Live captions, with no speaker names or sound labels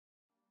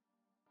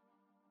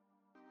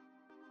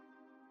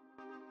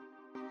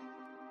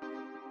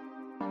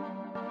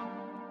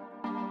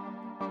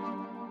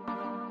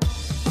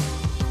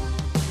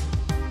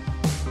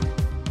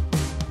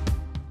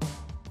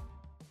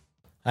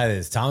Hi,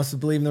 this is Thomas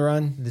with Believe in the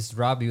Run. This is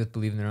Robbie with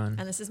Believe in the Run.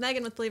 And this is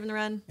Megan with Believe in the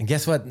Run. And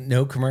guess what?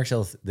 No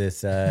commercials this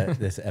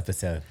this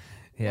episode.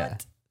 Yeah.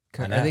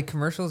 What? Are they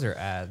commercials or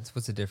ads?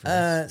 What's the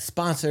difference?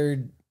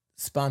 Sponsored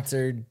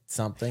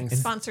something.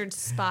 Sponsored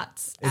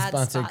spots. It's ad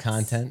sponsored spots.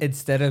 content.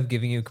 Instead of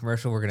giving you a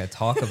commercial, we're going to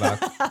talk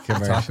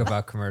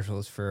about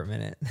commercials for a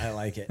minute. I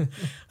like it.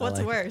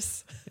 What's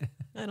worse?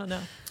 I don't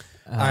know.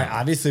 All right.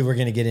 Obviously, we're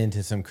going to get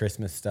into some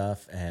Christmas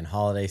stuff and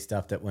holiday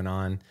stuff that went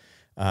on.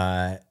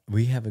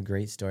 We have a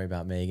great story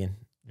about Megan.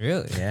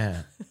 Really?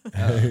 Yeah.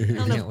 I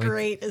don't know if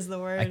great is the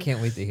word. I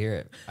can't wait to hear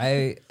it.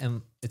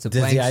 It's a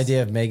Does blank. the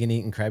idea of Megan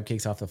eating crab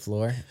cakes off the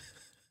floor?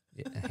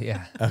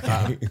 Yeah. Okay.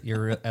 Wow,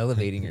 you're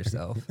elevating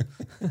yourself.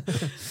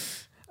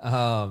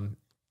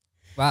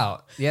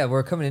 Wow. Yeah,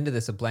 we're coming into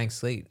this a blank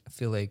slate. I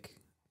feel like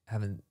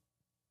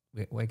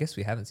I guess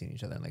we haven't seen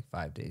each other in like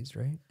 5 days,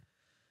 right?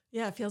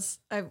 Yeah, it feels,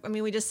 I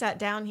mean, we just sat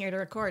down here to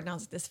record and I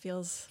was like, this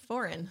feels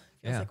foreign.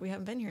 Feels like we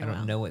haven't been here in a while. I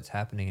don't know what's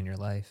happening in your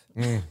life.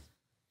 Mm.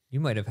 You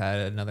might have had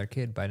another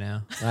kid by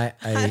now.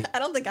 I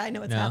don't think I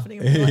know what's No.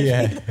 happening in my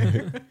life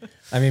either.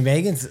 I mean,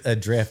 Megan's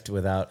adrift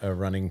without a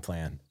running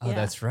plan. Oh, Yeah.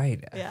 that's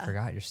right. Yeah. I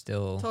forgot you're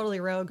still Totally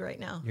rogue right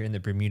now. you're in the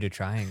Bermuda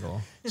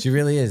Triangle. She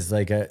really is.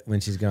 Like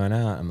when she's going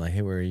out, I'm like,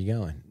 hey, where are you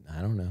going?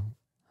 I don't know.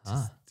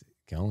 Just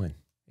going.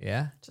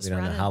 Yeah. Just We don't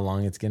running. know how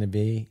long it's going to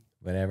be,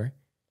 whatever.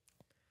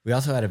 We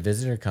also had a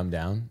visitor come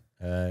down,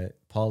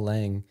 Paul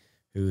Lang,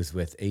 who's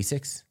with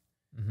ASICS,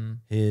 Mm-hmm.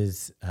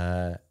 his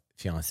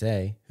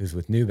fiance, who's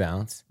with New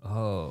Balance.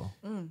 Oh,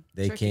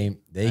 They tricky. came.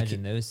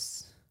 imagine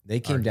those. They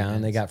came down.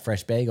 They arguments. got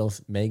fresh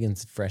bagels.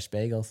 Megan's fresh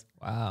bagels.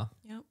 Wow.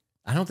 Yep.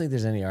 I don't think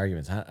there's any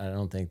arguments. I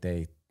don't think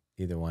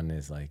either one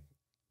is like.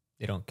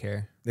 They don't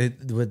care.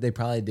 What they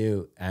probably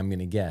do, I'm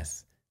gonna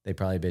guess, they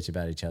probably bitch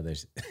about each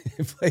other's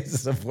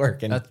places of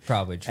work and That's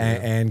probably true.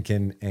 and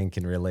can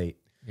relate.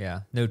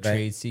 Yeah. No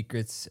trade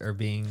secrets are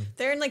being.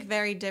 They're in like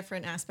very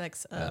different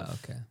aspects of Oh,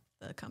 okay.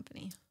 the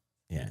company.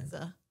 Yeah,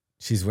 So,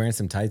 she's wearing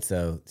some tights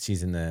though.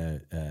 She's in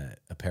the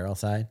apparel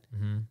side.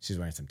 Mm-hmm. She's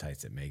wearing some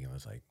tights that Megan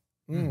was like,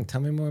 "Tell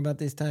me more about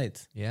these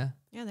tights." Yeah.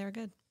 yeah, they were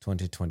good.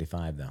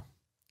 2025 though.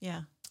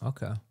 Yeah.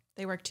 Okay.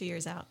 They worked 2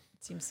 years out.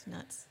 It seems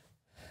nuts.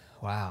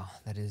 Wow.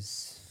 That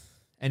is.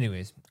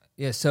 Anyways,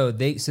 yeah. So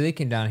they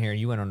came down here and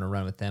you went on a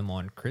run with them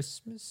on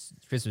Christmas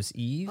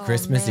Eve. Oh,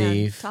 Christmas man.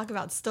 Eve. Talk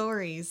about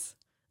stories.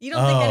 You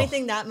don't think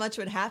anything that much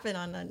would happen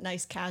on a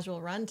nice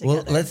casual run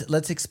together? Well,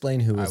 let's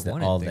explain who was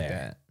wouldn't all think there.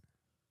 that.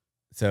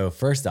 So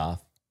first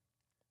off,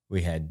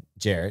 we had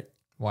Jarrett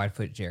Wide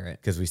foot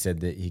Jarrett. because we said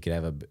that he could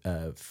have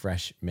a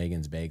fresh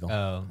Megan's bagel.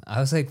 Oh, I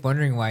was like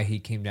wondering why he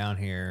came down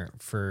here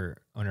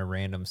on a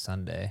random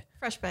Sunday.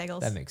 Fresh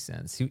bagels. That makes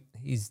sense.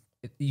 He's.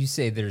 You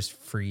say there's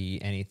free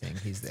anything,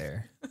 he's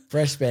there.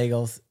 Fresh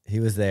bagels. He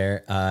was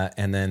there.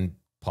 And then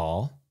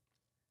Paul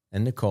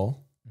and Nicole,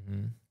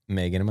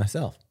 Megan and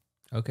myself.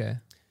 Okay,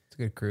 it's a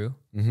good crew.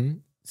 Mm-hmm.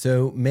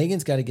 So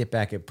Megan's got to get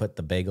back and put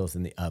the bagels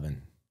in the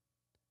oven.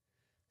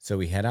 So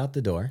we head out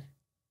the door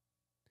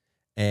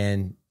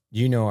and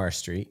you know our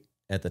street.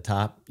 At the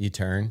top, you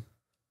turn.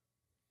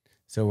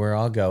 So we're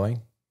all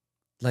going,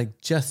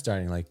 like just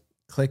starting, like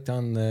clicked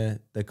on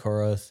the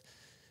chorus,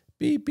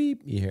 beep,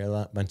 beep. You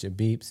hear bunch of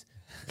beeps.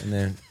 And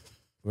then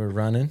we're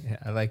running. Yeah,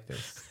 I like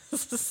this.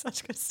 This is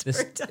such good This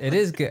storytelling. it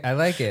is good. I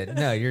like it.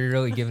 No, you're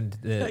really giving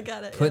I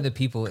got it, putting yeah. the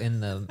people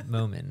in the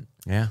moment.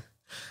 Yeah.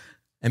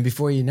 And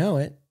before you know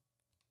it,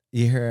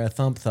 you hear a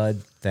thump,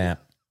 thud,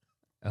 thap.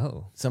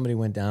 Oh, Somebody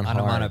went down hard.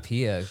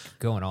 onomatopoeia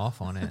going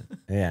off on it.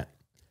 Yeah.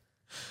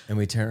 And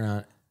we turn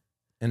around.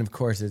 And of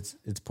course, it's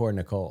poor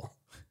Nicole.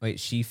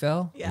 Wait, she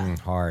fell? Yeah.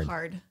 Hard.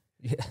 Hard.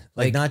 Yeah,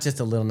 Like not just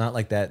a little, not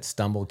like that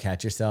stumble,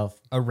 catch yourself.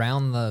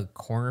 around the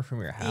corner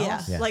from your house.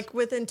 Yeah. Yes. Like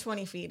within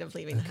 20 feet of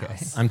leaving the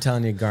house. I'm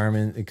telling you,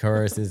 the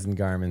choruses and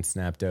Garmin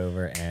snapped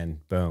over and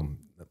boom,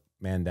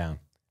 man down.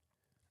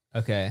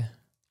 Okay.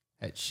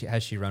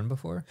 Has she run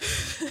before?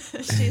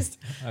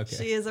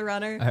 She is a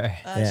runner. All right.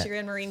 Yeah. She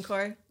ran Marine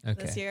Corps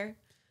this year.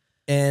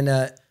 And,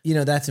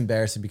 that's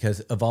embarrassing because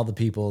of all the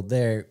people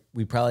there,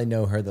 we probably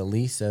know her the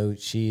least. So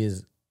she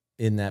is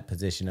in that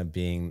position of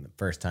being the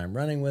first time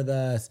running with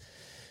us.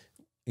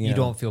 You know.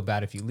 don't feel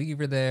bad if you leave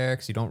her there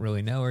because you don't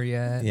really know her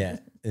yet. Yeah.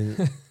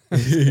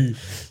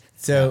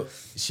 So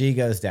she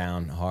goes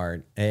down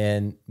hard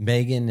and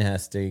Megan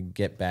has to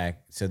get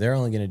back. So they're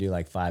only going to do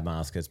like 5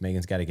 miles because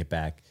Megan's got to get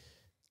back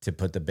to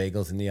put the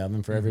bagels in the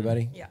oven for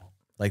everybody. Yeah.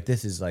 Like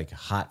this is like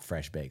hot,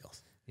 fresh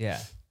bagels. Yeah.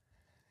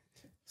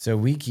 So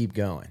we keep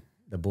going,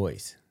 the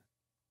boys.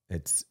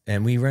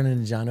 And we run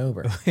into John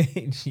Ober.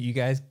 You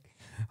guys,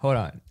 hold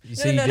on.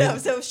 No.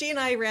 So she and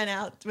I ran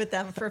out with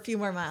them for a few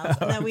more miles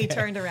and then we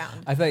turned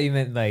around. I thought you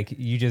meant like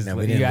you just No,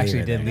 we you didn't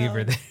actually leave her did there. leave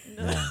her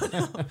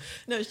there.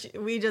 No,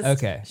 we just,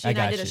 Okay, she I and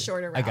I got did you. a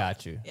shorter route. I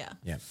got you. Yeah.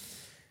 Yeah.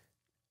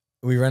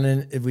 We run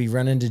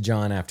into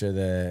John after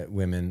the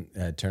women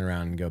turn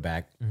around and go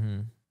back. Mm-hmm.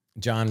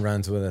 John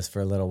runs with us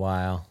for a little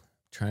while.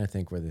 Trying to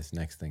think where this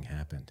next thing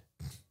happened.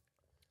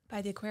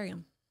 By the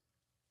aquarium.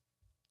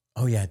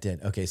 Oh yeah, it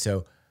did. Okay,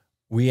 so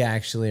we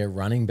actually are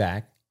running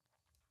back,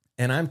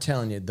 and I'm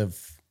telling you,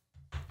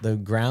 the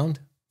ground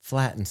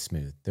flat and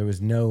smooth. There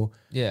was no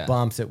Yeah.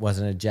 bumps. It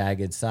wasn't a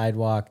jagged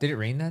sidewalk. Did it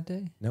rain that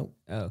day? Nope.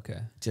 Oh, okay.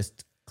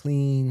 Just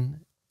clean,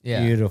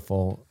 Yeah.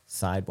 beautiful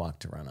sidewalk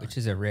to run on. Which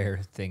is a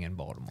rare thing in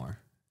Baltimore.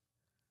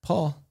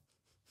 Paul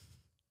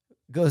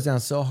goes down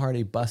so hard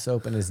he busts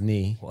open his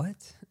knee. What?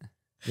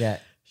 Yeah.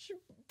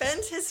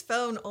 Bent his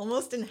phone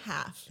almost in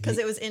half because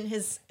it was in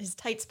his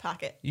tights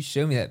pocket. You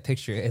showed me that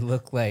picture. It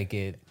looked like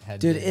it had.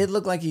 Dude, been- it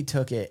looked like he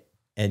took it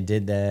and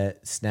did the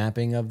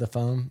snapping of the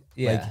foam.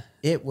 Yeah. Like,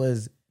 it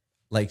was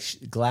like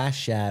glass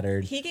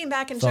shattered. He came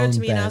back and showed it to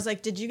Phone me, and I bent. was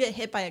like, "Did you get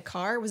hit by a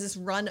car? Was this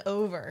run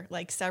over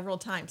like several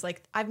times?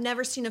 Like I've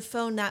never seen a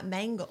phone that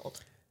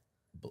mangled."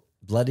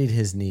 Bloodied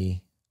his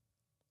knee.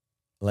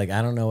 Like,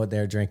 I don't know what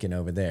they're drinking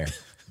over there,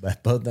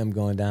 but both of them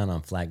going down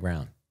on flat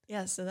ground.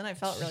 Yeah, so then I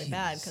felt really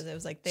bad because it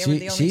was like they were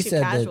the only She two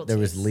said casualties. that there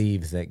was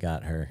leaves that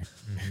got her.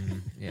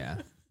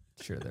 Yeah.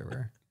 Sure there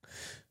were.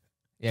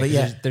 Yeah, But 'cause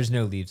yeah. there's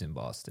no leaves in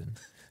Boston.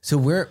 So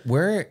we're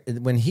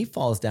when he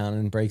falls down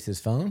and breaks his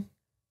phone,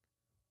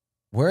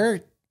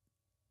 we're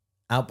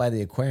out by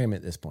the aquarium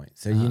at this point.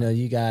 So Uh-huh.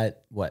 you got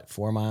what,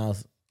 4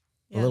 miles,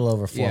 Yeah. a little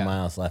over 4 Yeah.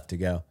 miles left to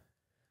go.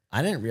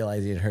 I didn't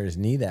realize he had hurt his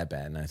knee that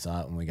bad, and I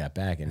saw it when we got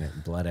back, and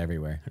it blood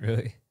everywhere.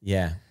 Really?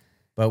 Yeah,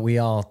 but we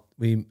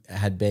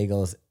had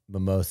bagels,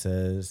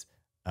 mimosas,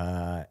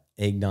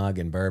 eggnog,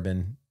 and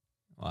bourbon,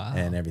 Wow.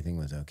 and everything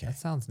was okay. That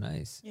sounds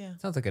nice. Yeah.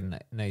 Sounds like a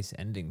nice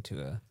ending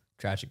to a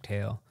tragic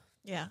tale.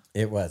 Yeah.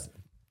 It was,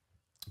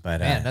 but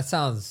Man, that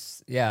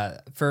sounds,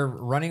 for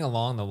running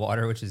along the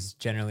water, which is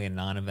generally a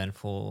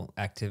non-eventful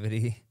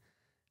activity.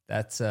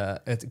 That's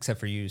except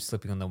for you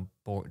slipping on the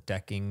board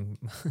decking.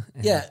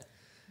 And yeah.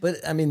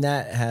 But I mean,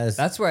 that has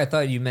that's where I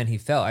thought you meant he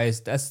fell.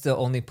 That's the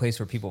only place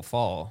where people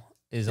fall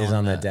is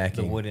on the the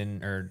decking.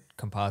 wooden or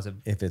composite.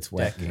 if it's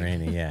wet decking. and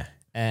rainy, yeah.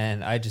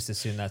 And I just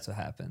assumed that's what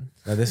happened.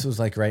 No, this was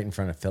like right in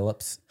front of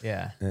Phillips,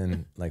 Yeah.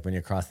 and like when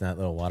you're crossing that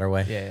little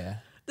waterway. Yeah.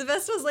 The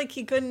best was like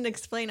he couldn't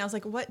explain. I was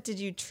like, "What did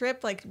you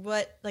trip? Like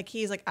what?" Like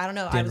he's like, "I don't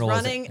know. I Didn't was roll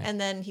his- running,"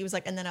 and then he was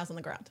like, "And then I was on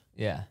the ground."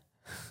 Yeah.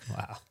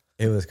 Wow.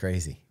 It was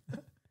crazy.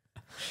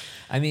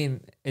 I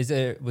mean, was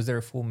there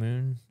a full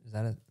moon? Is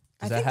that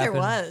I think there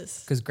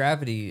was Because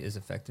gravity is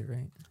affected,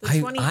 right? the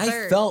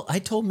 23rd. I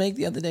told Meg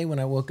the other day when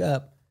I woke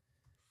up,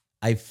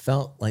 I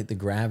felt like the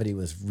gravity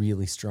was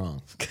really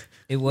strong.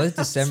 It was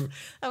December.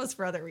 That was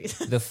for other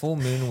reasons. The full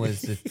moon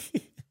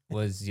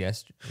was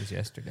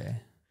yesterday.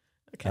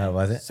 Okay.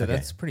 Was it? So Okay.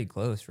 that's pretty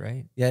close,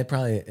 right? Yeah, it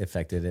probably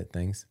affected it,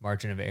 things.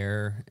 Margin of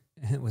error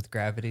with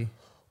gravity.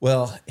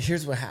 Well,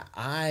 here's what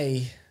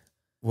I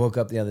woke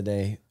up the other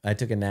day. I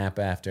took a nap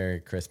after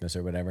Christmas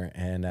or whatever,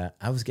 and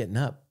I was getting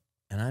up,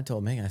 and I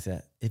told Megan, I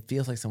said, it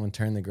feels like someone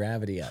turned the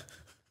gravity up.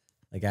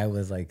 Like I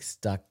was like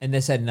stuck. And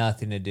this had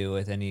nothing to do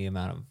with any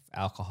amount of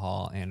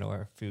alcohol and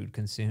or food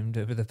consumed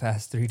over the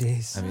past 3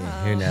 days. I mean,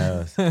 who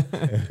knows?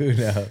 Who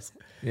knows?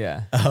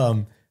 Yeah.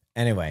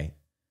 Anyway,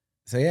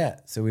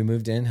 so we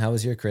moved in. How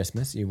was your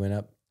Christmas? You went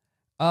up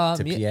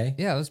to yeah, PA?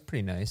 Yeah, it was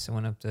pretty nice. I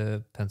went up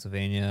to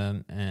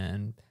Pennsylvania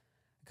and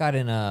got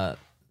in a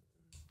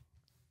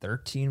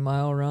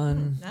 13-mile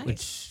run, Nice.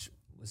 which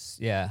was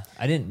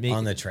I didn't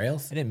on the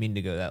trails? I didn't mean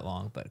to go that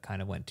long, but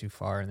kind of went too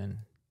far, and then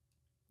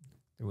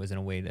there wasn't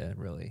a way to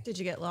really. Did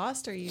you get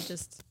lost, or you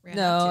just ran?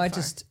 No, out too I far?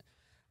 just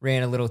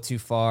ran a little too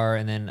far,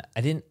 and then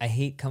I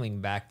hate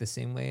coming back the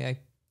same way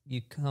you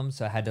come,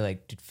 so I had to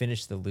to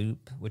finish the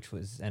loop, which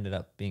ended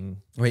up being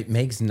Wait,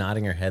 Meg's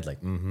nodding her head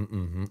like,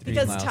 3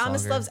 because miles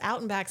Thomas longer. loves out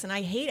and backs, and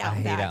I hate out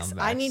and hate backs. out and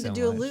I backs need so to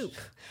do a much. loop.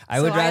 I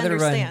would So rather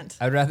run. understand.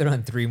 I would rather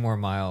run 3 more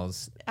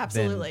miles.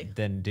 Absolutely.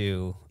 Than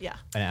do Yeah.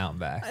 an out and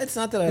back. It's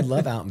not that I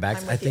love out and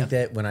backs. I'm I with think you.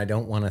 that when I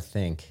don't want to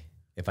think,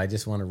 if I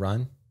just want to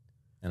run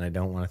and I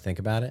don't want to think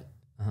about it,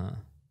 Uh-huh.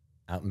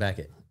 out and back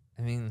it.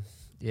 I mean,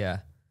 yeah.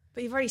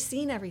 But you've already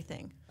seen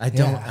everything. I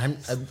don't.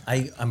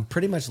 Yeah. I'm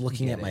pretty much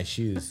looking get at my it.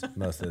 shoes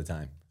most of the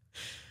time.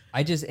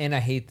 I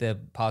hate the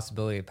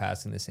possibility of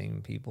passing the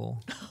same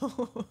people.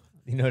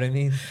 You know what I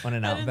mean? On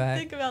an I out and didn't back.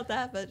 think about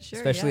that, but sure.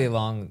 Especially yeah.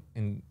 along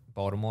in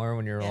Baltimore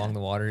when you're Yeah. along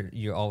the water,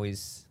 you're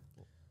always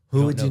Who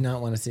Don't would you know.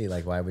 not want to see?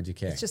 Like, why would you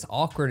care? it's just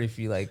awkward if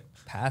you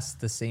pass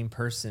the same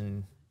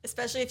person.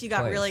 Especially if you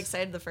got Twice. really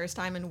excited the first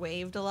time and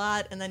waved a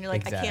lot, and then you're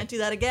like, I Exact- can't do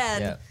that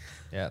again. Yeah.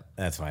 Yeah.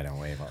 That's why I don't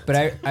wave all the But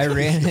time.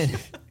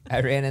 I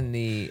ran in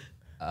the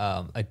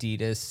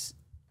Adidas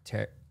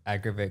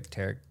Agravic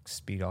Terrac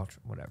Speed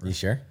Ultra, whatever. You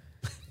sure?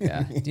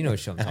 Yeah. Do you know what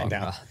show I'm talking know.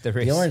 about? The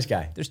race. The orange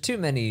guy. There's too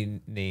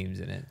many names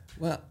in it.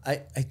 Well,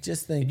 I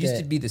just think It used that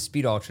to be the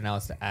Speed Ultra, now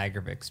it's the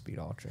Agravic Speed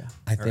Ultra.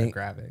 I or think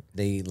Agravic.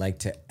 they like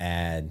to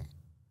add.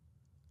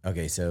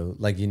 Okay, so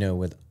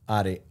with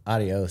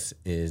Adios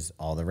is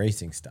all the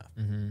racing stuff.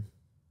 Mm-hmm.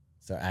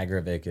 So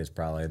Agravic is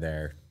probably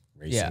their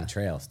racing Yeah.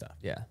 trail stuff.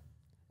 Yeah.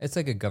 It's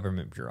like a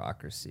government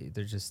bureaucracy.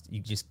 You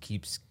just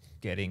keeps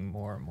getting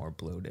more and more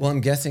bloated. Well,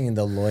 I'm guessing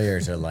the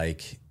lawyers are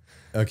like,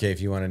 okay,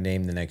 if you want to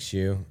name the next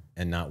shoe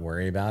and not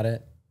worry about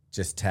it,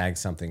 just tag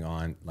something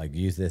on, like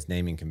use this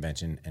naming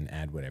convention and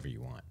add whatever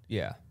you want.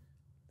 yeah.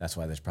 That's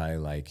why there's probably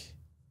like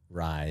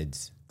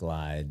rides,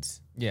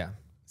 glides, Yeah.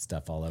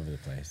 stuff all over the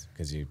place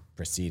because you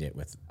precede it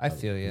with I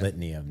feel you.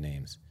 litany of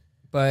names.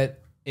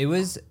 But it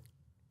was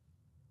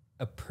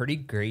a pretty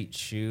great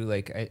shoe.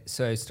 Like I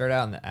started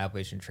out on the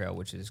Appalachian Trail,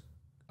 which is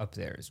up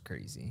there is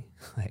crazy.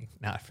 Like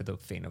not for the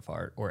faint of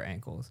heart or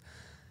ankles.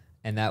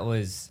 And that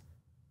was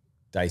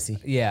Dicey.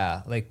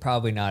 yeah, like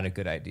probably not a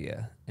good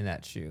idea in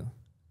that shoe.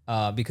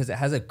 Because it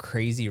has a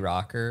crazy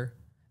rocker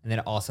and then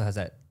it also has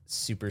that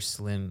super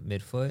slim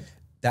midfoot.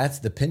 That's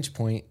the pinch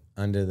point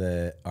under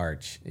the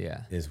arch.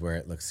 Yeah. Is where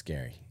it looks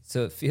scary.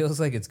 So it feels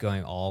like it's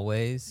going all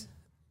ways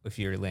if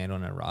you land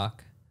on a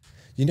rock.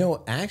 You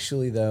know,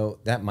 actually, though,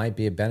 that might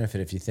be a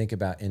benefit if you think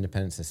about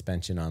independent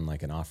suspension on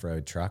like an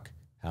off-road truck,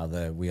 how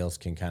the wheels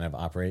can kind of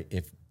operate.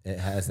 If it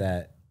has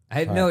that.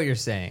 I know what you're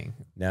saying.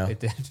 No? It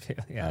didn't feel,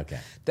 yeah. Okay.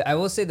 I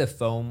will say the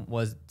foam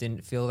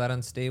didn't feel that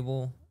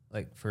unstable,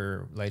 like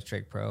for Light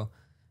Strike Pro.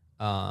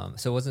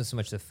 So it wasn't so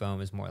much the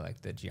foam, it's more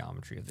like the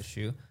geometry of the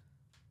shoe.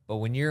 But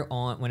when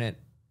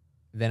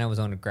then I was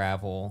on a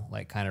gravel,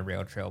 like kind of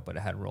rail trail, but it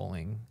had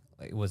rolling.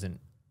 Like it wasn't.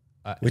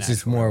 Which is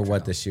actual more rail what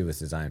trail. the shoe was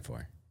designed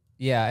for,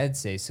 Yeah, I'd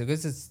say so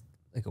because it's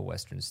like a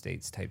Western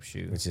States type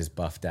shoe. which is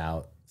buffed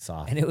out,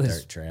 soft And it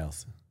was- dirt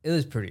trails. It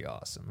was pretty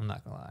awesome. I'm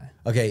not gonna lie.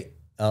 Okay,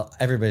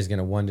 everybody's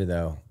gonna wonder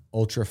though.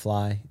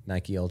 Ultrafly,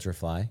 Nike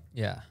Ultrafly.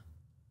 Yeah,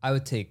 I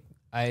would take.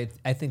 I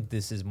think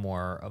this is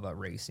more of a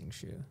racing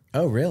shoe.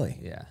 Oh, really?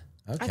 Yeah,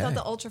 Okay. I thought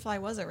the Ultrafly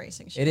was a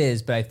racing shoe. it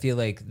is, but I feel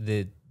like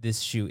this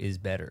shoe is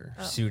better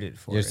suited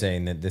for You're it.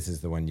 saying that this is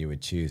the one you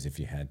would choose if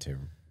you had to.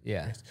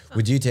 Yeah.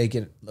 Would you take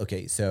it?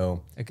 Okay,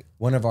 so Okay.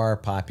 one of our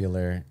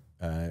popular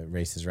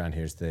races around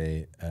here is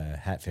the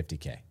Hat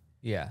 50K,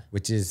 Yeah.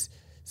 which is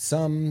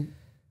some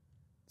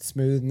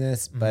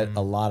smoothness, but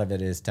a lot of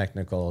it is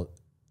technical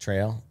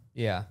trail.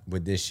 Yeah.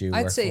 Would this shoe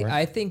I'd work say for it?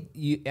 I think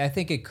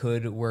it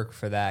could work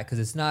for that because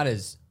it's not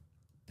as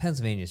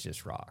Pennsylvania's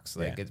just rocks,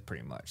 like Yeah. it's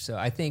pretty much. So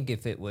I think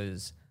if it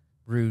was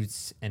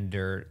roots and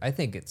dirt, I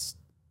think it's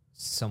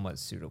somewhat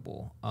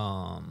suitable.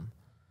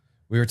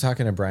 We were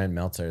talking to Brian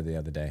Meltzer the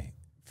other day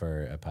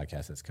for a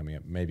podcast that's coming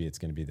up. Maybe it's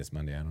going to be this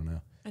Monday. I don't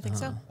know. I think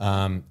so.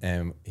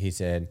 And he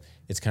said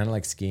it's kind of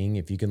like skiing.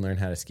 If you can learn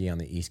how to ski on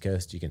the East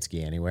Coast, you can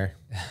ski anywhere.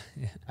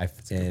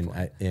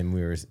 And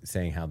we were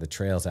saying how the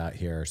trails out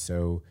here are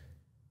so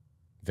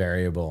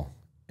variable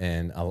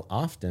and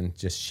often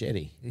just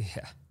shitty.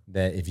 Yeah.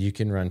 That if you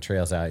can run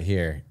trails out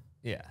here,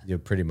 Yeah. you'll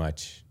pretty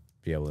much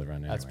be able to run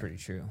anywhere. That's pretty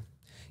true.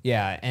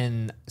 Yeah,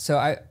 and so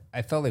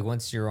I felt like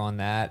once you're on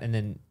that, and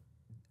then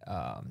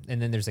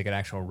there's like an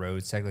actual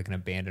road section, like an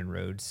abandoned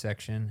road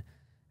section,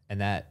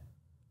 and that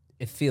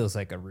it feels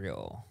like a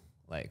real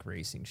like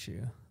racing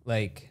shoe.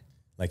 Like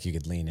Like you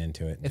could lean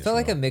into it. and it just felt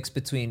like roll. a mix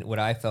between what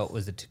I felt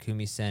was the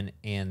Takumi Sen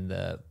and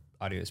the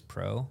Audios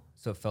Pro.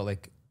 So it felt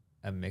like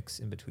a mix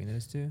in between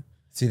those two.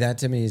 See, that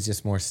to me is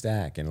just more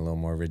stack and a little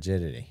more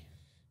rigidity.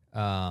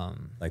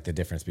 Um, Like the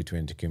difference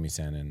between Takumi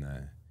Sen and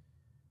the.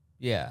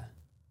 yeah.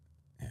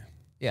 Yeah.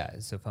 Yeah,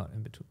 so felt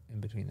in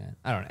between that.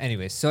 I don't know.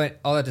 Anyways, so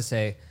all that to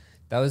say,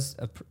 that was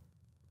a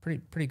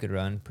pretty good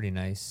run, pretty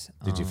nice.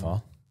 Did you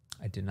fall?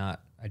 I did not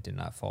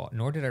fall,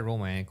 nor did I roll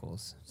my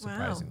ankles, Wow.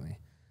 surprisingly.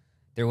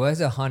 There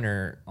was a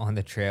hunter on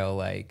the trail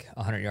like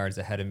 100 yards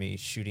ahead of me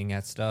shooting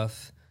at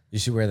stuff. You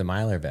should wear the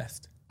Mylar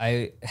vest.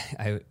 I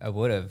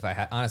would have.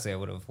 Honestly, I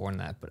would have worn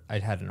that, but I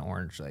had an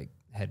orange like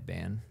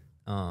headband.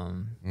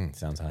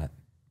 Sounds hot.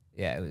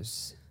 Yeah,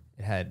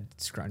 it had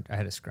I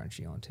had a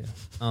scrunchie on too.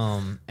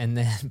 And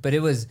then, but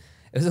it was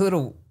a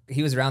little,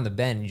 he was around the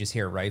bend and you just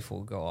hear a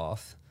rifle go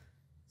off.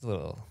 It's a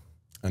little,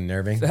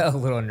 Unnerving. felt a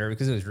little nervous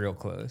because it was real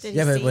close. Did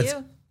Yeah, he but see what's-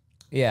 you?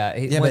 Yeah,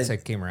 Yeah, once but I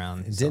came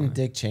around. he saw Didn't me.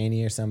 Dick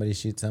Cheney or somebody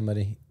shoot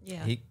somebody?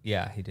 Yeah.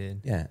 He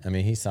did. Yeah, I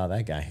mean, he saw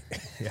that guy.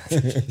 Yeah,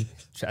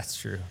 that's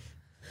true.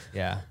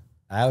 Yeah.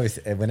 I always,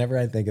 whenever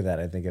I think of that,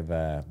 I think of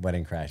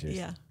Wedding Crashers.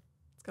 Yeah.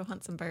 Let's go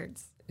hunt some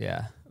birds.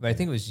 Yeah. But I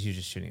think it was he was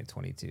just shooting at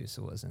 22,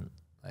 so it wasn't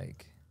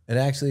like It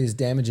actually is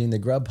damaging the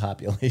grub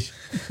population.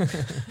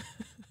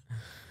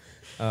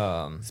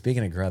 um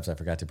Speaking of grubs, I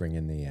forgot to bring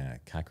in the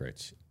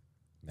cockroach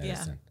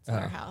medicine. Yeah. It's in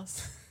our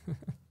house.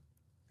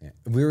 Yeah.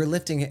 We were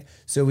lifting it.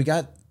 So we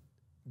got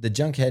the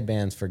junk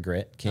headbands for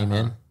grit came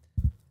in,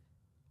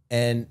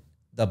 and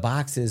the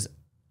boxes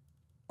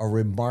are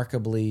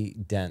remarkably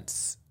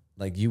dense.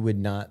 Like you would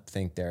not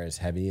think they're as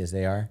heavy as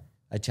they are.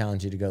 I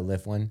challenge you to go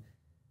lift one.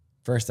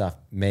 First off,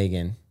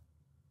 Megan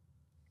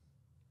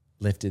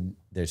lifted,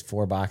 there's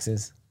 4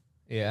 boxes,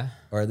 yeah.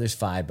 or there's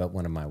 5, but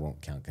one of them I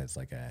won't count because it's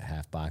like a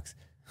half box.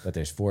 But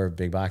there's 4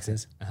 big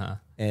boxes.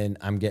 And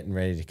I'm getting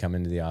ready to come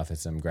into the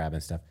office. I'm grabbing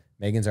stuff.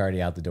 Megan's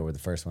already out the door with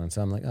the first one.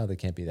 So I'm like, oh, they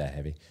can't be that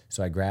heavy.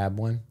 So I grab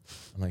one.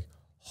 I'm like,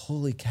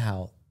 holy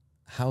cow,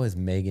 how is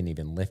Megan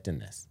even lifting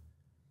this?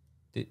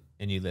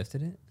 And you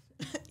lifted it?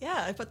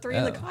 Yeah. I put 3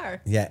 in the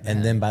car. Yeah.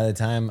 And then by the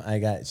time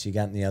she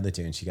got in the other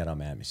 2 and she got all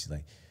mad at me. She's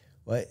like,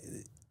 what?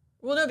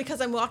 Well, no, because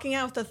I'm walking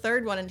out with the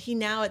third one, and he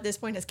now at this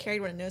point has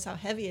carried one and knows how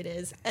heavy it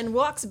is, and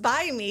walks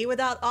by me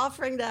without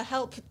offering to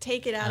help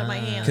take it out of my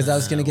hands. Because I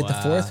was going to get the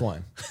Wow. 4th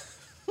one.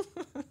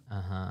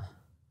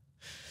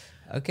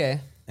 Okay.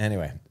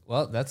 Anyway,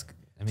 Well, that's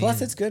I mean,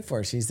 Plus, it's good for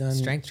her. She's done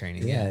strength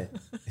training. Yeah,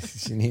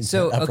 she needs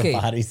So, upper okay,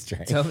 body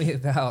strength. Tell me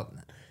about.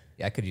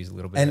 Yeah, I could use a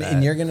little bit. And of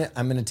that. and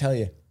I'm gonna tell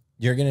you,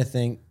 you're gonna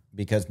think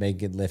because Meg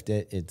could lift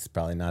it, it's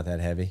probably not that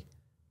heavy.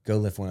 Go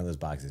lift one of those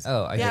boxes.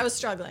 Oh, I was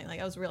struggling. Like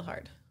I was real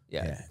hard.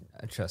 yeah.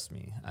 Trust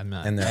me, I'm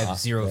not. And I they're have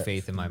zero they're-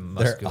 faith in my They're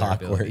muscular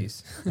awkward,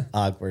 abilities.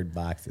 awkward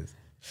boxes.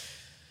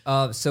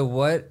 So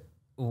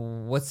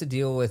what's the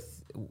deal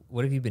with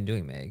what have you been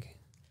doing, Meg?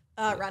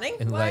 Running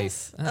In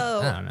wise? life.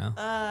 I don't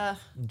know.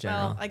 In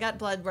general. Well, I got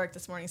blood work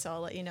this morning, so I'll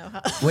let you know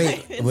how.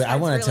 Wait, it I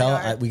want starts to really tell.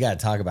 hard. We got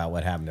to talk about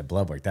what happened at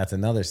blood work. That's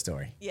another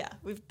story. Yeah,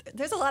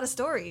 there's a lot of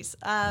stories.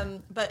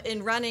 But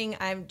in running,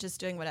 I'm just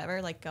doing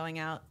whatever, like going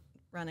out,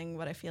 running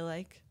what I feel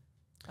like.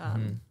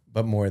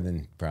 But more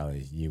than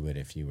probably you would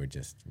if you were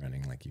just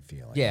running like you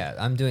feel like. Yeah,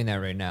 I'm doing that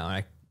right now.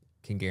 I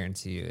can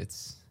guarantee you,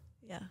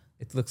 Yeah.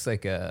 it looks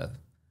like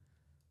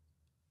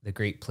the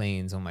Great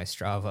Plains on my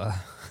Strava,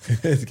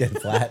 It's getting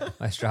flat.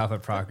 my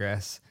Strava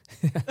progress.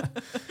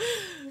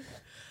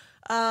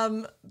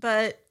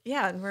 But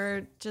yeah, and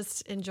we're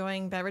just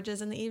enjoying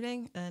beverages in the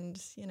evening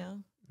and,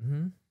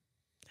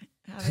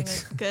 having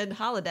a good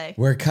holiday.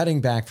 We're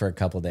cutting back for a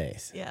couple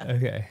days. Yeah.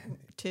 Okay.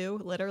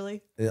 2,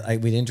 literally. We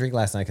didn't drink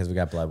last night because we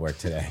got blood work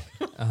today.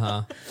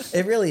 Uh-huh.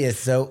 It really is.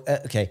 So,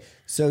 okay.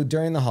 So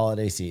during the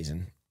holiday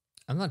season,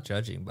 I'm not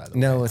judging, by the way.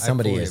 no, I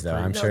somebody fully is though.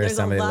 approve. I'm No, sure there's a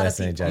somebody lot of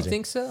listening people. You judging.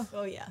 think so?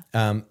 Oh,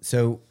 yeah.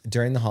 So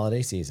during the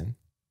holiday season,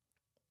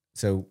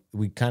 so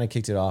we kind of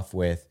kicked it off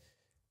with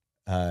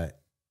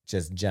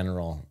just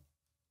general,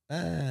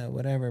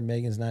 whatever.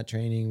 Megan's not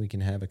training. We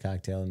can have a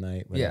cocktail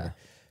tonight. Whatever. Yeah.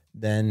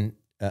 Then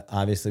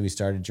obviously we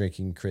started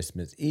drinking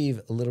Christmas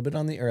Eve a little bit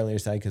on the earlier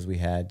side because we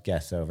had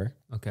guests over.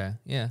 Okay.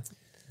 Yeah.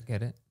 I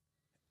get it.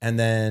 And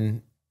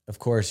then, of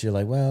course, you're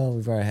like, well,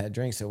 we've already had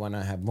drinks, so why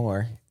not have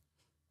more?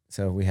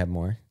 So we have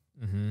more.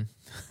 Mm-hmm.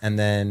 And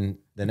then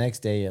the next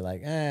day, you're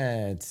like,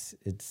 it's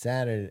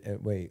Saturday.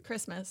 Wait,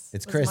 Christmas.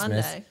 It's was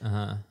Christmas. Monday.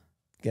 Uh-huh.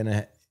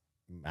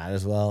 might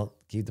as well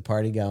keep the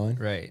party going.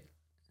 Right.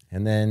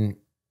 And then,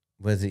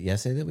 was it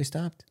yesterday that we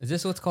stopped? Is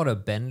this what's called a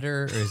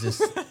bender, or is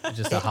this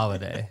just a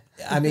holiday?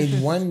 I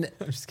mean, I'm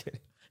just kidding.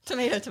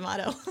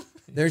 Tomato.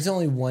 there's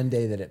only one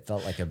day that it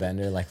felt like a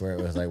bender, like where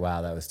it was like,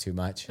 wow, that was too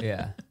much.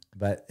 Yeah.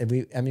 But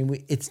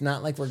it's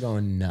not like we're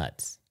going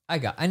nuts.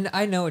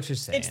 I know what you're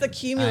saying. It's the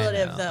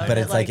cumulative, I know. though. But that,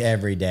 it's like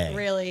every day.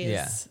 really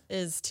Yeah.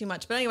 is too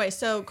much. But anyway,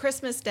 so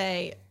Christmas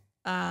Day,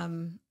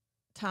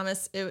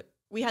 Thomas,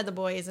 we had the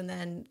boys and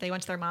then they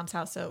went to their mom's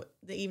house. So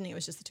the evening it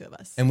was just the two of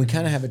us. And we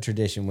kind of have a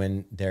tradition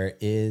when there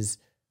is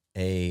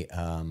a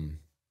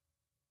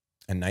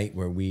night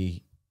where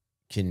we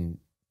can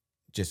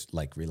just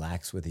like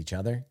relax with each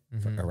other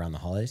around the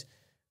holidays.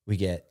 We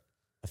get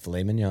a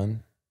filet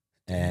mignon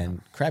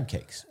and crab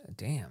cakes.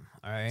 Damn.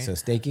 All right. So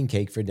steak and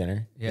cake for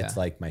dinner. Yeah. It's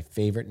like my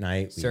favorite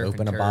night. We Surf and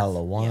open a turf. bottle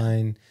of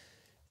wine.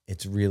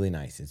 It's really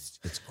nice.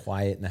 It's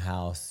quiet in the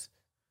house.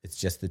 It's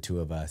just the two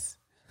of us.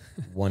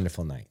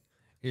 Wonderful night.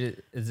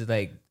 Is it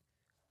like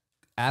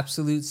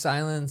absolute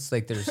silence?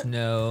 Like there's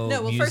no,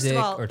 No, well, music first of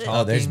all, or it-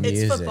 talking? there's it's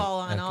music. football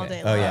on all Okay.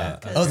 day Oh long. yeah.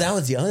 'cause Oh, that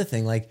was the other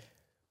thing. Like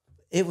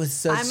it was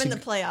so. I'm in the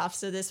playoffs,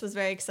 so this was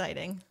very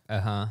exciting.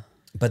 Uh-huh.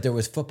 But there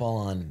was football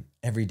on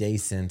every day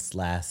since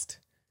last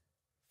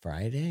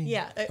Friday.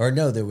 Yeah. Or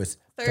no, there was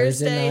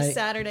Thursday, night.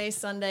 Saturday,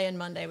 Sunday, and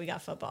Monday we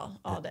got football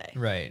all day,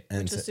 Right.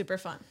 And which so- was super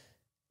fun,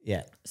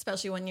 yeah.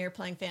 especially when you're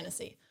playing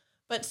fantasy.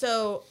 But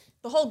so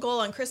the whole goal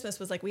on Christmas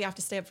was like we have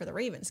to stay up for the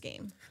Ravens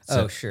game.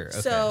 Oh, sure.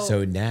 Okay.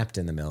 So napped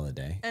in the middle of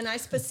the day. And I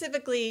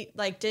specifically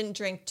like didn't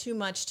drink too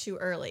much too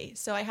early.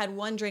 So I had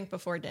one drink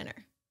before dinner.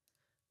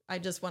 I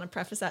just want to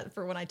preface that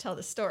for when I tell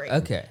the story.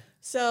 Okay.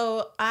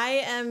 So I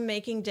am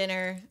making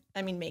dinner.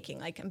 I'm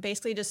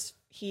basically just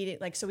heating.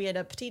 Like, so we had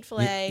a petite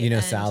filet. You know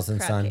and Sal's and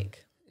crab Son?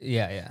 cake.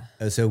 Yeah.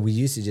 So we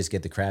used to just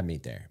get the crab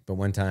meat there. But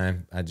one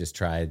time I just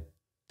tried,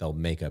 they'll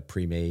make a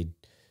pre-made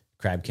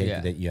crab cake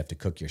Yeah. that you have to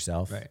cook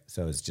yourself. Right.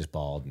 So it's just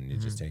bald and you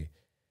just take,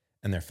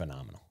 and they're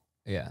phenomenal.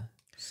 Yeah.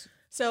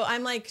 So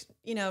I'm like,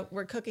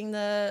 we're cooking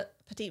the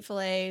petite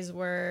fillets.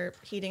 We're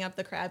heating up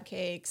the crab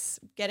cakes,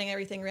 getting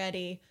everything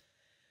ready.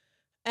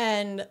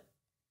 And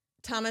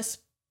Thomas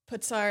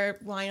puts our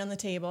wine on the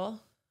table.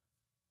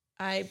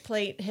 I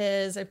plate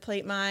his, I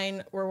plate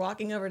mine. We're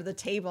walking over to the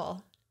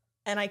table.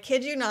 And I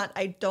kid you not,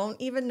 I don't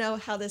even know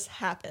how this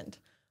happened,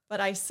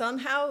 but I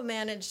somehow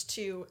managed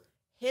to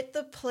hit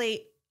the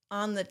plate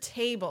on the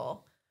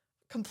table,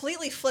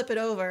 completely flip it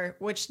over,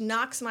 which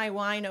knocks my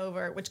wine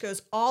over, which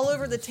goes all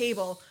over the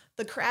table.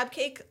 The crab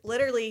cake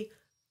literally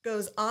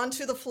goes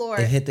onto the floor.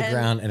 It hit the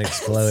ground and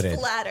exploded.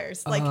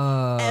 Splatters like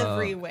Oh.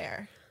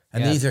 everywhere.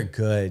 And Yeah. these are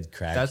good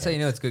crab That's how you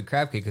cakes. know it's good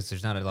crab cake because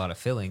there's not a lot of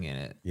filling in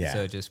it. Yeah.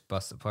 So it just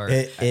busts apart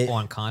It-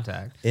 on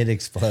contact. It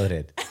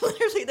exploded.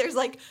 Literally, there's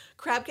like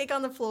crab cake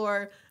on the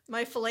floor.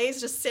 My fillet's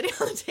just sitting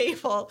on the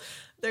table.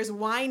 There's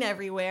wine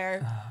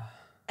everywhere.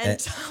 And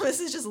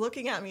Thomas is just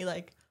looking at me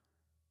like,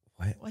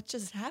 what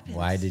just happened?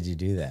 Why did you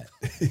do that?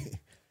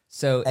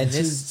 So And in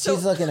this,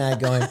 she's looking at it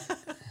going,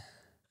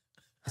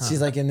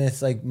 she's like in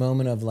this like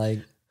moment of like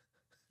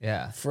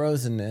yeah.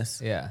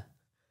 frozenness. Yeah.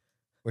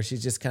 where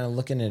she's just kind of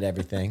looking at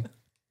everything.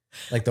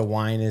 Like the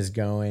wine is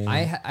going.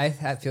 I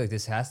feel like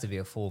this has to be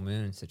a full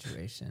moon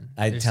situation.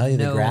 I There's tell you,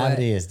 the no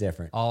gravity way. is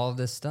different. All of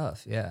this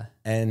stuff, yeah.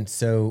 And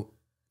so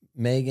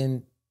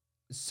Megan,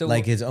 So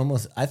like, is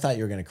almost, I thought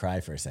you were going to cry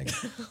for a second.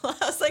 I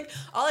was like,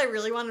 all I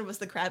really wanted was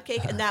the crab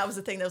cake, and that was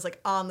the thing that was like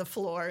on the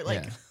floor.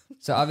 Like, yeah.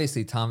 So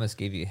obviously Thomas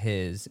gave you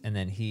his, and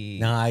then he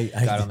No, I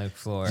got on the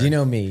floor. You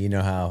know me, you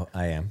know how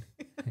I am.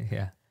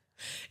 Yeah.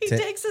 he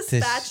takes a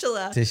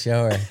spatula to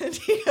show her. and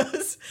he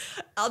goes,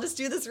 I'll just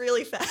do this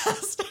really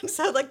fast. And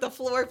so like the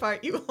floor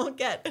part you won't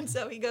get. And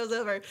so he goes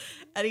over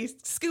and he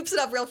scoops it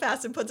up real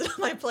fast and puts it on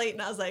my plate.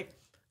 And I was like,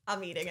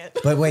 I'm eating it.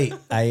 But wait,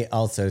 I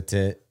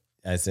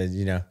said,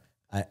 you know,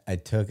 I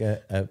took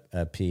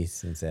a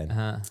piece and said,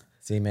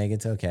 see, Meg,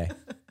 it's okay.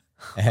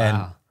 And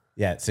Wow.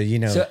 yeah, so you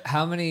know. So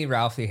how many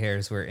Ralphie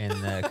hairs were in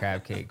the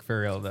crab cake for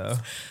real though?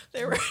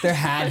 There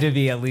had to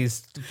be at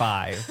least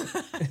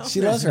 5. she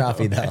loves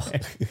Ralphie though.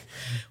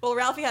 Well,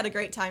 Ralphie had a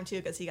great time too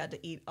because he got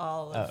to eat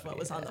all of what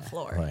was on the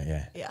floor. Well,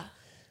 yeah.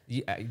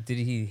 Yeah. Did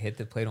he hit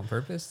the plate on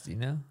purpose? Do you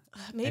know?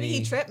 Maybe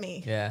he tripped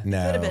me. Yeah.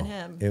 No, Could have been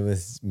him. It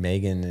was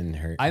Megan and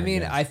her. I her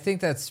mean, guys. I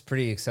think that's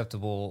pretty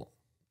acceptable.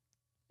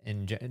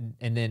 And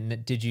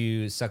then did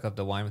you suck up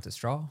the wine with a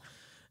straw?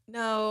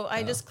 No,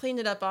 I just cleaned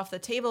it up off the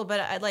table. But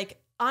I like,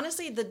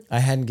 honestly, I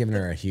hadn't given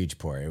her a huge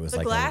pour. It was the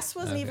like glass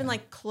wasn't even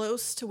like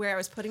close to where I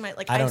was putting my,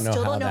 like, I don't know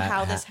still how don't know that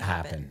how this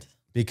happened.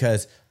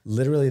 because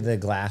literally the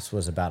glass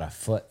was about a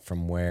foot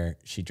from where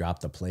she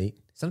dropped the plate.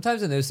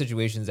 Sometimes in those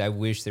situations, I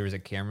wish there was a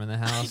camera in the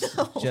house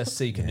just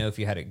so you can know if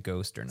you had a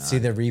ghost or not. See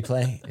the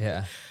replay?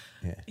 Yeah.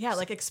 Yeah,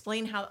 like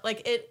explain how,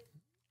 like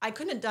I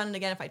couldn't have done it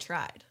again if I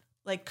tried.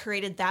 Like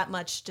created that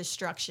much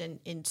destruction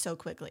in so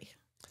quickly.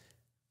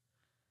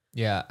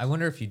 Yeah. I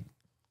wonder if you.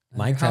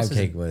 My your house crab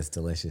cake isn't- was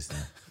delicious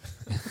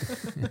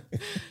though.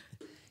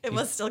 It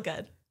was still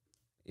good.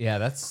 Yeah,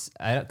 because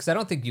I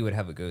don't think you would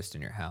have a ghost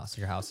in your house.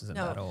 Your house isn't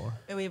No, that old.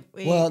 we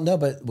Well, no,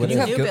 but what It's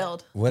a if, new go-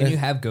 build. what Can if, you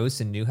have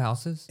ghosts in new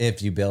houses?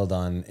 if you build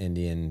on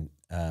Indian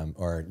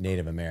or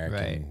Native American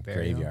Right,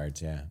 burial.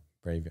 graveyards? Yeah.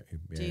 Do you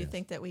burials.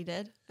 think that we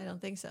did? I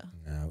don't think so.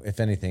 No. If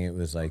anything, it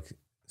was like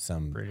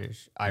some,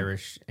 British,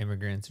 Irish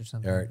immigrants or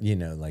something? or, you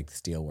know, like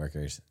steel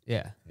workers.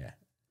 Yeah. Yeah.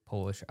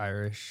 Polish,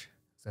 Irish.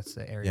 That's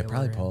the area. Yeah,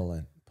 probably we're in.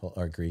 Poland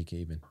or Greek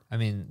even. I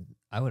mean,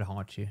 I would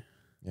haunt you.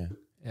 Yeah.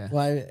 Yeah.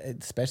 Well,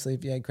 especially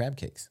if you had crab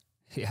cakes.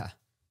 Yeah.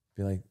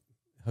 Be like,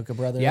 hook a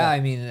brother Yeah, up. I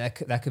mean, that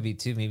could be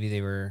too. Maybe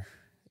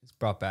it's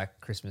brought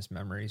back Christmas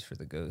memories for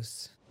the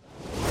ghosts.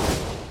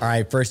 All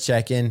right, first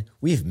check-in.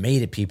 We've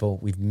made it, people.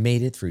 We've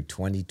made it through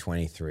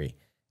 2023.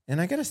 And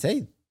I got to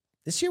say,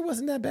 this year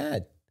wasn't that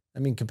bad. I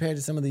mean, compared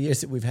to some of the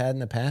years that we've had in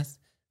the past,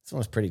 this one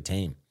was pretty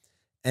tame.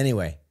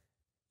 Anyway,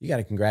 you got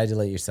to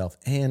congratulate yourself.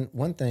 And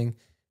one thing,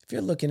 if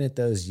you're looking at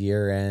those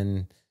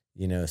year-end,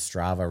 you know,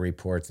 Strava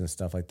reports and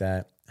stuff like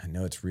that, I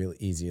know it's real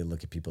easy to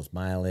look at people's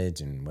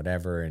mileage and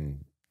whatever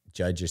and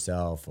judge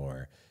yourself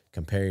or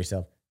compare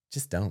yourself.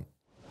 Just don't.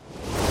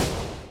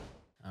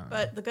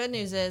 But the good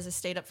news is I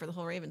stayed up for the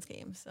whole Ravens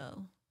game.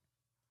 So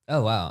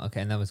Oh, wow.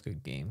 Okay. And that was a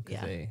good game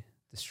because Yeah. they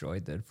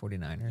destroyed the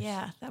 49ers.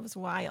 yeah, that was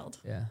wild.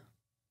 Yeah.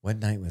 What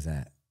night was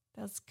that?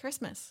 That was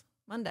Christmas,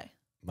 Monday.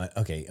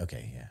 Okay,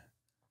 yeah.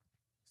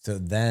 So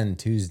then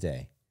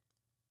Tuesday,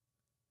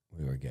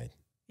 we were good.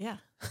 Yeah,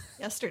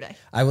 yesterday.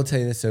 I will tell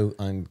you this. So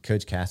on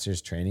Coach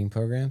Caster's training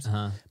programs,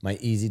 Uh-huh. my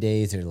easy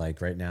days are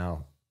like right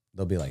now,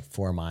 they'll be like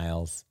 4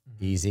 miles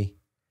easy.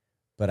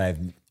 But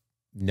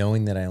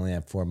knowing that I only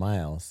have 4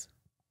 miles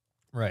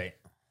Right.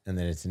 and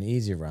that it's an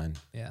easy run,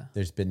 Yeah.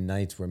 there's been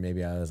nights where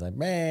maybe I was like,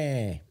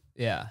 meh.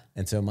 Yeah.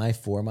 And so my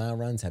 4 mile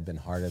runs have been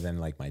harder than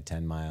like my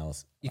 10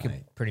 miles. You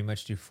can pretty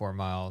much do 4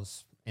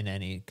 miles in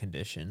any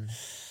condition.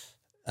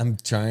 I'm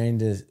trying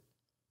to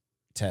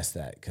test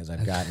that because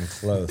I've gotten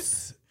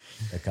close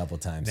a couple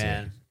times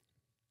Man.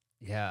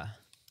 here.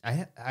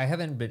 Yeah. I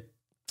haven't been,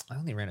 I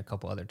only ran a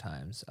couple other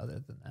times other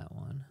than that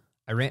one.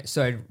 I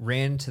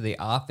ran to the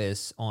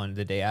office on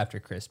the day after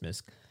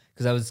Christmas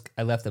because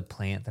I left a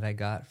plant that I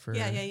got for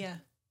Yeah.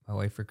 my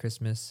wife for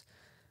Christmas,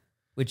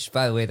 which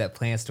by the way, that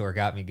plant store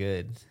got me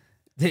good.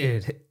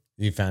 Dude.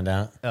 You found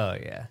out Oh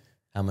yeah.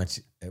 how much?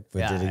 Yeah,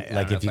 Did it, I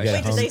like don't if know you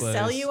if go I Wait, to did they Home,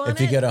 sell you on if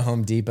it? you go to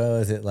Home Depot,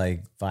 is it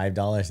like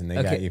 $5 and they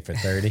got Okay. you for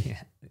 30?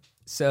 Yeah.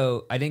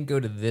 So I didn't go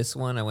to this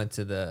one. I went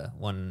to the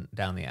one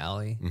down the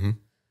alley. Mm-hmm.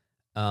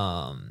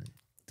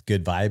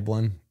 Good vibe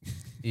one.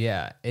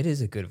 Yeah, it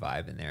is a good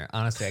vibe in there.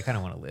 Honestly, I kind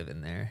of want to live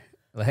in there.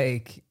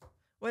 Like,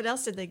 What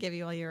else did they give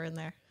you while you were in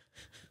there?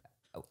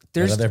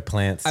 there's What other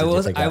plants? I did you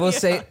will pick I up? will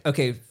say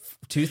okay,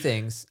 2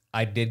 things.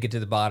 I did get to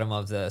the bottom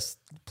of the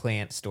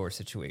plant store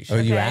situation. Oh,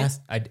 you Okay.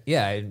 asked? I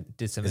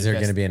did some Is there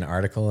going to be an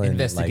article in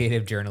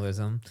investigative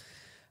journalism.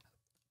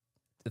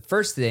 The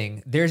first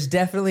thing, there's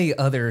definitely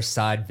other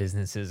side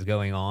businesses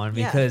going on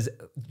Yeah. because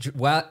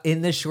while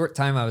in the short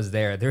time I was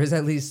there was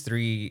at least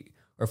 3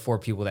 or 4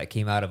 people that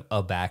came out of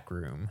a back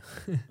room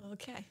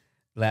Okay.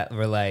 that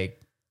were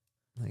like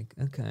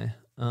okay.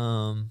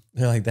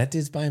 They're like, that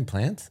dude's buying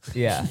plants?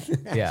 Yeah.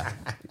 Yeah.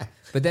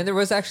 But then there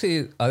was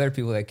actually other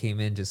people that came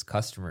in, just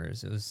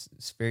customers.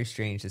 It's very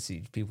strange to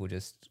see people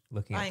just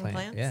looking Buying at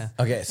plants. plants?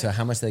 Yeah. Okay, so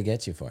how much they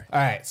get you for? All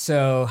right,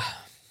 so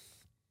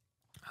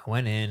I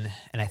went in,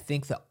 and I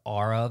think the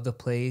aura of the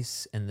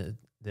place and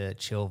the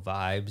chill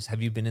vibes.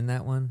 Have you been in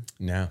that one?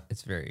 No,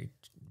 It's very,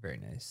 very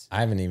nice.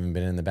 I haven't even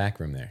been in the back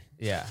room there.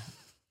 Yeah,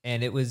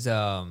 and it was.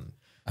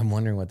 I'm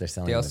wondering what they're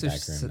selling They in also the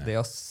back room. they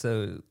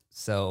also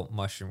sell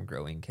mushroom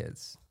growing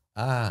kits.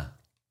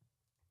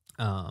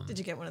 Did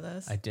you get one of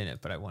those? I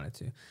didn't, but I wanted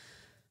to.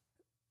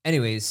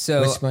 Anyways,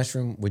 so Which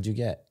mushroom would you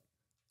get?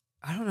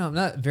 I don't know. I'm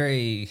not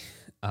very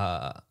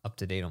up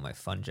to date on my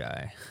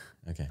fungi.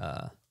 Okay.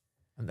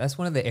 That's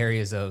one of the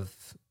areas of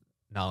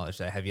knowledge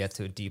that I have yet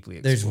to deeply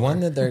explore. There's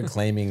one that they're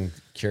claiming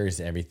cures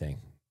everything.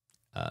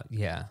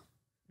 Yeah.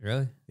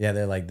 Really? Yeah,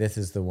 they're like, this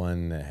is the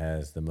one that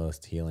has the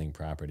most healing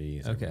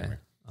properties. or Okay. whatever.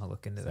 I'll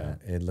look into So that.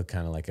 it looked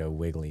kind of like a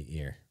wiggly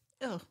ear.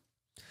 Oh,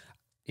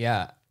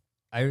 Yeah.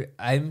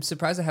 I'm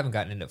surprised I haven't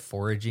gotten into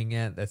foraging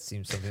yet. That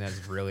seems something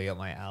that's really up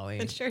my alley.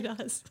 it sure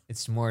does.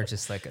 It's more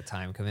just like a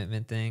time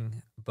commitment thing.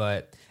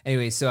 But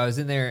anyway, so I was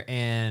in there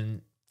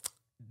and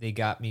they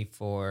got me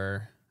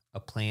for a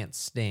plant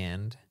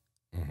stand,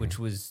 which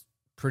was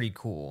pretty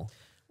cool.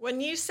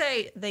 When you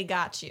say they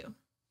got you,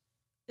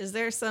 is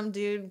there some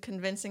dude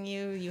convincing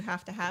you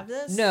have to have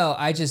this? No,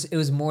 it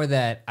was more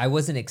that I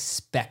wasn't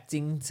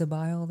expecting to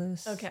buy all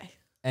this. Okay.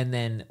 And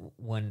then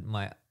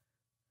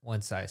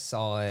once I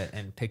saw it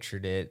and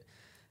pictured it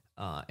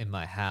in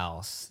my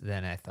house,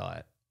 then I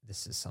thought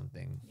this is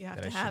something You have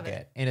that to I should have it.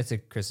 get. And it's a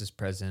Christmas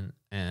present.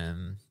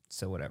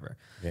 So whatever.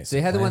 Okay, So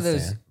they had one of plant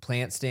those stand.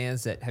 plant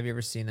stands that, have you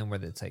ever seen them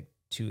where it's like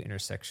two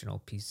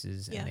intersectional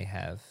pieces Yeah.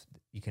 and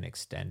you can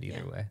extend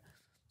either Yeah. way.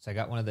 So I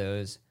got one of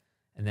those,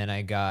 and then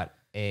I got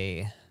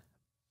a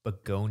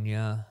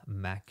begonia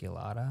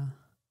maculata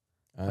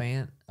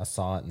plant. I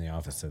saw it in the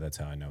office, so that's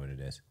how I know what it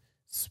is.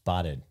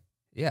 Spotted.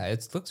 Yeah,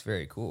 it looks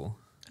very cool.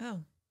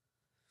 Oh,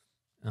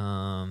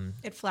 Um,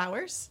 it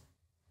flowers.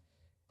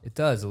 It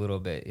does a little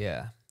bit,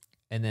 yeah.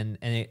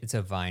 It's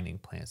a vining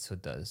plant, so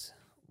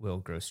will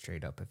grow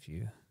straight up if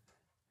you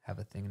have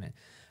a thing in it.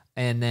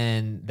 And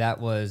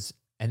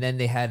then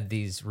they had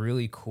these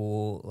really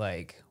cool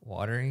like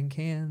watering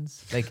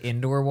cans, like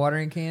indoor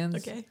watering cans.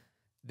 Okay.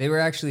 They were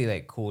actually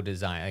like cool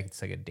design. Like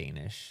it's like a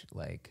Danish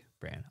like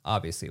brand.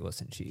 Obviously it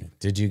wasn't cheap.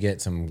 Did you get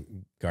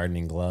some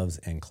gardening gloves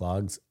and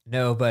clogs?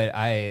 No, but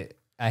I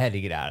had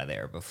to get out of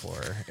there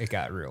before it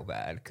got real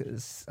bad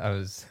because I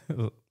was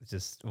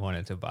just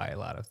wanted to buy a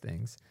lot of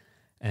things.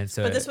 And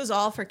so But this was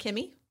all for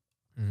Kimmy?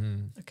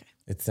 Mhm. Okay.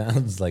 It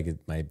sounds like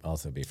it might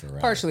also be for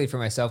Rob. Partially for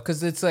myself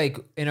because it's like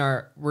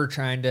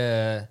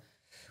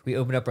we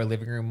opened up our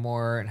living room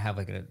more and have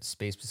like a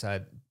space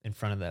in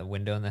front of the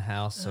window in the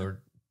house. So we're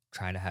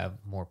trying to have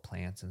more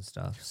plants and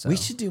stuff. So We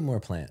should do more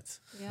plants.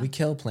 Yeah. We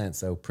kill plants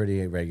though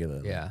pretty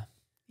regularly. yeah.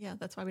 Yeah,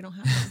 that's why we don't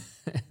have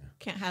them.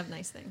 Can't have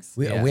nice things.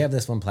 We Yeah. we have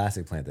this one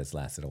plastic plant that's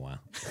lasted a while.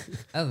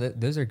 Oh,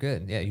 those are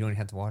good. Yeah, you don't even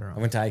have to water I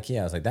them. went to IKEA.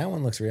 I was like, that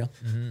one looks real.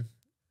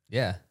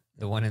 Yeah,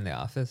 the one in the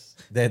office.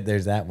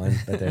 There's that one,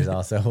 but there's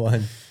also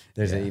one.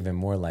 There's Yeah. an even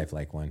more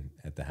lifelike one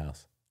at the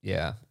house.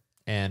 Yeah,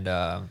 and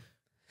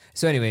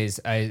so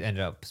anyways, I ended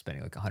up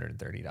spending like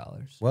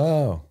 $130.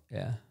 Whoa.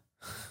 Yeah,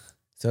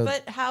 So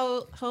But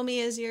how homey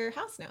is your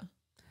house now?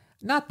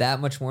 not that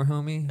much more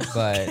homey,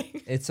 but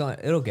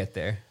it'll get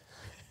there.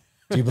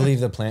 do you believe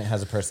the plant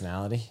has a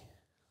personality?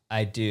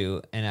 I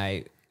do, and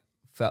I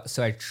felt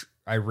so.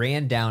 I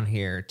ran down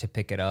here to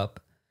pick it up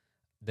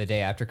the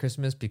day after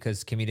Christmas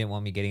because Kimmy didn't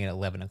want me getting it at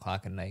 11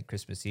 o'clock at night,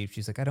 Christmas Eve.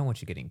 She's like, I don't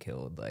want you getting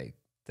killed like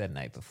that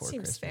night before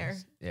Seems Christmas. fair.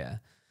 Yeah,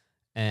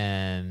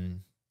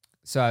 and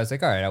so I was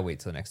like, all right, I'll wait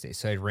till the next day.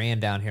 So I ran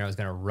down here. I was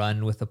gonna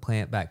run with the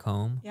plant back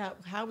home. Yeah,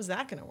 how was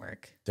that going to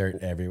work? Dirt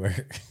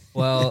everywhere.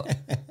 Well,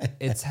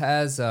 it's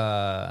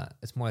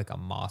more like a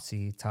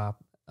mossy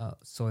top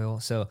soil.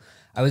 So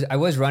I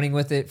was running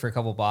with it for a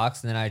couple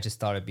blocks, and then I just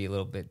thought it'd be a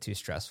little bit too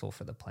stressful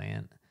for the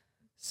plant.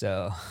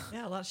 So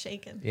Yeah, a lot of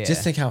shaking. yeah,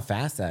 Just think how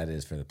fast that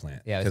is for the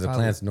plant. Yeah, it's because the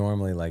probably- plant's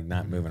normally like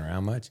not moving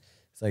around much.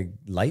 It's like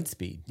light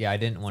speed. yeah, I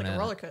didn't want Like a to.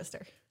 roller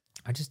coaster.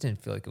 I just didn't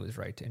feel like it was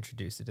right to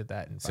introduce it to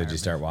that environment. So did you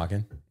start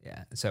walking?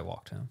 Yeah, so I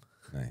walked home.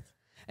 Nice.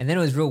 And then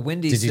it was real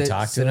windy. Did you so,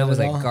 talk to so then it I was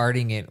at like all?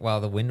 guarding it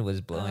while the wind was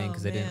blowing Oh,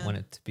 because I didn't man. want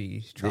it to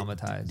be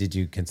traumatized. Did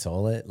you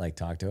console it? Like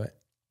talk to it?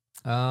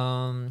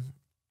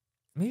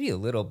 Maybe a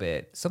little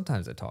bit.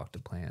 Sometimes I talk to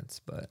plants,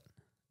 but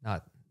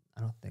not.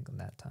 I don't think on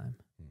that time.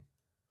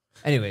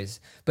 Anyways,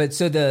 but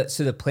so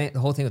the plant, the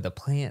whole thing with the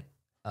plant,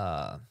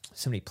 so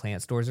many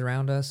plant stores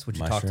around us, which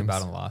we talked Mushrooms?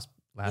 about on the last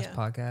Yeah.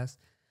 podcast.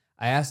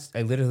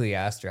 I literally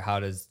asked her how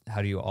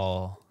do you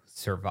all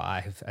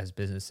survive as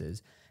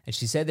businesses, and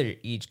she said they're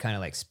each kind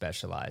of like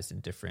specialized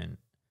in different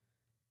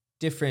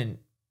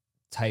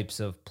types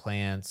of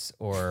plants,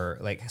 or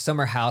like some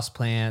are house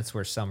plants,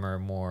 where some are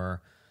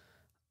more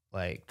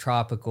like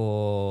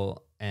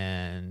tropical,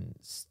 and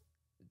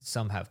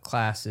some have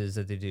classes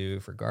that they do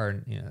for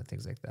garden,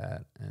 things like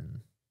that. And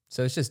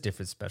so it's just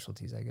different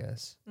specialties, I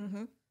guess.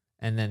 Mm-hmm.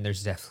 And then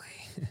there's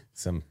definitely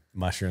Some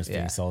mushrooms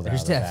being sold out.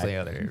 there's of the back. definitely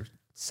other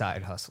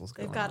side hustles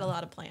going They've got on. a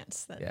lot of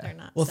plants that Yeah. they're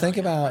not. Well, think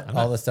selling about out.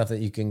 all the stuff that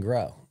you can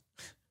grow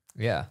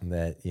Yeah,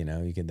 that,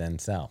 you could then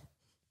sell.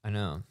 I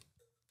know.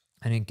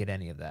 I didn't get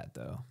any of that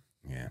though.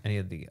 Yeah. Any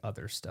of the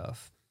other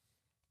stuff.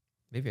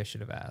 Maybe I should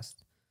have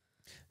asked.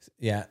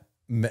 Yeah.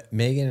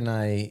 Megan and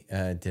I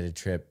did a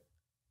trip.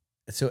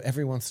 So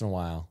every once in a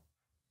while,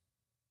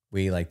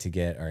 we like to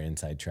get our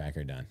inside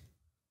tracker done.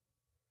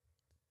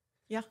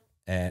 Yeah.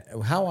 And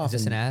how often?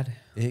 Is this an ad?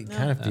 It No.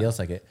 kind of feels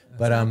like it. It's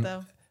But not,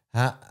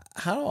 though.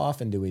 how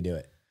often do we do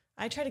it?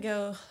 I try to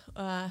go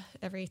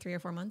every 3 or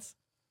 4 months.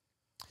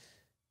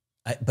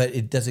 But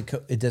it does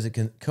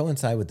it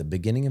coincide with the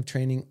beginning of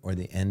training or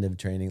the end of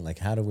training? Like,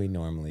 how do we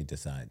normally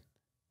decide?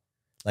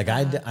 Like,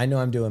 I know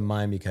I'm doing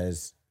mine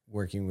because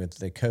working with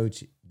the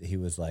coach, he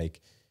was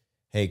like,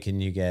 "Hey,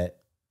 can you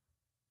get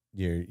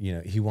your?"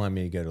 He wanted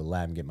me to go to the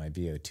lab and get my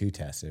VO2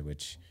 tested,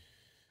 which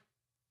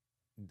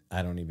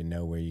I don't even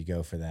know where you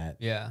go for that.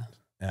 Yeah.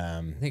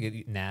 I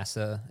think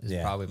NASA is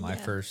Yeah. probably my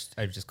Yeah. first.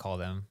 I just call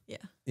them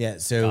Yeah.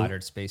 So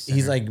Goddard Space Center.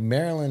 he's like,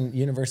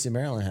 University of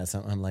Maryland has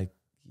something. I'm like,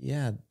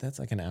 yeah, that's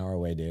like an hour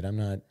away, dude. I'm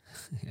not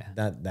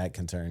that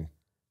concerned.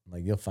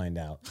 Like, you'll find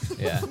out.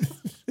 Yeah.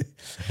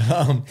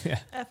 Yeah.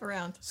 F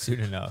around. Soon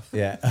enough.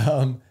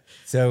 Yeah.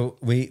 So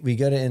we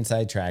go to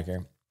Inside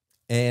Tracker,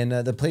 and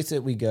the place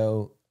that we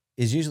go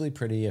is usually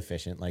pretty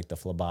efficient. Like the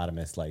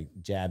phlebotomist, like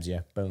jabs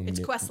you, boom. It's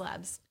Quest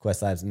Labs.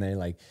 Quest Labs, and they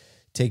like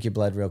take your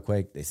blood real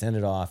quick. They send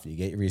it off. You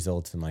get your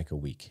results in like a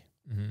week.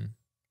 Mm-hmm.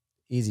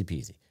 Easy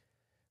peasy.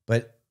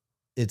 But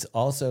it's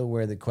also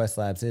where the Quest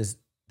Labs is.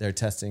 They're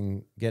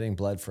getting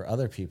blood for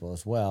other people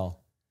as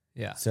well.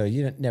 Yeah. So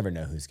you never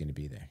know who's going to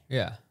be there.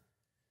 Yeah.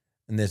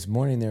 And this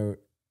morning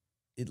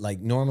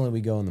normally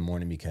we go in the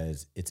morning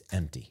because it's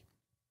empty.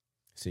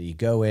 So you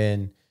go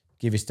in,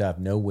 give your stuff,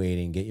 no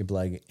waiting, get your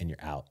blood, and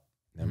you're out.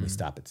 Then we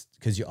stop it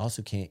because you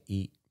also can't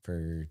eat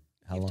for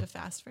how You long? have to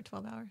fast for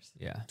 12 hours.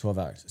 Yeah. 12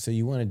 hours. So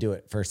you want to do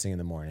it first thing in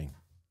the morning,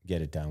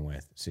 get it done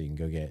with, so you can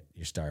go get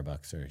your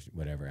Starbucks or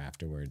whatever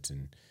afterwards,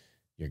 and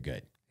you're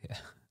good. Yeah.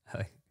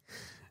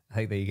 I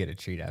like that you get a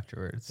treat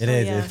afterwards. It Oh,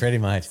 is. yeah. It's pretty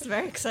much. It's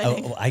very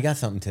exciting. Oh, I got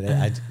something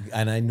today.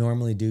 I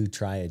normally do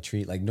try a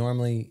treat. Like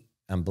normally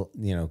I'm,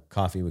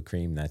 coffee with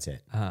cream. That's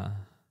it.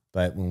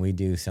 But when we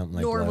do something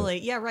like Normally,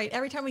 yeah, right.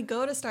 Every time we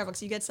go to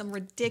Starbucks, you get some Did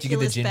you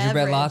ridiculous get the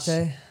gingerbread beverage.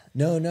 latte?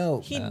 no,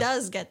 He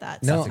does get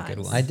that. no, sometimes. a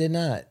good one. I did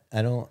not.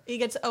 I don't. He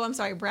gets. Oh, I'm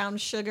sorry. Brown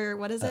sugar.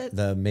 What is it?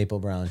 The maple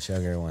brown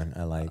sugar one.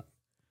 I like.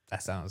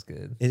 That sounds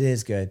good. It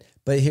is good.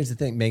 But here's the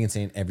thing. Megan's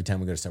saying every time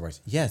we go to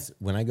Starbucks, yes,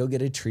 when I go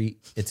get a treat,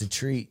 it's a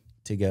treat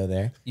to go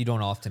there. You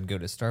don't often go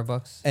to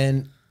Starbucks?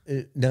 And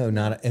no,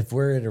 not if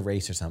we're at a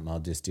race or something, I'll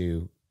just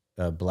do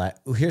a black.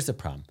 Oh, here's the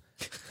problem.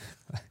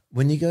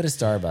 When you go to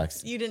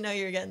Starbucks, You didn't know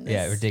you were getting this.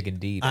 Yeah, we're digging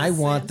deep. I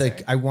want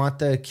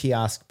answer. the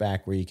kiosk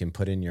back where you can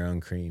put in your own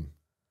cream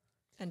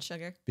And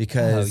sugar.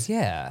 because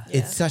yeah.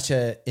 it's such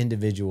a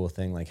individual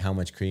thing, like how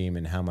much cream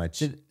and how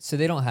much. So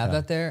they don't have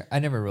that there? I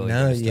never really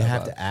No, go to you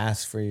have Starbucks. to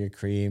ask for your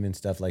cream and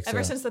stuff like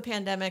Ever so. since the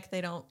pandemic,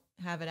 they don't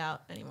have it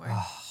out anymore.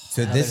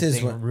 So Another this is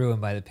thing when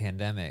ruined by the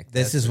pandemic.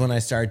 this is when I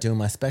started doing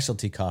my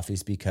specialty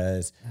coffees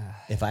because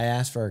if I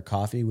ask for a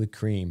coffee with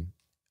cream,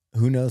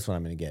 who knows what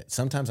I'm going to get?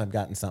 Sometimes I've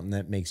gotten something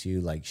that makes you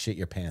like shit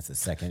your pants the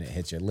second it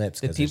hits your lips.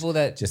 The 'cause people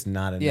there's that just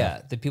not enough.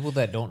 Yeah, the people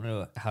that don't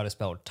know how to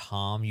spell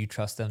Tom, you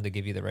trust them to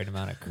give you the right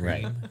amount of cream.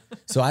 Right.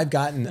 So I've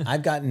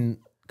gotten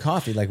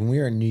coffee. Like when we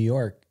were in New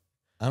York,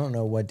 I don't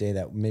know what day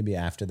that, maybe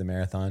after the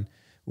marathon,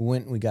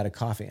 we got a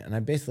coffee and I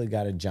basically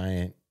got a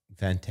giant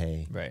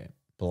venti Right.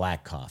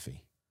 black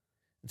coffee.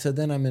 So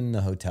then I'm in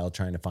the hotel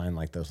trying to find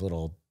like those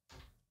little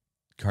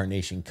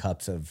carnation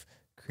cups of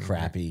Creamer.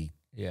 crappy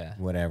Yeah.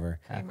 whatever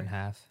Half and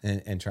half.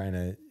 and trying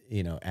to,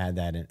 add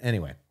that in.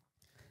 Anyway.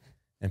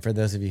 And for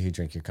those of you who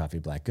drink your coffee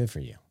black, good for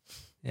you.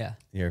 Yeah.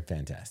 You're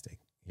fantastic.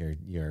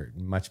 You're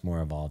much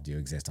more evolved. You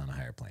exist on a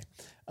higher plane.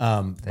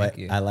 But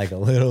you. I like a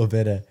little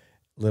bit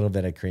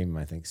of cream,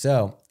 I think.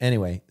 So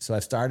anyway,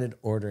 I've started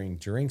ordering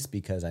drinks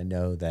because I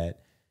know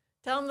that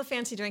Tell them the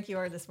fancy drink you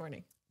ordered this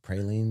morning.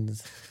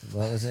 pralines,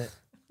 what was it?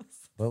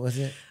 What was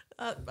it?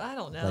 I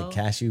don't know. Like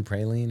cashew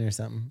praline or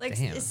something? Like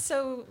Damn. it's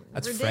so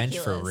That's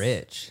ridiculous. French for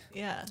rich.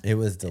 Yeah. It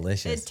was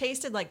delicious. It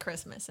tasted like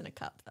Christmas in a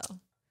cup, though.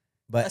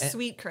 But A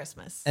sweet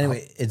Christmas.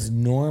 anyway, it's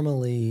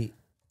normally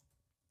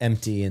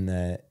empty in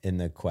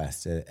the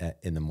Quest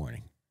in the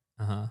morning.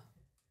 Uh-huh.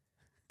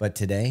 But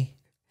today,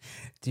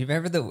 Do you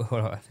remember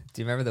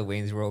the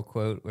Wayne's World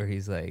quote where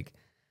he's like,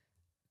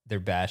 they're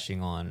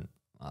bashing on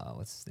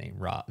what's his name,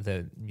 Rob,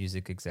 the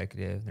music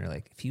executive. And they're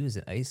like, if he was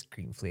an ice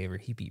cream flavor,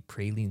 he'd be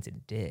pralines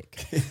and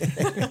dick.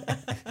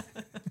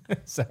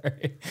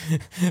 Sorry,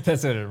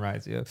 that's what it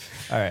reminds me of.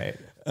 All right,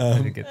 I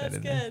didn't get that That's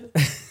in there.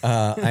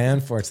 good. I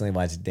unfortunately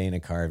watched Dana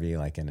Carvey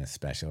like in a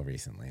special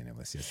recently, and it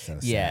was just so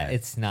sad. Yeah,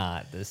 it's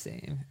not the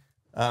same.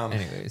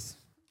 Anyways,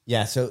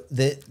 Yeah, so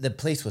the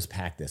place was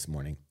packed this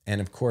morning.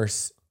 And of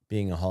course,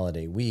 being a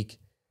holiday week,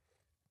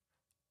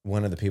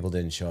 one of the people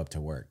didn't show up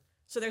to work.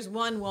 So there's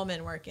one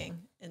woman working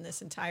in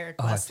this entire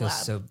I Quest feel lab.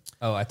 so.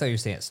 Oh, I thought you were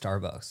saying at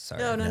Starbucks.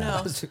 Sorry, No.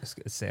 I was just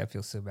gonna say I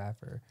feel so bad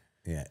for her.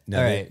 Yeah. No,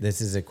 All right. this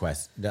is a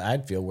quest.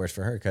 I'd feel worse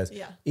for her because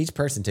each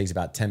person takes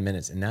about 10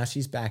 minutes and now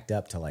she's backed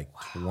up to like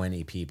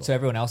 20 people. So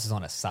everyone else is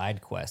on a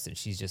side quest and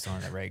she's just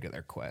on a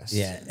regular quest.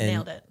 Yeah. And,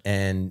 Nailed it.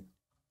 And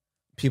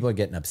people are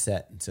getting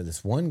upset. And so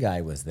this one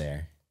guy was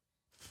there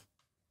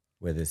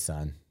with his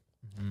son.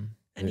 Mm-hmm.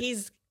 And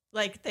he's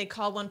like, they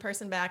call one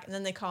person back and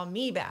then they call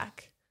me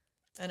back.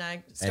 And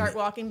I start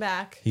walking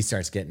back. He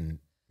starts getting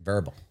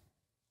verbal.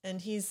 And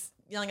he's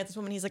yelling at this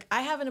woman. He's like,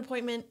 I have an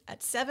appointment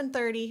at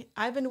 7:30.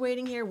 I've been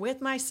waiting here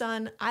with my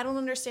son. I don't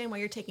understand why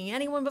you're taking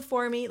anyone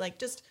before me. Like,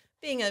 just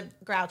being a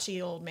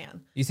grouchy old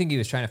man. You think he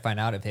was trying to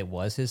find out if it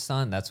was his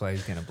son? That's why he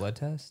was getting a blood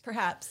test?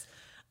 Perhaps.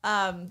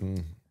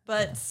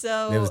 But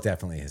so it was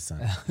definitely his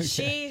son.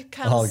 she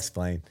I'll comes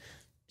explain.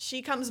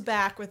 she comes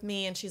back with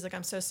me and she's like,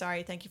 I'm so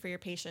sorry. Thank you for your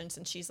patience.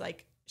 And she's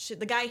like,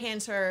 the guy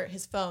hands her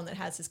his phone that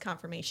has his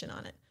confirmation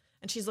on it.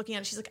 And she's looking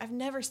at it. She's like, I've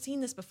never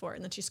seen this before.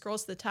 And then she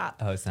scrolls to the top.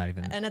 Oh, it's not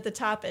even. And at the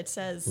top, it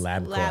says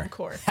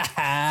LabCorp.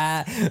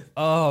 LabCorp.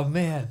 Oh,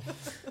 man.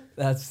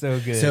 That's so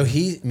good. So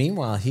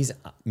meanwhile,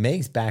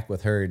 Meg's back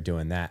with her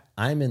doing that.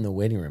 I'm in the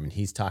waiting room and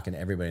he's talking to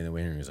everybody in the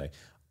waiting room. He's like,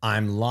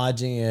 I'm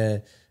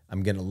going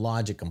to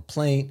lodge a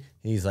complaint.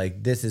 He's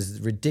like, this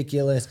is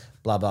ridiculous,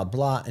 blah, blah,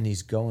 blah. And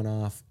he's going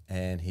off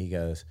and he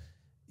goes,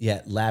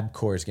 yeah,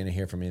 LabCorp is going to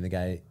hear from me. And the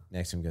guy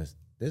next to him goes,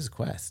 this is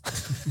Quest.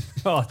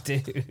 Oh,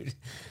 dude.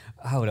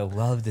 I would have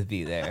loved to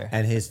be there.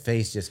 And his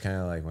face just kind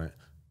of like went.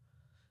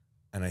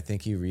 And I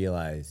think he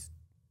realized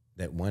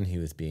that one, he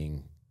was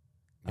being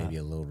maybe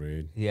a little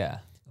rude. Yeah,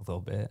 a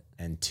little bit.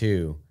 And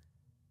two,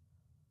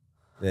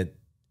 that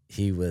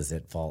he was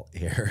at fault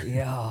here.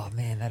 Yeah, oh,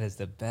 man, that is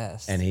the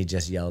best. And he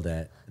just yelled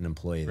at an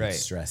employee that's Right.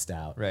 stressed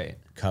out. Right.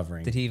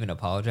 Covering. Did he even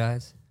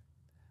apologize?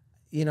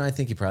 I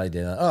think he probably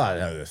did. Oh,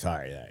 no,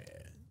 sorry.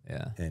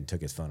 Yeah. And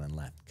took his phone and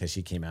left because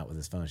she came out with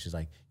his phone. She's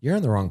like, you're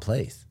in the wrong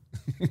place.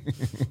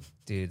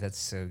 Dude, that's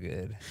so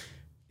good.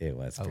 It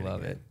was. I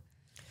love it.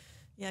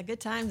 Yeah,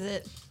 good times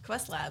at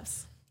Quest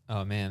Labs.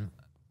 Oh, man.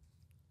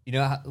 You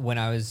know, when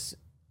I was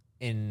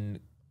I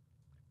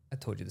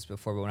told you this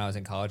before, but when I was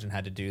in college and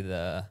had to do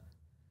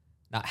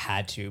not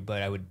had to,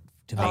 but I would,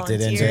 to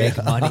Volunteer.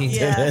 make money,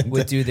 Yeah.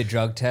 would do the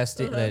drug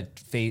testing, the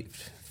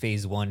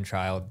phase 1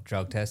 trial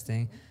drug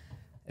testing.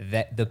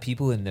 That the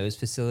people in those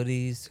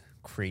facilities,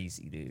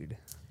 crazy, dude.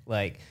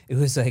 Like, it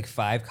was like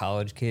 5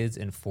 college kids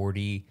and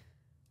 40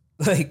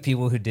 like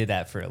people who did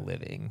that for a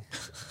living.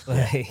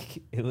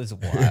 Like, it was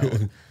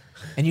wild.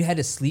 And you had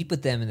to sleep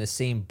with them in the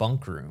same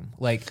bunk room.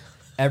 Like,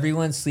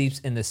 everyone sleeps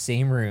in the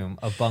same room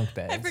of bunk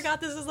beds. I forgot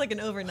this is like an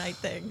overnight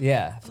thing.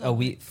 Yeah,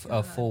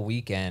 a full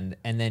weekend,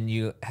 and then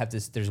you have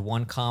this. There's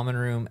one common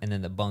room, and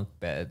then the bunk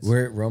beds.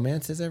 Were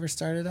romances ever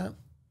started up?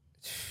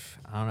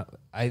 I don't know.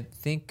 I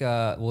think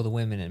the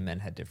women and men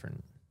had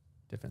different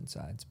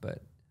sides,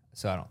 but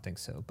so I don't think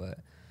so. But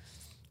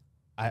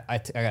I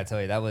gotta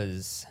tell you, that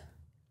was.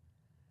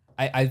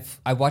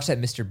 I watched that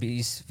Mr.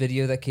 Beast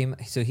video that came.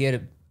 So he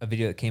had a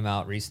video that came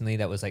out recently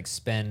that was like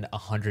spend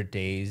 100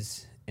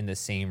 days in the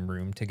same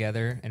room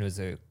together, and it was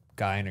a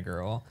guy and a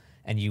girl,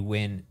 and you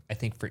win. I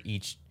think for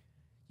each,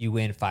 you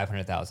win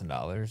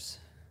 $500,000.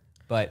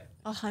 But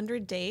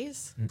 100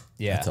 days?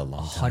 yeah, That's a long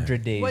time.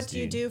 100 days. What do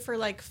you dude. do for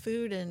like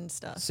food and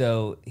stuff?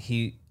 So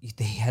they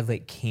had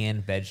like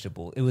canned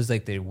vegetable. It was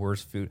like the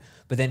worst food.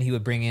 But then he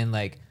would bring in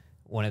like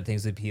one of the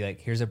things would be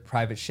like, here's a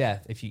private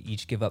chef. If you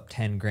each give up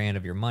 10 grand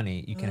of your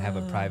money, you can have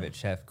a private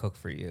chef cook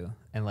for you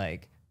and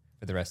like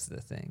for the rest of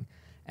the thing.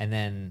 And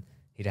then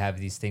he'd have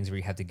these things where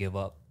you have to give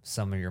up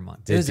some of your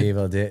money. It was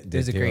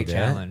a great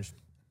challenge.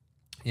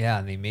 Yeah,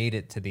 and they made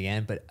it to the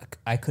end, but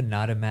I could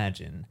not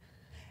imagine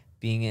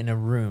being in a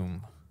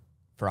room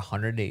for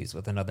 100 days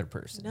with another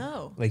person.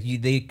 No. Like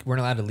they weren't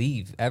allowed to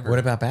leave ever. What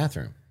about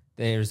bathroom?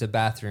 There's a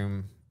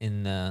bathroom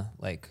in the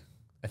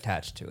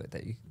attached to it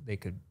that they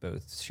could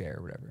both share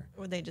or whatever.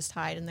 Would they just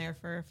hide in there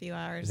for a few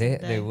hours?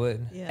 They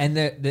would. Yeah. And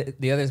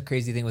the other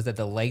crazy thing was that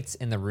the lights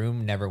in the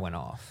room never went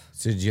off.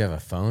 So did you have a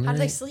phone? How or do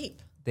they anything?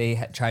 sleep? They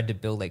had tried to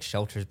build like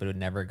shelters, but it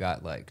never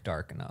got like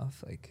dark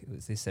enough. Like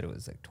they said it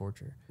was like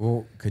torture.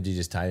 Well, could you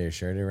just tie your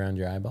shirt around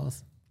your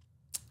eyeballs?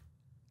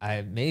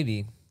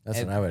 Maybe. That's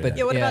what I would have but- done.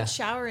 Yeah, what Yeah. about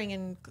showering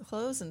and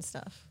clothes and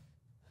stuff?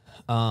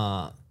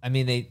 I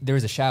mean, there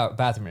was a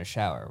bathroom and a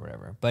shower or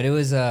whatever. But it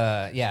was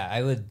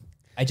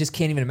I just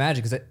can't even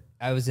imagine because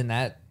I was in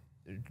that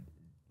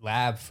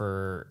lab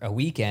for a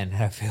weekend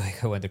and I feel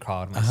like I went to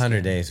crawl out of my 100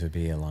 skin. days would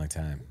be a long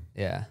time.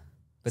 Yeah.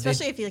 But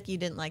Especially if you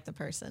didn't like the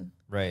person.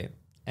 right.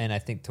 And I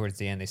think towards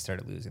the end they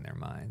started losing their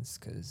minds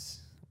because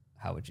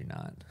how would you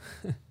not?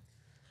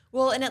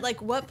 Well, and at like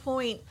what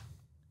point?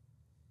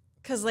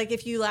 Because like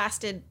if you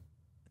lasted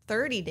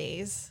 30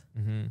 days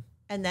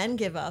and then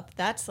give up,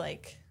 that's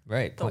like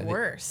Right. the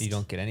worst. You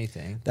don't get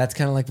anything. That's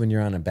kind of like when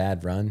you're on a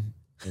bad run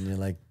and you're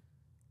like,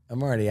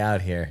 I'm already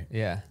out here.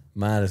 Yeah.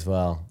 Might as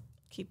well.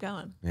 keep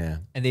going. Yeah.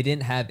 And they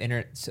didn't have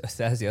internet. So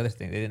that's the other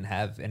thing. They didn't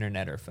have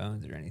internet or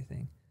phones or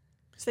anything.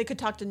 So they could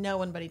talk to no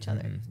one but each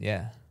other.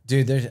 Yeah.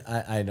 Dude,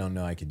 I don't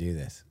know I could do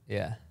this.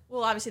 Yeah.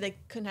 Well, obviously they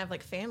couldn't have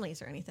like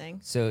families or anything.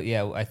 So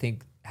yeah, I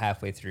think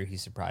halfway through he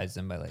surprised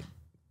them by like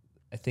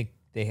I think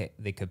they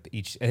could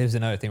each. It was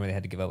another thing where they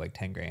had to give up like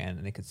 10 grand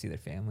and they could see their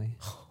family.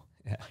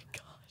 Yeah. My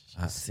gosh.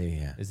 I see.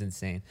 Yeah. It was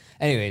insane.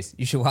 Anyways,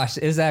 you should watch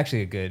it. It was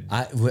actually a good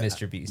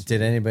Mr. Beast.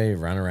 Did anybody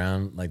run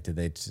around? Like, did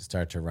they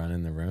start to run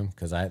in the room?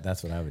 Because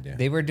that's what I would do.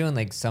 They were doing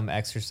like some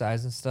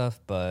exercise and stuff,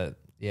 but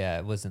yeah,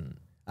 it wasn't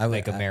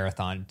like a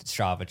marathon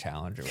Strava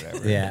challenge or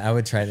whatever. Yeah, I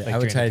would try to. Like I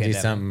would during try the to do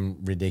pandemic.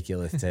 something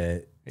ridiculous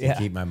to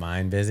keep my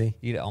mind busy.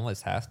 You'd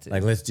almost have to.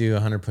 Like, let's do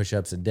 100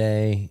 push-ups a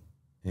day.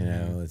 You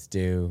know, let's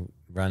do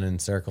run in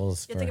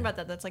circles. Yeah, think about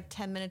that. That's like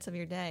 10 minutes of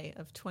your day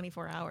of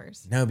 24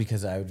 hours. No,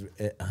 because I would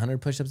 100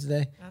 push-ups a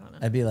day. I don't know.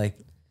 I'd be like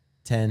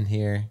 10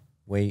 here,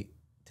 wait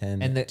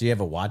 10. And do you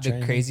have a watch?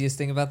 The craziest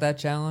thing about that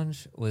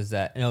challenge was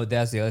that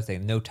that's the other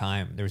thing. No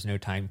time. There was no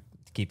time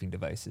keeping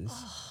devices.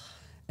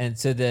 And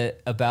so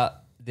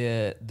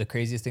the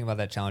craziest thing about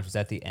that challenge was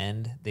at the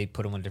end they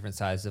put them on different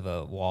sides of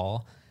a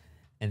wall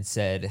and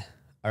said,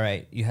 "All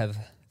right, you have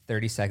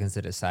 30 seconds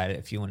to decide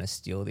if you want to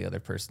steal the other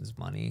person's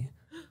money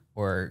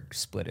or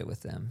split it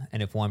with them.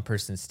 And if one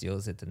person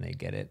steals it, then they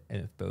get it.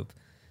 And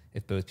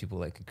if both people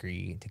like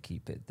agree to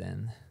keep it,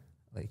 then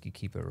like you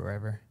keep it or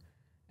whatever."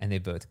 And they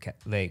both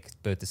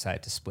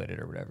decide to split it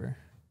or whatever.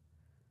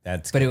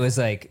 But it was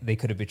like they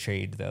could have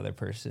betrayed the other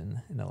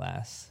person in the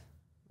last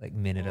like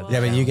minute of the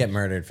Yeah, but you challenge. get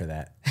murdered for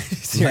that.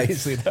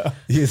 Seriously though.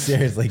 You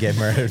seriously get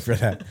murdered for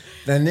that.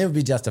 Then it would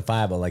be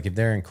justifiable. Like if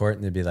they're in court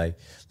and they'd be like,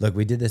 "Look,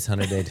 we did this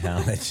 100-day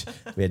challenge.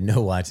 We had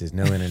no watches,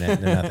 no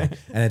internet, no nothing.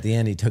 And at the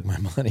end, he took my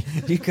money."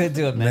 You could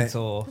do a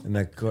mental. And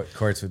the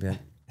courts would be like,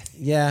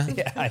 "Yeah,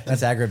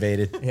 that's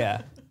aggravated.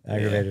 Yeah.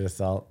 Aggravated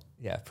assault."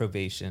 Yeah,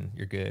 probation.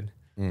 You're good.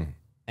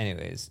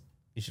 Anyways,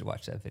 you should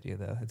watch that video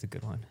though. It's a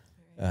good one.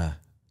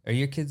 Are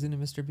your kids into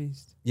Mr.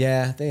 Beast?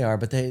 Yeah, they are,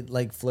 but they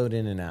like float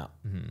in and out.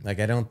 Like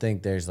I don't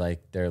think they're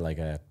like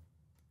a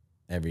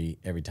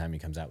every time he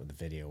comes out with a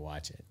video,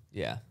 watch it.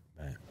 Yeah.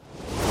 But.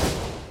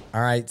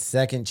 All right,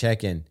 second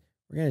check-in.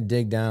 We're gonna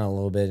dig down a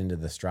little bit into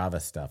the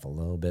Strava stuff a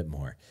little bit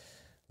more.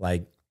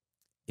 Like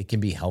it can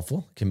be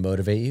helpful, can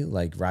motivate you.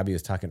 Like Robbie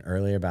was talking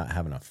earlier about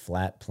having a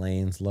flat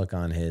plains look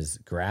on his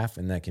graph,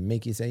 and that can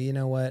make you say, you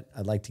know what,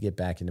 I'd like to get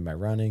back into my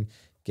running,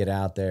 get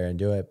out there and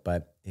do it.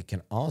 But it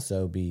can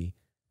also be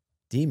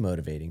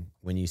demotivating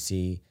when you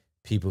see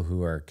people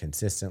who are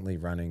consistently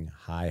running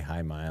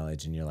high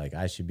mileage and you're like,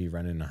 I should be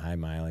running a high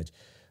mileage,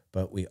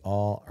 but we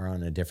all are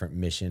on a different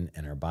mission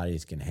and our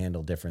bodies can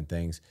handle different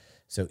things.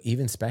 So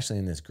even especially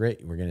in this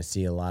grit, we're going to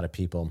see a lot of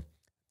people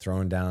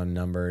throwing down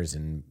numbers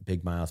and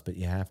big miles, but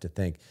you have to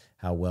think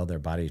how well their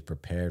body's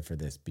prepared for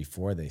this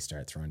before they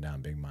start throwing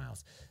down big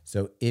miles.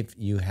 So if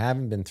you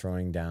haven't been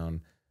throwing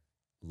down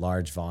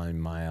large volume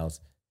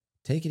miles,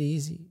 take it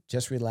easy,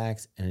 just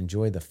relax, and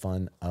enjoy the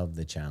fun of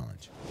the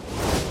challenge.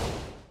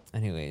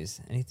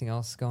 Anyways, anything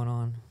else going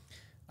on?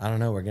 I don't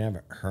know. We're going to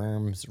have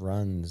Herms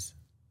Runs,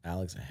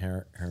 Alex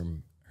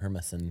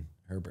Hermanson.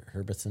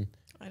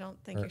 I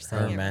don't think you're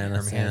saying it right.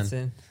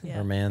 Hermanson. Yeah.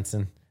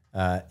 Hermanson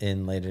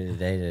in later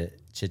today to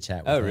chit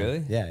chat with Oh, him.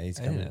 really? Yeah, he's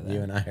I didn't coming. know that.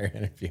 You and I are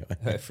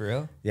interviewing. For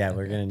real? Yeah,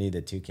 we're going to need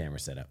the 2 camera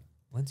setup.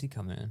 When's he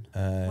coming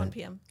in? 1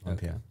 p.m. 1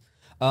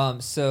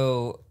 p.m.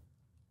 So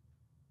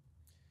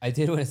I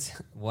did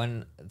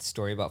one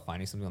story about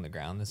finding something on the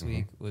ground this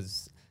week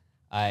was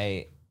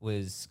I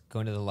was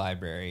going to the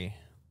library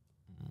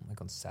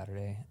like on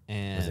Saturday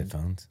and Was it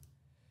phones?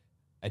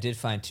 I did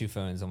find 2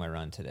 phones on my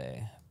run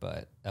today,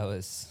 but that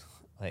was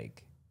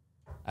like,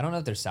 I don't know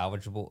if they're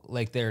salvageable.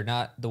 Like they're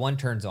not, the one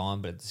turns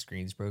on, but the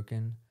screen's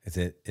broken. Is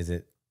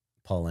it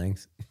Paul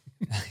Lang's?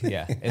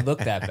 Yeah, it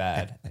looked that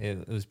bad.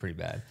 It was pretty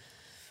bad.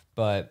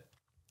 But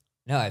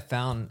no, I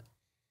found,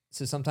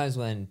 so sometimes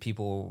when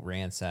people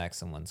ransack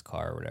someone's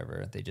car or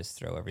whatever, they just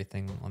throw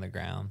everything on the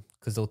ground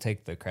because they'll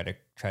take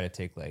try to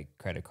take like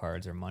credit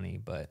cards or money.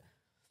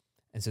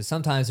 And so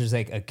sometimes there's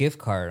like a gift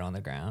card on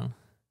the ground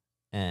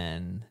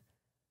and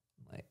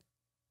like,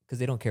 because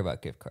they don't care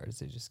about gift cards,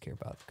 they just care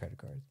about credit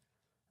cards.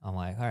 I'm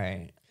like, all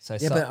right. So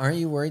but aren't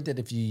you worried that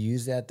if you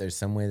use that, there's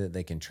some way that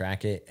they can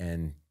track it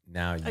and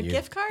now A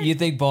gift card? You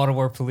think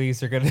Baltimore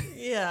police are going to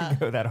Yeah.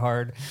 go that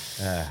hard?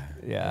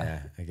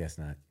 Yeah, I guess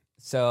not.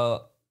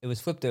 So it was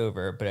flipped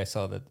over, but I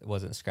saw that it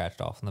wasn't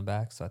scratched off on the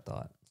back. So I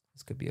thought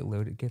this could be a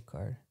loaded gift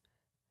card.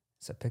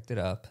 So I picked it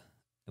up.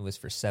 It was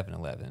for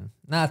 7-Eleven.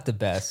 Not the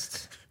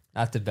best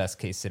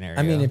case scenario.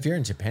 I mean, if you're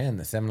in Japan,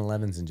 the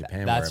 7-Elevens in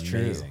Japan were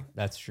amazing. True.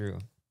 That's true.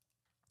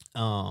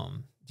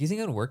 Do you think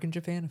it would work in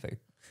Japan if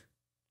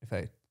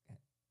I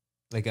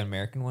like an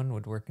American one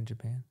would work in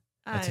Japan?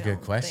 That's a I good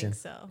don't question.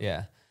 think so.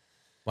 Yeah.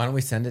 Why don't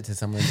we send it to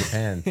someone in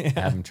Japan,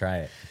 have them try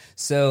it?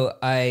 So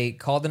I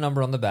called the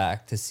number on the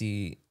back to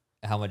see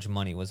how much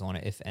money was on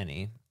it, if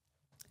any.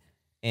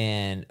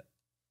 And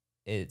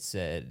it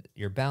said,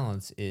 your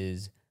balance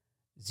is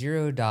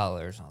 $0. And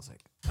I was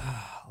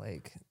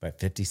like, By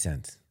 50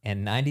 cents.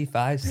 and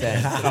 95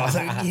 cents. And I was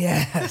like,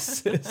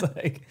 yes. It's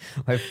like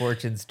my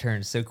fortunes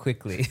turned so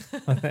quickly.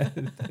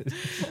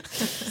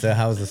 So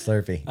how was the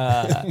Slurpee?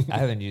 I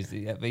haven't used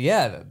it yet, but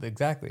yeah,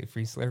 exactly.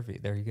 Free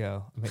Slurpee. There you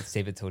go. I might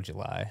save it till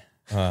July.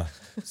 So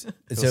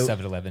So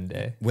 7-Eleven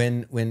day.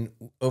 when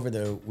over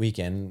the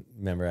weekend,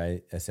 remember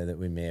I said that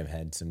we may have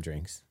had some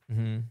drinks.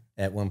 Mm-hmm.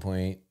 At one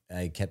point,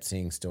 I kept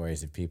seeing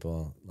stories of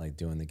people like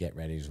doing the get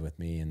readies with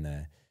me and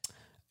the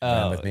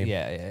run Oh, with me.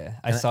 yeah.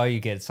 I saw you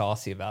get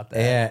saucy about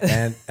that.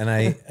 Yeah,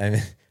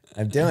 and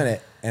I'm doing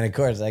it, and of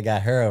course I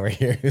got her over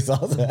here who's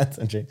also had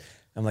some drinks.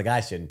 I'm like,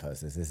 I shouldn't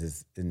post this. This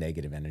is the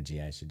negative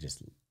energy. I should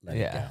just let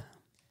it go.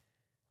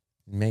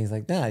 And Meg's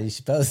like, nah, you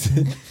should post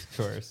it. Of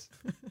course.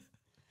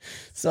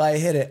 So I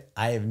hit it.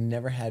 I have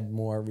never had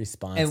more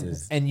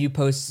responses. And you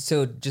post,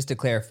 so just to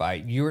clarify,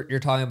 you're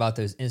talking about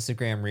those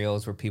Instagram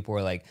reels where people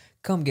were like,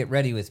 come get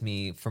ready with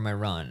me for my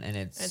run. And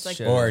It's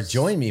like- or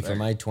join me for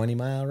my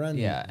 20-mile run.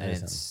 Yeah, or and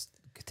something.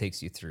 it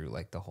takes you through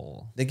like the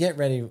whole. They get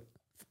ready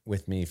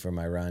with me for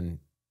my run.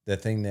 The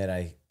thing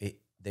that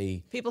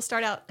they People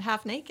start out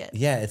half naked.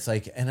 yeah, it's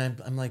like, and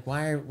I'm like,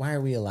 why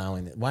are we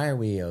allowing it? Why are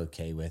we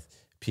okay with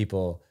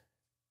people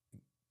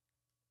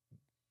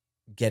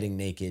getting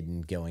naked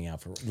and going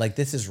out for like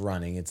this is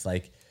running? It's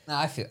like No,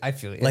 I feel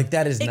it. like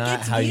that is It not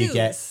gets how you views.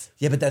 get.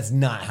 Yeah, but that's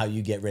not how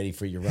you get ready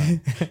for your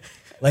run.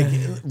 Like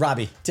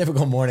Robbie,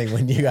 typical morning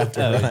when you have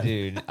to oh, run.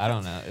 dude, I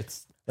don't know.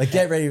 It's Like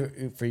get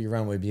ready for your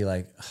run would be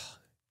like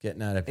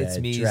getting out of bed, it's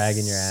me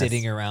dragging your ass,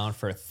 sitting around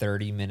for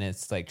 30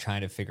 minutes, like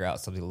trying to figure out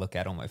something to look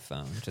at on my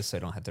phone, just so I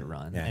don't have to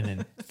run, Yeah. and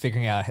then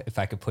figuring out if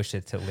I could push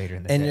it till later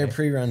in the and day. your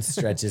pre-run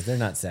stretches, they're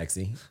not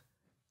sexy.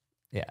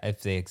 Yeah,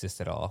 if they exist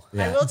at all.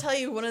 Yeah. I will tell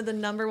you, one of the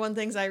number one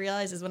things I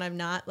realize is when I'm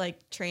not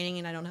like training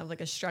and I don't have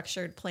like a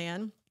structured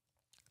plan,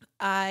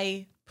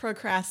 I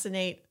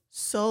procrastinate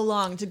so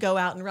long to go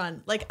out and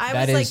run. Like I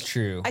That was is like,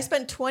 true. I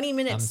spent 20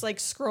 minutes like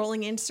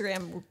scrolling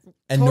Instagram,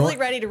 And totally nor-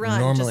 ready to run,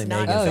 normally just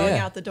not Megan's- going Oh,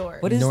 yeah. out the door.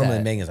 What is Normally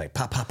that? Megan's like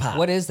pop, pop, pop.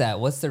 What is that?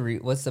 What's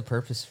the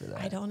purpose for that?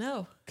 I don't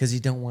know. Because you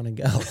don't want to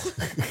go.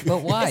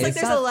 But why? It's like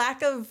there's not- a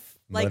lack of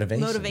like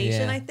Motivation.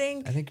 motivation, Yeah, I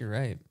think. I think you're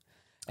right.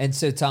 And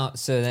so Tom,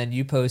 so then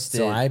you posted.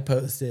 So I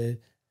posted,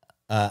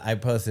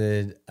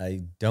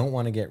 I don't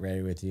want to get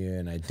ready with you,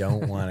 and I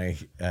don't want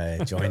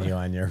to join you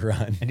on your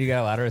run. and you got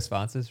a lot of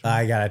responses. From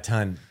I got a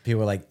ton. People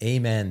were like,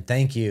 "Amen,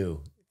 thank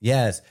you."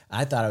 Yes,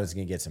 I thought I was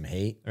gonna get some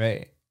hate,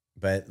 right.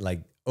 but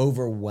like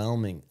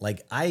overwhelming.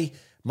 Like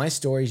my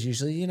stories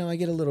usually, I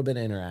get a little bit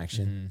of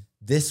interaction.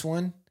 This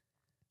one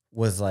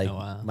was like Oh,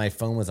 wow. my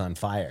phone was on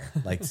fire.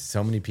 Like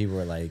so many people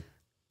were like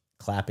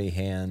clapping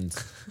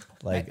hands,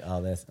 like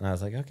all this, and I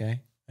was like, okay,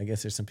 I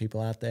guess there's some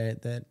people out there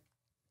that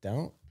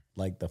don't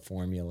like the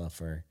formula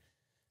for.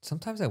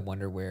 Sometimes I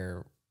wonder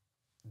where,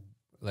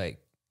 like,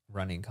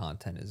 running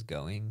content is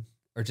going,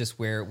 or just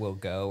where it will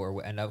go, or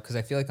will end up. Because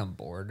I feel like I'm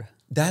bored.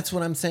 That's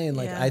what I'm saying.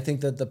 Like, Yeah. I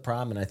think that the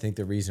problem, and I think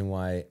the reason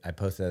why I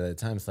posted it at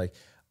the time is like,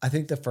 I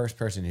think the first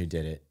person who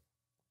did it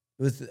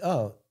was,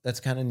 oh, that's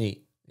kind of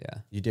neat. Yeah.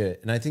 You do it.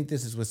 And I think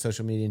this is with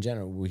social media in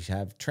general. We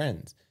have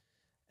trends.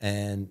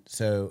 And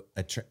so,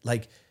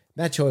 like,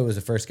 Matt Choi was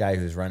the first guy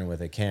who was running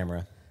with a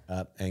camera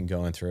up and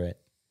going through it.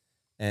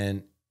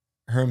 And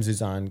Herms, who's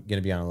going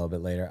to be on a little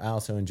bit later, I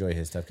also enjoy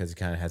his stuff because it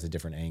kind of has a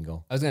different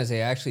angle. I was gonna say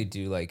I actually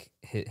do like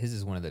his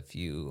is one of the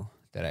few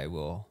that I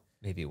will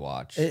maybe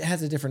watch. It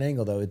has a different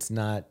angle, though. It's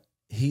not,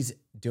 he's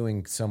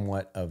doing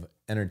somewhat of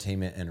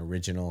entertainment and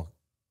original.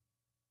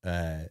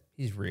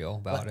 He's real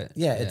about it.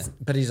 Yeah,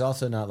 but he's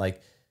also not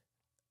like,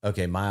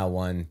 okay, mile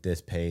 1,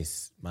 this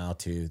pace, mile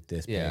 2,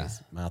 this Yeah.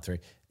 pace, mile 3.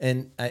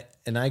 And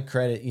I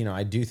credit,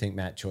 I do think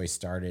Matt Choi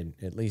started,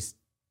 at least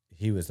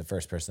he was the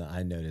first person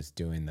I noticed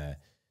doing the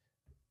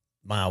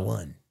mile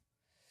 1,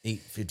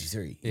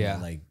 8:53. Yeah.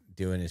 Like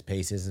doing his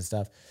paces and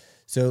stuff.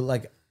 So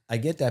like, I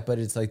get that, but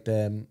it's like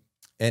and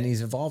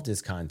he's evolved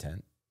his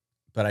content,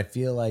 but I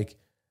feel like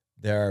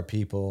there are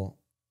people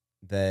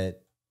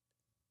that,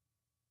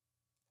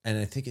 and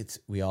I think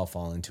we all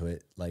fall into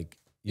it. Like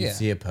you Yeah.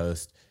 see a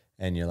post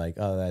and you're like,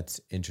 oh, that's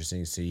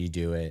interesting. So you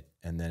do it.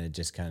 And then it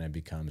just kind of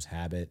becomes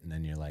habit. And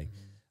then you're like,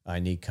 I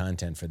need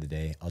content for the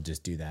day. I'll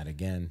just do that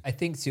again. I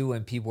think too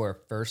when people are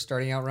first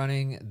starting out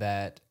running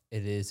that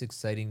it is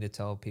exciting to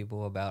tell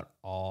people about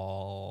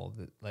all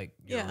the like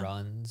your Yeah.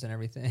 runs and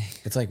everything.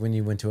 It's like when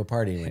you went to a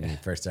party when you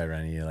first started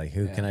running, you're like,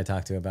 who can I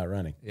talk to about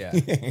running? Yeah.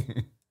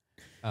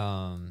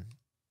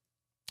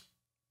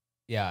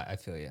 Yeah, I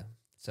feel you.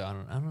 So I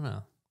don't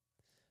know.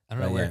 I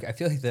don't know But where yeah. I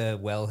feel like the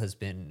well has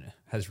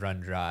run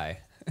dry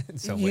in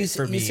some way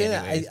for me. say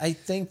anyways. that. I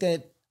think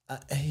that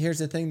here's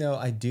the thing, though.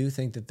 I do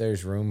think that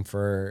there's room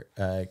for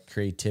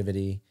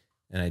creativity,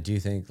 and I do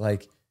think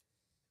like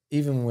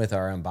even with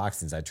our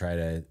unboxings, I try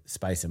to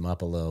spice them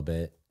up a little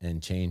bit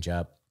and change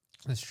up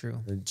That's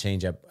true.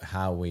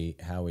 how we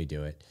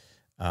do it.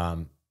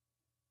 But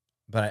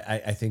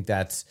I think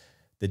that's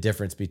the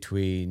difference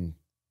between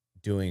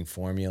doing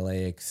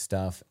formulaic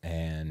stuff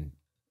and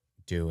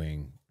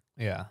doing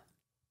Yeah.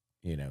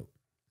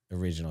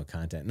 original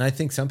content. And I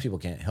think some people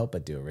can't help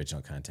but do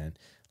original content.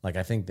 Like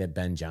I think that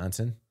Ben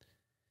Johnson,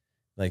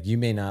 like you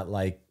may not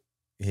like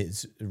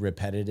his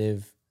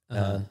repetitive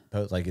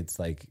post, like it's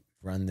like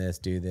run this,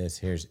 do this.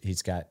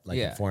 He's got like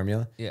a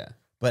formula, Yeah.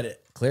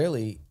 but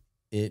clearly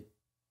it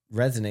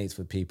resonates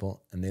with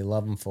people and they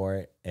love him for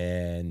it.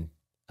 And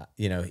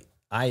you know,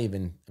 I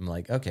even am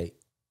like, okay,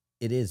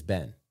 it is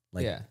Ben.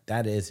 Like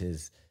that is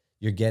his.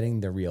 You're getting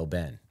the real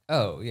Ben.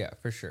 Oh yeah,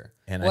 for sure.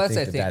 And I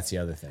think that's the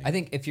other thing. I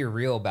think if you're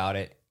real about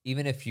it,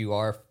 even if you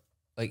are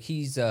like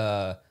he's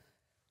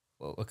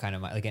what kind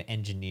of like an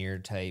engineer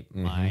type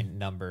mind,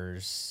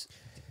 numbers,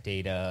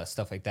 data,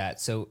 stuff like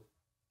that. So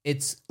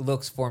it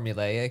looks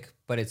formulaic,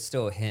 but it's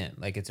still him.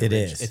 Like it's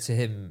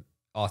him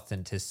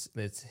authentic.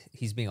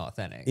 He's being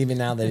authentic. Even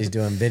now that he's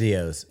doing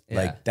videos,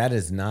 like that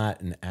is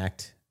not an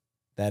act.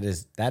 That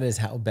is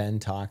how Ben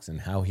talks and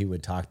how he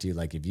would talk to you.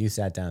 Like if you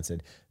sat down and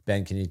said,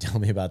 Ben, can you tell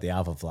me about the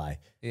Alpha Fly?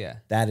 Yeah.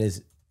 That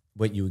is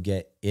what you would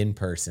get in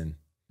person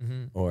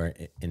or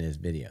in his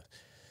videos.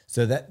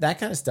 So that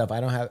kind of stuff,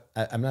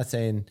 I'm not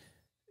saying,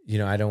 you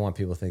know, I don't want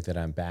people to think that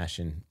I'm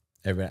bashing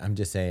everybody. I'm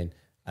just saying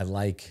I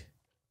like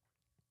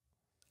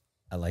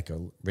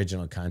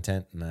original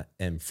content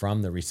and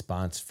from the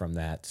response from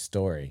that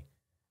story,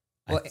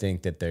 I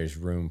think that there's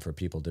room for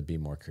people to be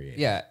more creative.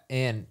 Yeah.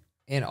 And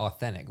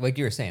authentic. Like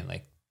you were saying,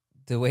 like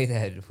the way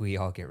that we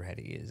all get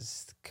ready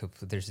is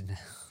there's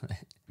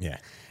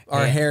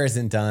our hair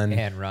isn't done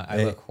and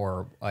I look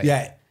horrible.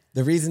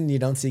 The reason you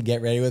don't see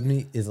Get Ready With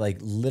Me is like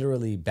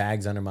literally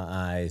bags under my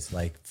eyes,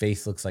 like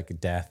face looks like a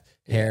death,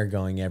 hair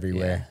going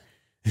everywhere.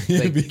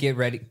 Like get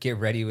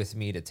ready with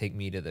me to take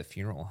me to the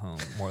funeral home.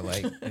 More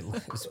like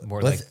it's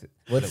more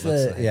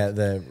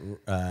the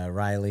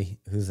Riley,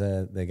 who's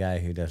the guy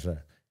who does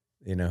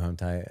you know who I'm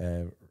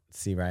talking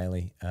C.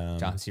 Riley.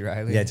 John C.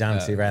 Riley? Yeah, John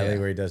C. Riley,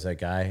 where he does that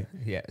guy.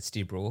 Yeah,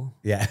 Steve Brule.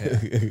 Yeah.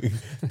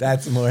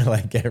 That's more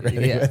like Get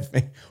Ready With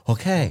Me.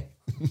 Okay.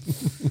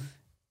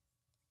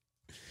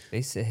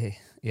 They say,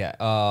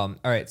 all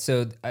right,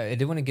 so I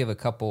did want to give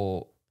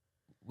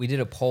we did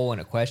a poll and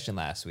a question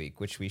last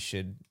week, which we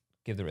should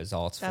give the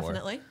results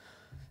Definitely.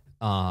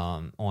 for.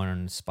 On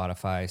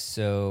Spotify.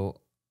 So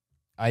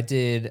I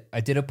did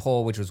a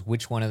poll, which was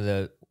which one of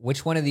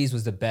these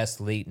was the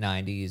best late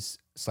 90s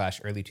 /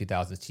 early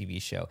 2000s TV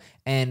show.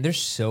 And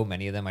there's so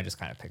many of them. I just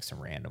kind of picked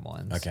some random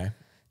ones. Okay.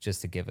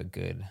 Just to give a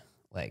good,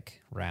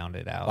 like, round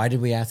it out. Why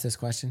did we ask this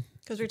question?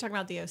 Because we were talking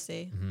about the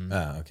OC.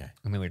 Oh, okay.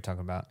 And then we were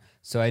talking about,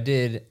 so I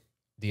did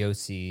the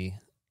OC.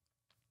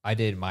 I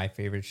did my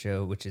favorite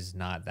show, which is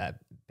not that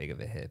big of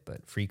a hit,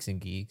 but Freaks and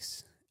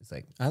Geeks. It's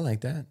like, I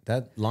like that.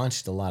 That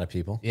launched a lot of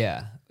people.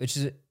 Yeah. Which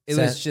is,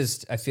 was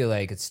just, I feel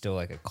like it's still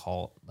like a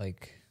cult,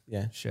 like,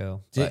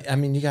 show. I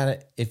mean,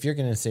 if you're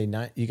going to say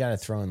not, you got to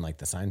throw in like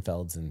the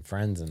Seinfelds and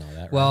Friends and all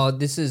that. Well, right?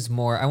 this is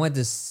more, I went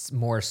to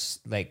more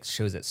like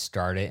shows that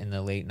started in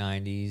the late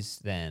 90s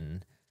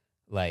than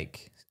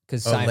like,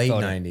 because late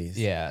 90s.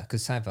 Yeah.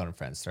 Because Seinfeld and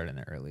Friends started in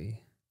the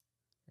early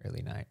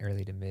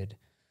to mid.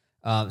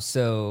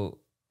 So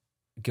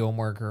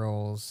Gilmore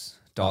Girls,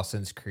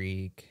 Dawson's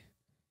Creek,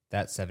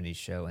 That 70s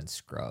Show, and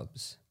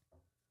Scrubs.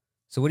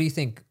 So what do you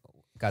think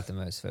got the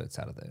most votes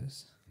out of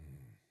those?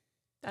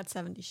 That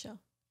 70s Show.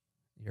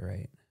 You're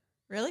right.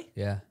 Really?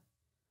 Yeah.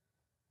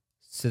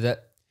 So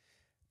that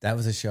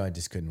was a show I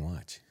just couldn't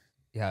watch.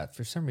 Yeah,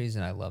 for some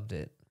reason I loved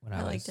it when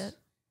I liked it.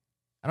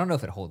 I don't know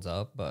if it holds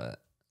up,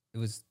 but it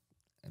was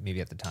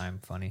maybe at the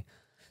time funny.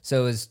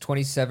 So it was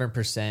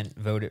 27%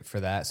 voted for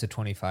that, so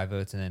 25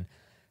 votes, and then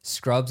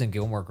Scrubs and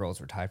Gilmore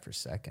Girls were tied for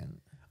second.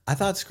 I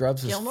thought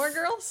Scrubs was Gilmore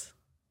Girls?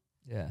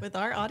 Yeah. With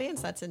our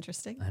audience, that's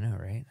interesting. I know,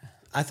 right?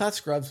 I thought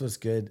Scrubs was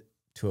good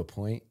to a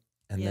point,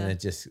 and then it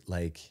just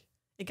like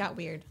it got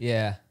weird.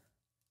 Yeah.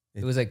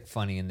 It was like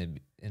funny in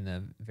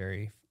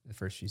the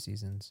first few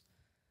seasons.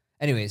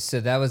 Anyways, so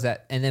that was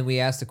that. And then we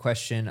asked the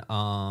question,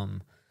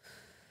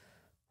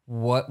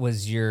 what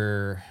was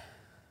your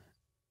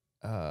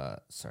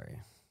sorry, I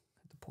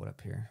have to pull it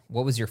up here.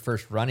 What was your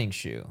first running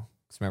shoe?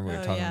 Because remember we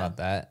were talking about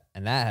that.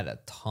 And that had a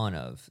ton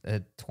of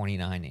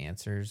 29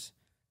 answers.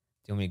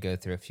 Do you want me to go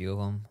through a few of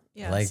them?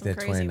 Yeah, I like that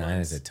 29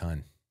 is a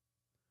ton.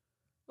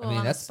 Well, I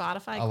mean, that's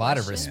Spotify a lot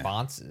of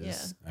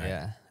responses. Yeah.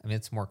 Yeah. I mean,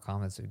 it's more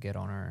comments we get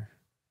on our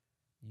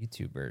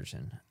YouTube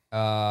version.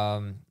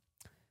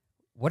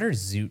 What are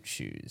Zoot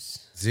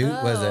shoes?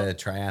 Zoot was a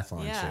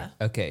triathlon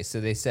shoe. Okay,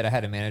 so they said I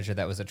had a manager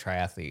that was a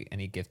triathlete, and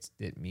he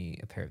gifted me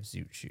a pair of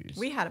Zoot shoes.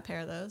 We had a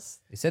pair of those.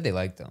 They said they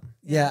liked them.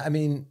 Yeah, I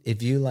mean,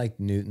 if you like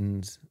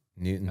Newtons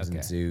and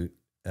Zoot,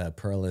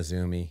 Pearl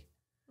Izumi.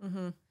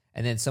 Mm-hmm.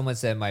 And then someone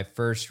said my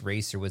first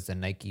racer was the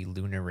Nike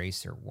Lunar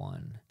Racer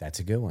 1. That's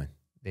a good one.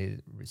 They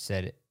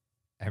said,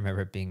 I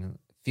remember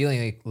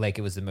feeling like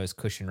it was the most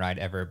cushion ride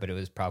ever, but it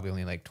was probably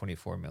only like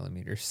 24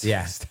 millimeters.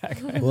 Yeah.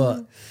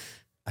 Well,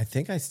 I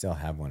think I still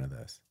have one of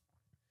those,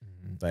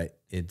 but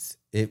it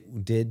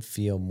did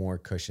feel more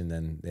cushion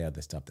than the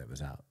other stuff that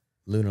was out.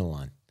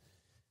 Lunarlon.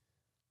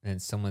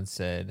 And someone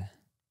said,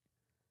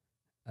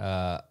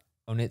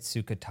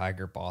 Onitsuka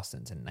Tiger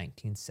Boston's in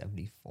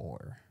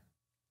 1974.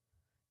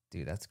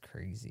 Dude, that's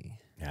crazy.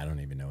 Yeah, I don't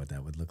even know what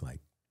that would look like.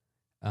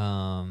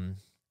 And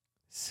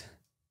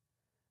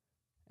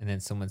then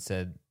someone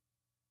said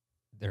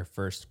their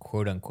first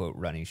quote unquote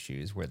running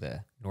shoes were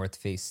the North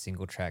Face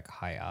single track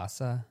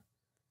Hayasa.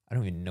 I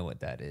don't even know what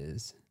that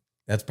is.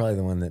 That's probably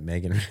the one that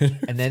Megan.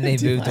 And then they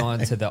moved on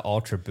to the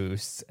Ultra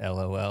Boosts,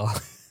 LOL.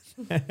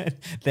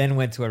 Then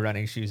went to a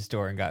running shoe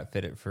store and got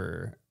fitted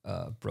for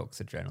Brooks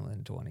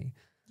Adrenaline 20.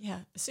 Yeah.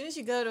 As soon as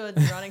you go to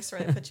a running store,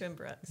 they put you in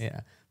Brooks.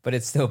 Yeah, but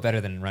it's still better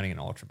than running an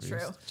Ultra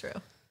Boost. True.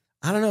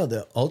 I don't know.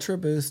 The Ultra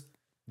Boost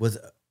was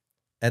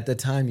at the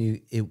time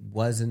it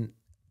wasn't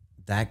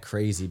that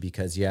crazy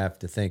because you have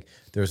to think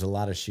there's a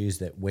lot of shoes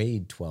that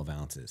weighed 12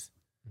 ounces.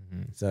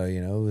 So,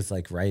 it was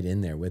like right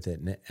in there with it.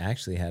 And it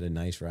actually had a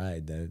nice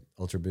ride. The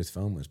Ultra Boost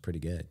foam was pretty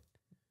good.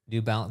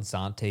 New Balance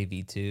Zonte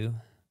V2.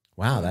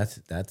 Wow, that's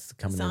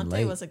coming in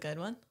late. Zonte was a good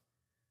one.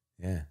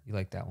 Yeah. You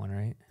like that one,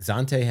 right?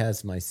 Zonte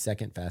has my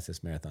second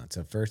fastest marathon.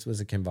 So first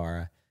was a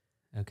Kinvara,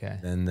 Okay.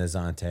 then the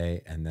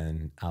Zonte, and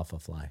then Alpha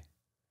Fly.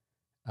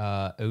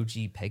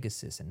 OG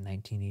Pegasus in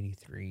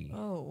 1983.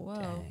 Oh, whoa.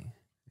 Dang.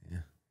 Yeah.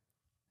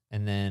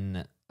 And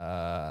then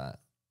let's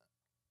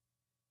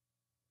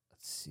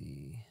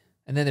see.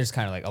 And then there's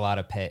kind of like a lot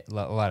of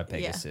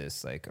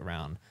Pegasus like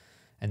around.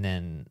 And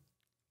then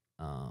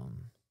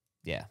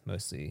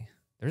mostly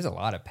there's a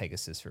lot of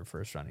Pegasus for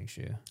first running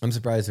shoe. I'm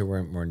surprised there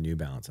weren't more New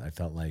Balance. I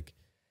felt like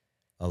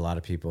a lot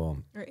of people.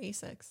 Or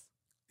Asics.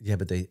 Yeah,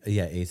 but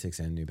Asics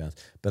and New Balance.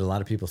 But a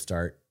lot of people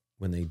start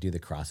when they do the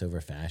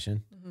crossover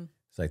fashion. Mm-hmm.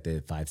 It's like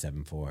the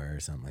 574 or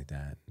something like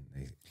that.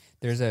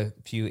 There's a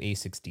few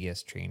Asics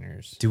DS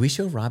trainers. Do we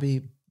show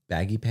Robbie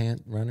baggy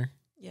pant runner?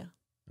 Yeah.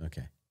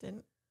 Okay.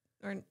 Didn't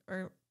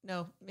or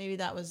no, maybe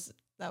that was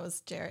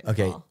Jarrett.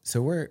 Okay. Paul.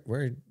 So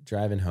we're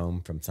driving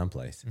home from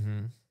someplace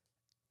Mm-hmm.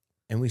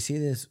 and we see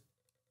this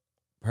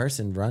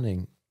person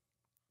running.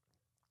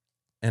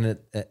 And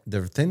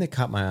the thing that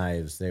caught my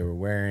eye was they were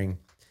wearing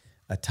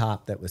a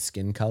top that was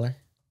skin color.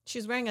 She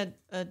was wearing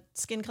a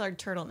skin colored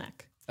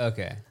turtleneck.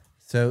 Okay.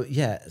 So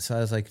yeah, so I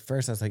was like,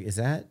 is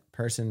that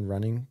person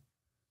running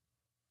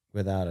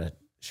without a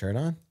shirt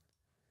on?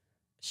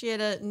 She had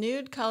a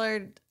nude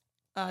colored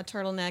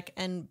turtleneck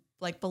and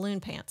like balloon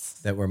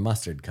pants. That were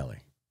mustard color.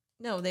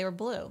 No, they were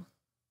blue.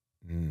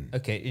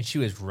 Okay. And she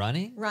was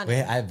running? Running.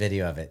 Wait, I have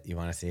video of it. You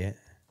want to see it?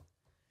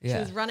 She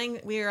was running.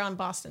 We were on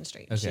Boston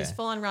Street. She was Okay.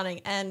 full on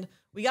running. And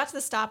we got to the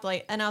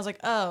stoplight and I was like,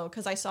 oh,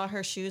 because I saw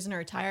her shoes and her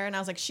attire. And I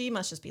was like, she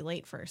must just be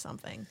late for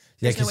something.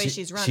 There's no way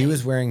she's running. She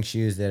was wearing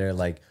shoes that are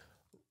like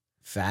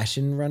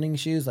fashion running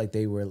shoes. Like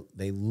they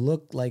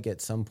look like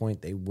at some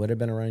point they would have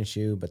been a running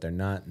shoe, but they're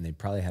not. And they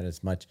probably had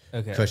as much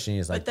cushioning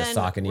as like but the then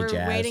Saucony we're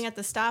Jazz. waiting at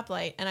the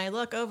stoplight and I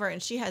look over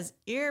and she has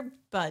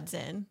earbuds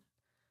in.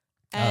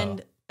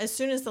 And as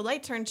soon as the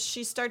light turns,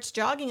 she starts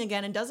jogging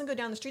again and doesn't go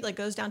down the street, like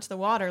goes down to the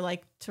water,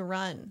 like to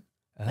run.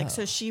 Like,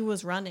 so she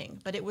was running,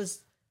 but it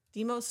was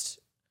the most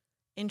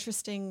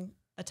interesting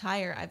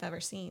attire I've ever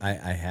seen. I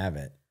have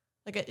it.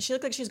 Like she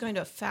looked like she was going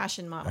to a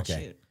fashion model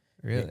shoot.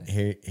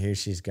 Really? Here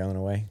she's going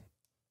away.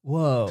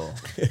 Whoa.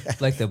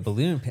 Like the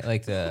balloon,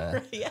 like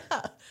the. Yeah.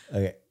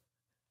 Okay.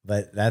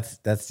 But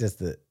that's just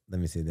let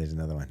me see. There's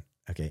another one.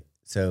 Okay.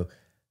 So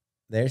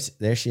there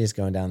she is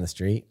going down the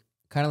street.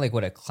 Kind of like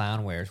what a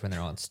clown wears when they're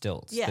on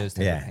stilts. Yeah. Those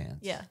type of pants.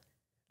 Yeah.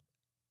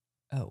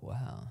 Oh,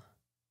 wow.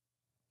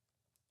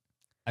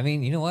 I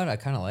mean, you know what? I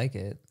kind of like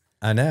it.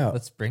 I know.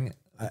 Let's bring it.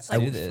 Let's Like,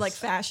 do this. like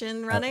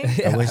fashion running.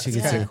 I wish you could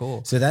it's see. kinda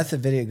cool. So that's the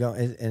video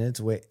going, and it's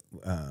way.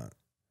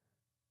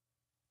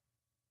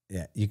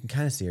 Yeah, you can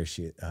kind of see her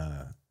shoot.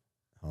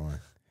 Hold on, I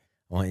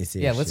want you to see.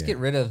 Yeah, her let's shoot. get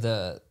rid of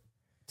the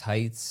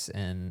tights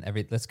and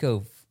let's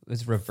go.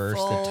 Let's reverse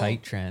the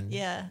tight trend.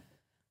 Yeah.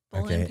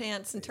 Balloon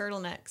pants and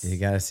turtlenecks. You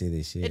got to see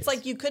these shoes. It's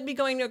like you could be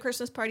going to a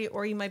Christmas party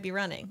or you might be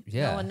running.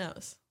 Yeah. No one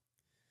knows.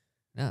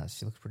 No,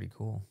 she looks pretty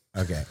cool.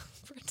 Okay.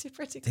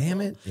 pretty Damn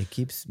cool. it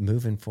keeps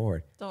moving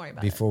forward. Don't worry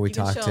about Before it. we You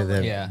can talk show to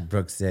them the later.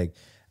 Brooks Zig.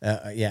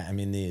 Yeah, I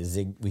mean the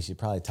Zig. We should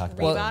probably talk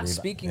about. Well, the Reebok.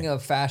 speaking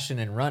of fashion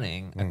and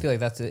running, I feel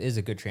like is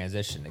a good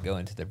transition to go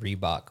into the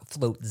Reebok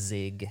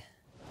Floatzig.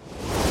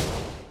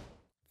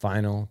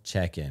 Final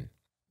check-in.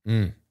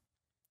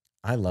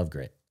 I love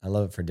grit. I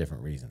love it for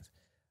different reasons.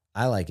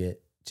 I like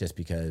it just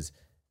because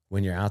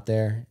when you're out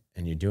there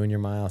and you're doing your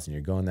miles and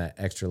you're going that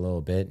extra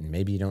little bit, and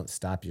maybe you don't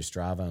stop your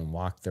Strava and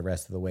walk the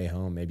rest of the way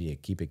home, maybe you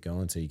keep it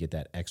going so you get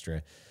that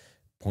extra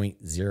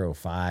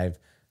 0.05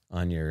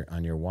 on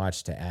your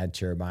watch to add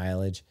to your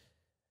mileage.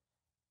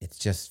 It's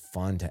just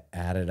fun to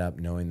add it up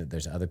knowing that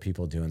there's other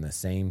people doing the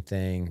same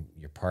thing.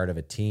 You're part of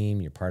a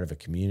team. You're part of a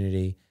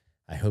community.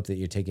 I hope that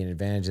you're taking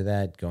advantage of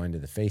that, going to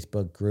the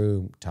Facebook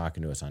group,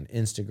 talking to us on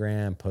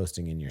Instagram,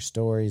 posting in your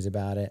stories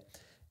about it.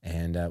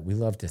 And we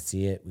love to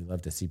see it. We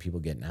love to see people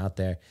getting out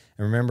there.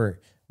 And remember,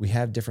 we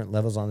have different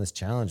levels on this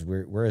challenge.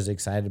 We're as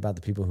excited about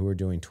the people who are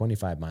doing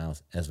 25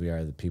 miles as we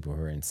are the people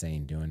who are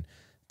insane doing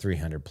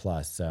 300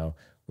 plus. So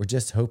we're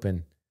just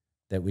hoping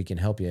that we can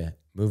help you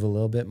move a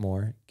little bit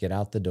more, get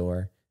out the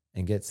door,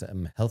 and get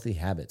some healthy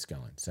habits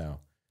going. So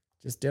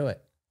just do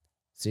it.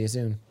 See you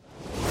soon.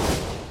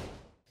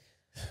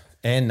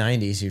 And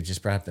 90s. You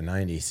just brought up the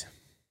 90s.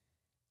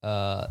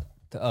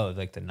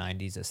 Like the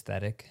 90s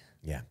aesthetic.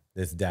 Yeah,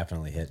 this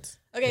definitely hits.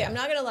 Okay, Yeah. I'm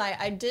not gonna lie.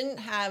 I didn't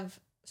have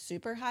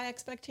super high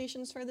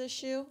expectations for this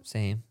shoe.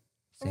 Same.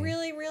 I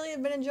really, really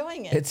have been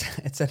enjoying it.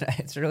 It's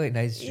a really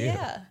nice shoe.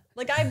 Yeah,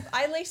 Like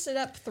I laced it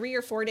up 3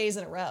 or 4 days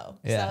in a row.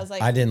 So Yeah. I was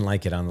like, I didn't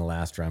like it on the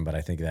last run, but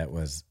I think that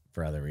was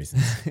for other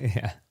reasons.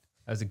 Yeah.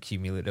 That was a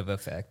cumulative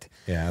effect.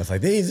 Yeah, I was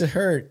like, these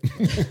hurt.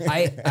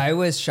 I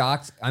was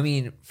shocked. I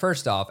mean,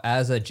 first off,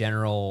 as a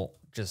general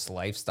just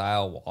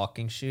lifestyle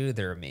walking shoe,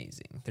 they're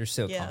amazing. They're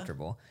so Yeah.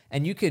 comfortable.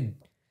 And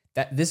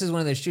this is one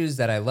of those shoes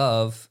that I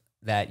love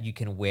that you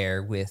can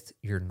wear with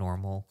your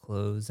normal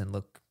clothes and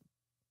look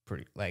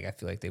pretty, like, I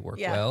feel like they work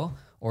Yeah. well,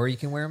 or you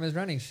can wear them as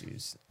running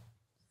shoes.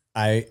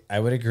 I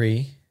would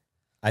agree.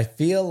 I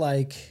feel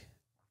like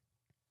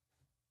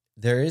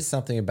there is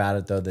something about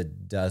it though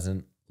that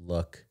doesn't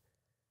look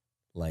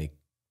like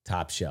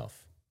top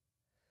shelf,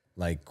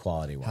 like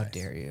quality wise. How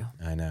dare you?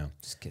 I know,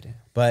 Just kidding.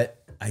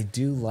 but I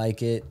do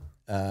like it.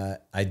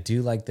 I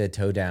do like the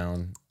toe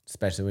down,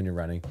 especially when you're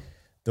running.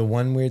 The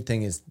one weird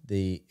thing is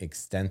the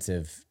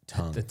extensive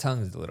tongue. The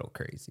tongue's a little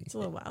crazy. it's a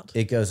little wild.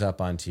 It goes up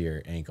onto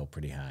your ankle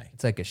pretty high.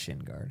 It's like a shin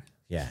guard.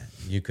 Yeah,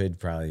 you could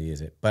probably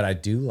use it, but I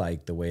do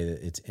like the way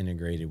that it's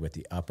integrated with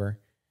the upper,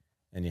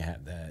 and you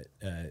have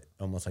that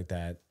almost like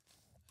that.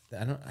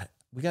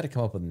 We got to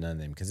come up with another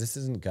name because this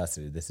isn't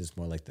gusseted. This is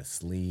more like the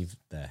sleeve,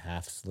 the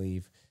half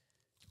sleeve.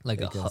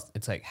 Like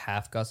it's like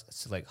half gust.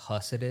 It's like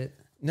husseted.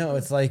 No,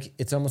 it's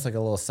almost like a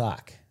little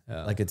sock.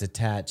 Like it's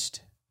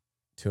attached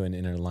to an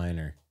inner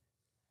liner.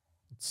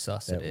 It's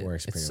sus. That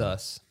works It's pretty well.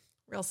 sus.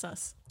 Real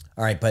sus.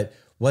 All right, but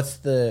what's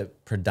the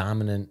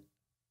predominant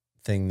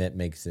thing that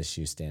makes this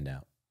shoe stand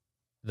out?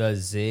 The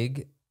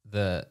zig.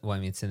 I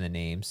mean, it's in the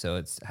name, so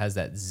it has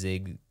that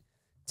zig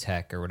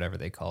tech or whatever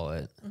they call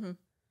it. Mm-hmm.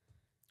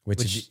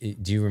 Which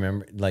do you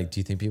remember? Like, do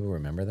you think people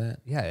remember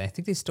that? Yeah, I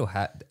think they still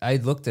have. I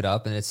looked it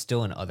up, and it's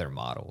still in other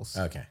models.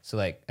 Okay. So,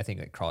 like, I think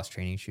like cross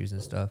training shoes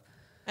and stuff.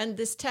 And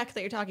this tech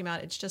that you're talking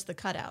about, it's just the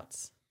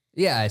cutouts.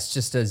 Yeah, it's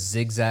just a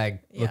zigzag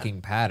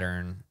looking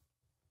pattern.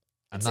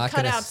 It's the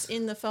cutouts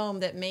in the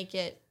foam that make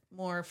it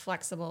more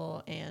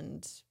flexible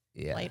and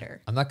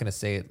lighter. I'm not gonna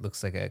say it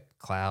looks like a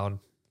cloud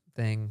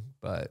thing,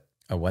 but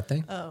A what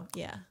thing? Oh,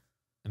 yeah.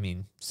 I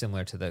mean,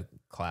 similar to the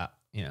cloud,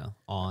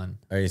 on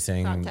Are you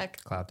saying Cloud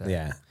tech. cloud tech.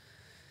 Yeah.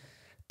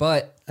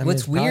 But I mean,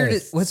 what's it's probably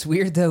weird? What's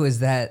weird though is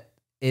that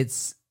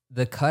it's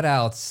the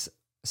cutouts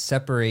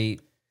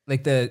separate.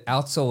 Like the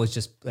outsole is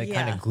just like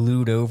kind Yeah. of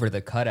glued over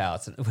the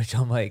cutouts, which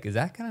I'm like, is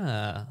that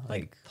gonna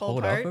like pull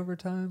hold apart? up over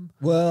time?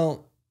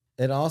 Well,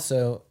 it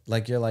also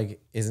you're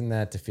like, isn't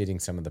that defeating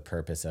some of the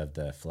purpose of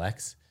the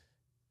flex?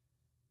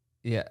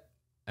 Yeah,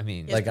 I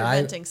mean, It's Like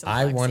preventing some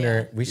I flex,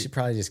 wonder. yeah. We should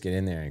probably just get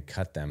in there and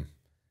cut them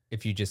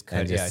if you just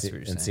and cut, just I see what you're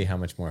and saying. see how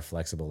much more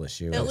flexible the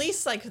shoe At is.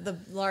 least like the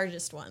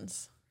largest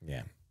ones.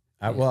 Yeah.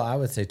 Well, I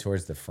would say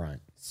towards the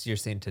front. So you're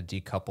saying to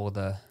decouple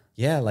the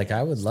Yeah, like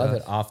I would love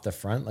it Stuff. off the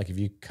front. Like if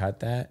you cut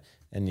that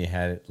and you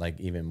had it like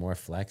even more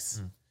flex.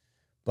 Mm.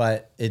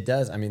 But it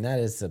does. I mean, that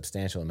is a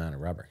substantial amount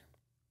of rubber.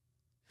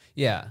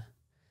 yeah.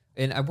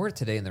 And I wore it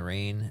today in the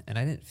rain, and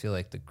I didn't feel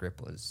like the grip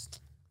was.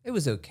 It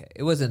was okay.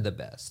 It wasn't the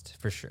best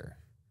for sure.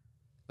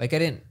 Like I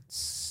didn't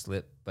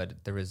slip,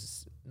 but there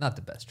was not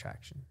the best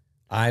traction.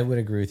 I would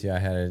agree with you. I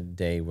had a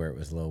day where it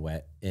was a little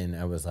wet, and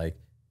I was like,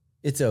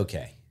 "It's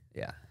okay."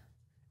 Yeah.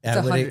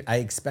 It's I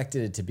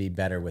expected it to be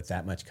better with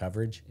that much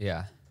coverage,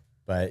 Yeah.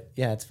 but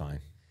yeah, it's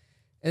fine.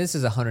 And this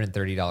is a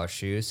 $130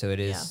 shoe, so it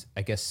is, Yeah.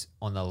 I guess,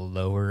 on the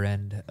lower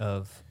end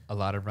of a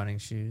lot of running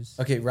shoes.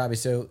 Okay, Robbie.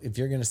 So if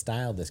you're gonna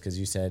style this, because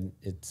you said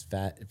it's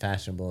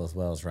fashionable as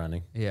well as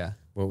running, Yeah.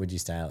 what would you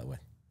style it with?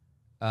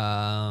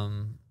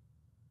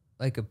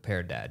 Like a pair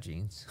of dad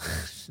jeans.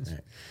 Right.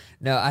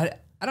 No, I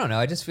don't know.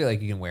 I just feel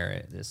like you can wear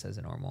it this as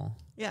a normal.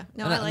 Yeah.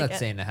 No, I'm I not, like I'm not it.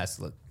 saying it has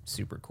to look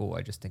super cool.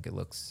 I just think it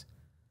looks.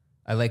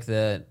 I like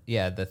the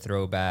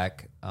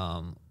throwback.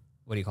 What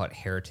do you call it?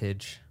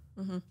 Heritage.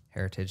 Mm-hmm.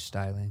 Heritage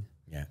styling.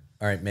 Yeah.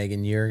 All right,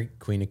 Megan, you're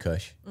Queen of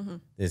Kush. Mm-hmm.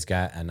 This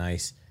got a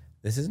nice.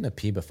 This isn't a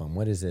Piba foam.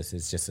 What is this?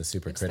 It's just a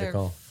super It's their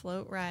critical.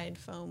 float ride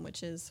foam,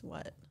 which is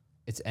what?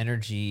 It's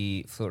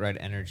Energy Float Ride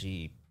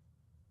Energy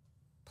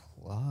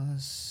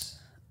Plus.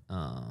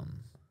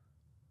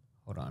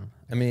 Hold on.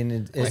 I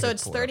mean, So could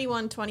it's pull it up.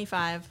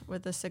 31.25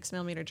 with a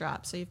 6mm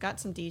drop. So you've got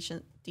some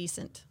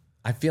decent.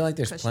 I feel like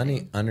there's plenty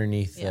cushioning.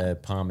 underneath Yeah. the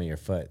palm of your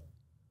foot,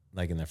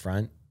 like in the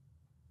front.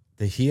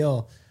 The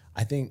heel,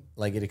 I think,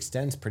 like it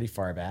extends pretty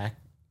far back.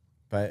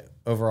 But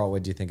overall,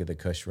 what do you think of the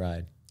Kush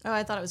ride? Oh,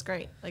 I thought it was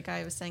great. Like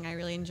I was saying, I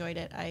really enjoyed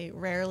it. I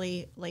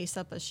rarely lace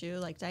up a shoe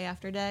like day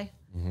after day,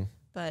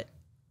 but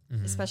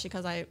especially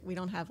because we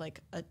don't have like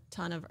a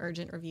ton of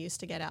urgent reviews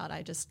to get out.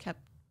 I just kept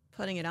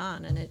putting it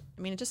on, and it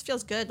just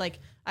feels good. Like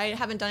I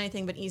haven't done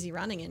anything but easy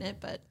running in it,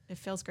 but it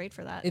feels great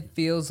for that. It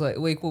feels like.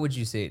 Wait, what would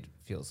you say it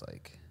feels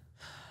like?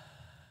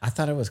 I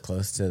thought it was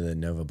close to the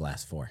Nova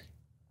Blast 4.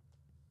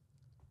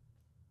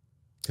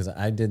 Because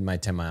I did my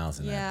 10 miles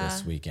in that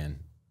this Yeah. weekend.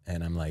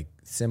 And I'm like,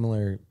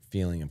 similar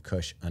feeling of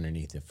Kush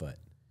underneath the foot.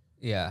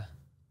 Yeah,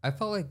 I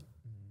felt like.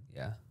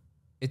 Yeah,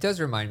 it does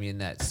remind me in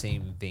that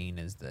same vein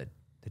as the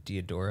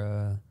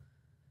Diodora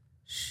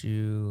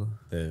shoe.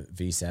 The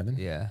V7?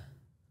 Yeah,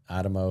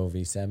 Atomo I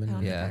V7?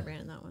 don't Yeah. think I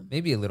ran in that one.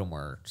 maybe a little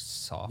more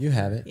soft. You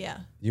have it. Yeah.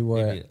 You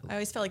wore Maybe, it. I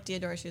always felt like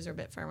Diodora shoes are a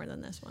bit firmer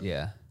than this one.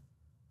 yeah.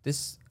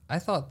 I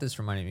thought this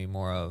reminded me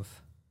more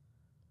of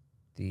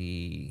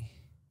maybe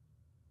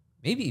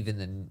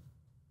even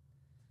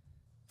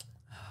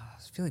I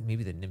feel like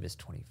maybe the Nimbus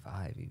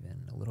 25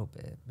 even a little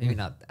bit. Maybe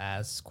not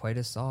as quite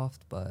as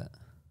soft, but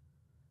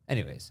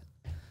anyways.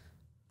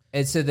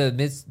 And so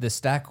the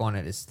stack on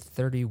it is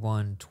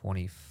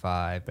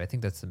 3125, but I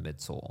think that's the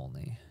midsole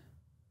only.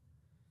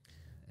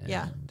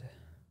 Yeah.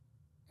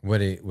 What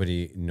do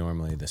you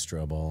normally the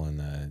Strobel and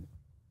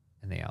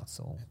the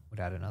outsole would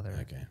add another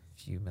Okay.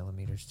 few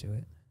millimeters to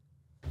it.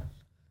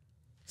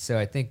 So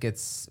I think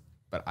it's,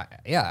 but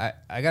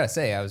I gotta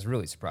say I was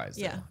really surprised.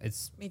 Yeah, though.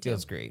 me too.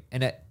 Feels great,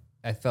 and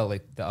I felt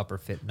like the upper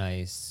fit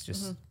nice,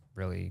 just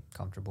really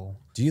comfortable.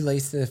 Do you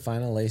lace the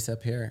final lace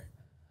up here?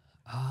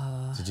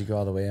 Uh, Did you go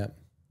all the way up?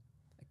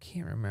 I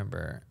can't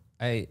remember.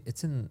 I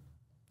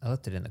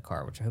left it in the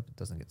car, which I hope it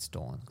doesn't get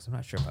stolen because I'm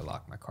not sure if I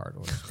locked my car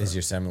doors. Is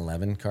your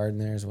 7-Eleven card in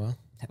there as well?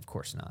 Of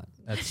course not.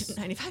 That's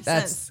 95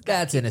 that's cents.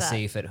 that's in a Keep that.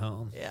 safe at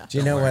home. Yeah. Do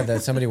you know whether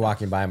somebody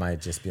walking by might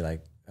just be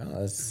like,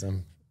 "Oh, that's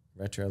some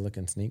retro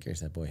looking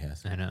sneakers that boy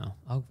has"? I know.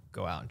 I'll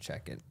go out and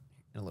check it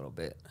in a little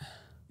bit.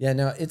 Yeah,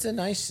 no, it's a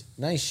nice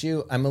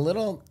shoe. I'm a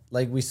little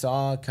like we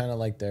saw kind of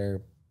like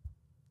their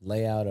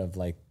layout of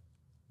like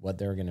what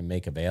they were going to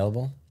make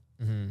available,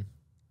 and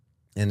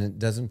it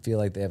doesn't feel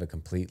like they have a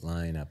complete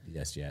line up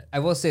just yet. I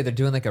will say they're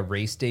doing like a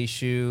race day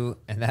shoe,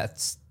 and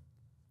that's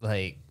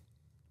like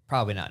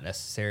probably not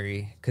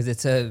necessary because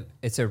it's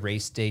a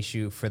race day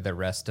shoe for the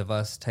rest of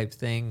us type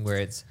thing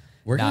where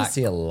We're going not- to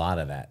see a lot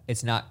of that.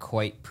 it's not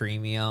quite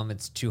premium.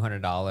 It's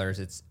 $200.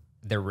 It's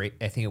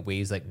I think it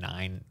weighs like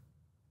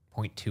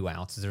 9.2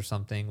 ounces or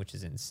something, which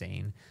is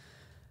insane.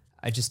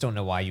 I just don't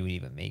know why you would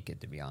even make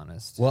it, to be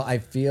honest. Well, I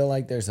feel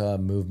like there's a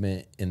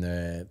movement in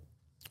the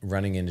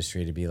running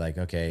industry to be like,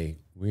 okay,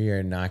 we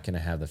are not going to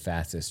have the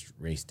fastest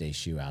race day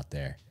shoe out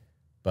there,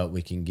 but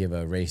we can give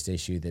a race day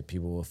shoe that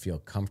people will feel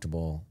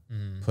comfortable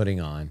putting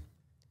on.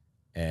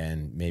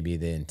 And maybe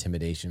the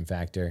intimidation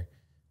factor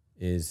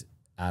is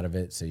out of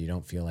it. So you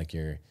don't feel like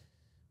you're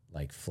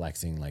like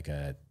flexing like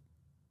a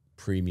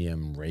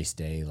premium race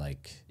day,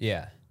 like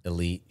Yeah,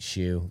 elite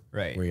shoe,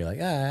 right. where you're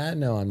like, I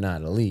know I'm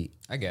not elite.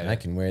 I get and it. I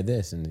can wear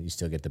this, and you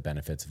still get the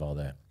benefits of all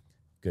the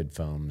good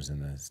foams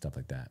and the stuff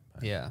like that.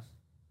 But Yeah.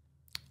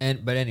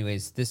 But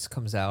anyways, this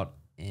comes out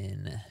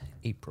in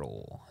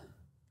April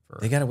for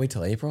they got to wait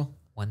till April.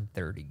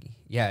 130.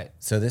 Yeah.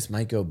 So this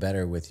might go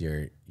better with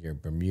your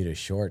Bermuda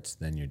shorts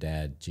than your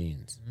dad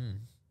jeans.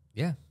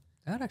 Yeah.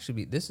 That would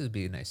actually this would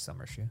be a nice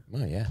summer shoe.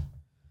 Oh yeah,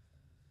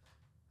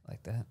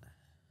 Like that.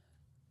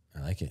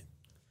 I like it.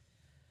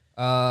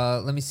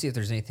 Let me see if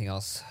there's anything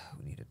else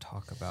we need to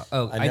talk about.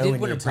 Oh, I know did we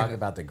want need to to talk bring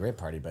about the grit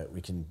party, but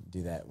we can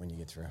do that when you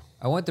get through.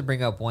 I want to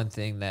bring up one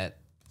thing that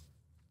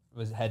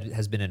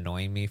has been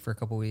annoying me for a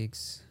couple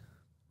weeks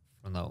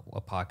from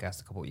a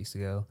podcast a couple weeks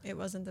ago. It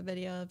wasn't the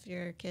video of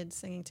your kids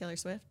singing Taylor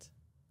Swift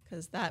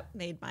because that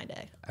made my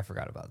day. I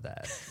forgot about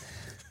that.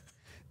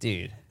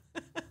 Dude,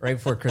 right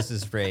before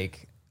Christmas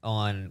break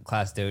on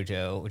Class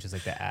Dojo, which is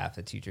like the app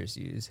that teachers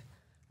use,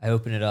 I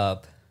open it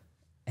up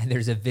and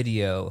there's a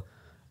video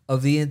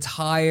of the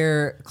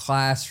entire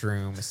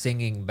classroom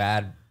singing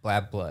Bad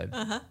Blood.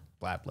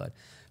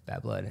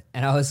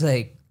 And I was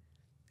like,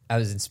 I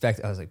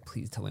was like,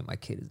 please tell me my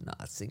kid is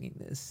not singing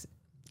this.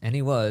 And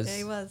he was. Yeah,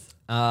 he was.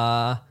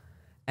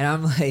 And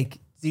I'm like,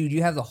 dude,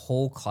 you have the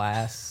whole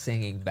class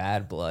singing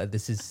Bad Blood.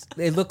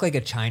 It looked like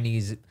a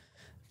Chinese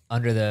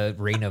under the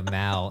reign of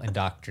Mao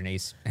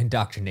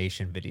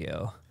indoctrination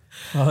video.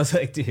 I was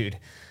like, dude.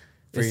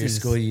 For your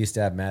school, you used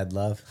to have Mad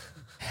Love.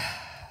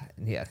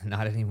 Yeah,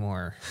 not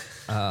anymore.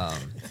 But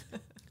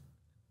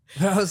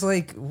I was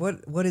like,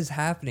 what is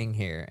happening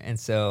here? And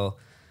so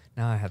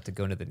now I have to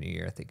go into the new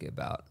year thinking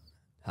about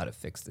how to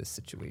fix this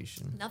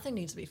situation. Nothing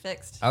needs to be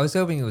fixed. I was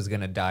hoping it was going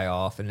to die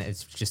off, and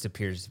it just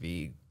appears to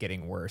be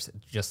getting worse,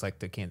 just like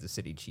the Kansas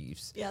City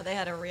Chiefs. Yeah, they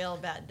had a real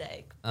bad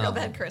day. Real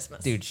bad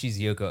Christmas. Dude, she's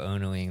Yoko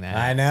Onoing that.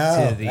 I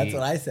know. To the That's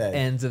what I said.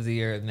 Ends of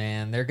the earth,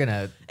 man. They're going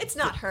to... It's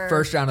not her.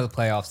 First round of the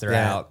playoffs, they're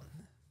Yeah. out.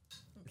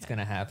 It's going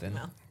to happen.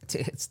 Well.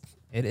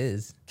 It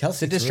is.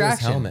 Kelsey it's a threw his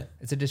distraction. helmet.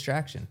 It's a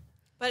distraction.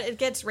 But it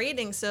gets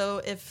ratings,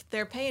 so if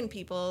they're paying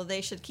people,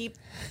 they should keep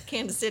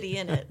Kansas City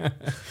in it.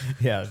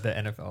 Yeah, the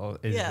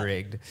NFL is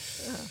rigged.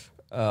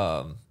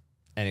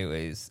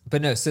 Anyways,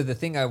 but no, so the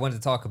thing I wanted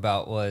to talk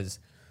about was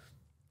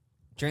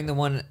during the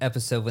one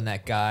episode when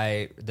that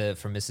guy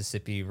from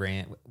Mississippi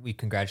we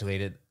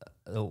congratulated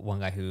the one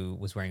guy who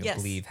was wearing a Yes.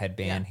 Believe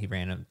headband. Yeah.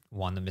 He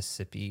won the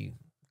Mississippi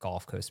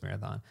Gulf Coast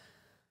Marathon.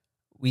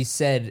 We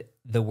said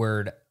the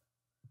word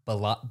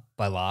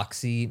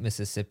Biloxi,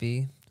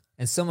 Mississippi,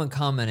 and someone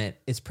commented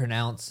it's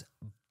pronounced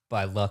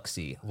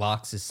Biloxi.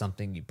 Lox is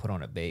something you put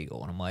on a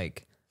bagel, and I'm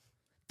like,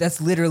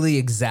 that's literally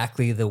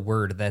exactly the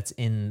word that's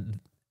in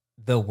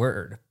the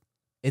word.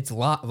 It's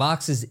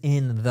Lox is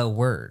in the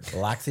word.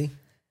 Loxy?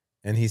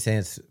 And he's saying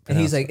it's And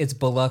he's pronounced- like, it's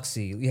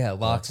Biloxi. Yeah,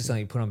 Lox is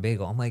something you put on a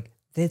bagel. I'm like,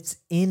 That's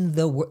in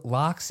the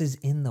locks is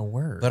in the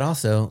word. But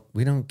also,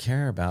 we don't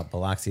care about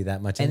Biloxi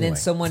that much and anyway.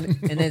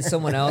 then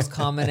someone else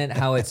commented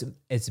how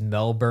it's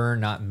Melbourne,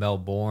 not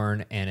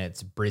Melbourne, and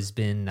it's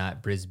Brisbane,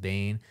 not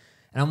Brisbane.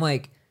 And I'm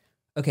like,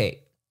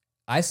 okay,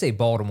 I say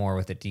Baltimore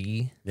with a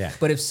D. Yeah.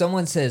 But if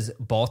someone says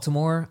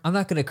Baltimore, I'm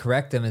not going to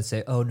correct them and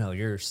say, oh no,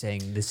 you're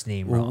saying this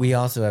name wrong. We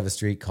also have a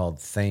street called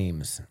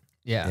Thames.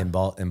 Yeah. In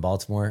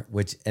Baltimore,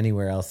 which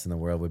anywhere else in the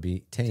world would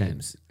be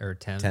Thames.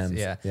 Thames.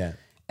 Yeah. Yeah.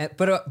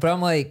 But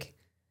I'm like,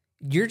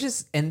 you're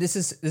just, and this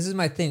is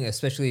my thing,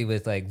 especially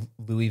with like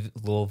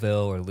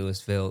Louisville or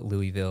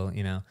Louisville,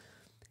 you know,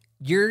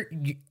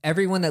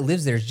 everyone that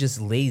lives there is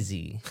just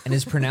lazy and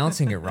is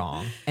pronouncing it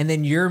wrong. And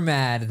then you're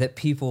mad that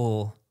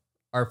people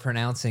are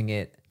pronouncing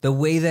it the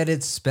way that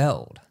it's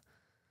spelled.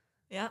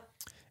 Yeah.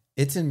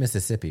 It's in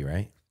Mississippi,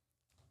 right?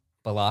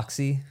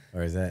 Biloxi.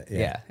 Or is that?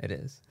 Yeah, it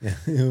is. Yeah.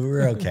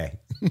 We're okay.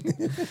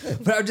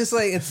 But I'm just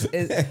like,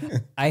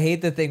 I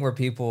hate the thing where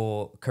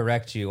people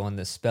correct you on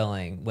the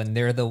spelling when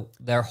they're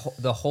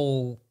the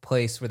whole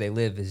place where they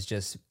live has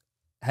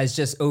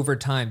just over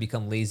time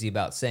become lazy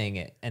about saying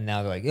it, and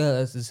now they're like, yeah,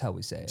 this is how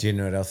we say it. Do you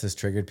know what else has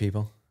triggered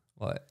people?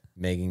 What?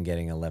 Megan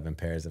getting 11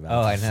 pairs of Oh,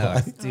 I Alpha know,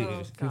 Fly.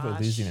 dude. People are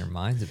losing their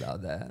minds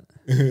about that.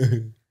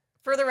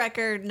 For the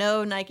record,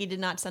 no, Nike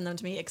did not send them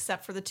to me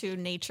except for the 2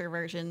 nature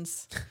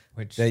versions.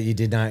 Which That you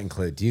did not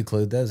include. Do you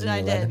include those in I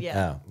the did, 11?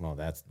 yeah. Oh, well,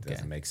 that doesn't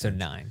okay, make so sense.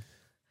 9.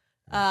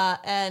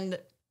 And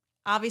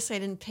obviously I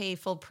didn't pay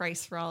full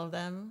price for all of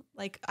them.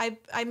 Like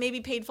I maybe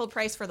paid full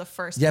price for the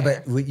first Yeah,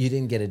 pair. but you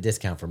didn't get a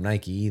discount from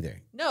Nike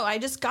either. No, I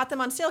just got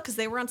them on sale because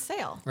they were on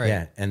sale. Right.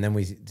 Yeah, and then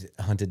we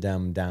hunted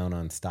them down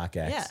on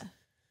StockX. Yeah.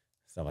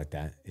 Stuff like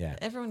that. Yeah.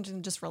 Everyone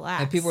can just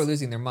relax. And people are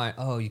losing their mind.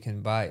 Oh, you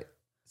can buy it.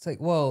 It's like,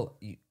 well,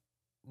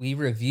 we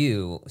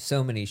review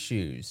so many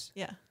shoes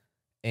Yeah.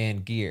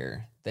 and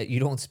gear that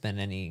you don't spend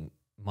any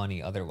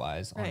money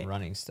otherwise on Right.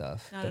 running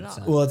stuff. Not at all.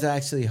 Well, it's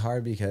actually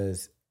hard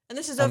because, And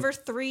this is over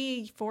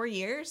 3-4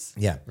 years.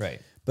 yeah.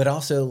 right. But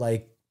also,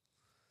 like,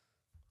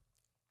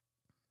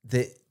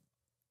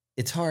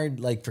 it's hard,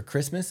 like, for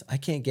Christmas, I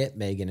can't get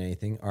Megan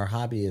anything. Our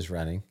hobby is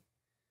running.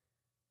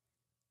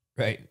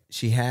 Right.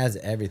 She has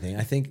everything.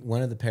 I think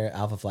one of the pair of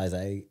Alpha Flies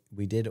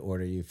we did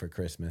order you for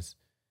Christmas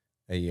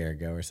a year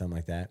ago or something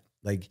like that.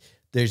 Like,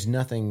 there's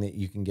nothing that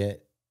you can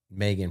get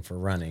Megan for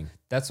running.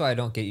 That's why I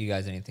don't get you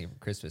guys anything for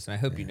Christmas. And I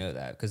hope you know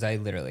that because I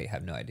literally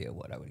have no idea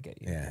what I would get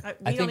you. Yeah.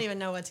 We don't even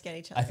know what to get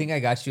each other. I think I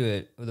got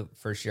you the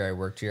first year I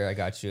worked here, I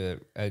got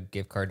you a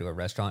gift card to a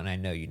restaurant, and I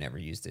know you never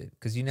used it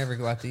because you never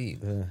go out to eat.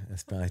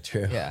 That's probably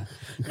true. Yeah.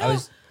 No,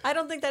 I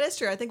don't think that is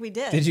true. I think we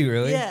did. Did you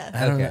really? Yeah.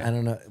 I Okay.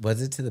 don't know.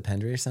 Was it to the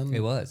Pendry or something?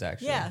 It was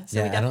actually. Yeah.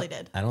 So we definitely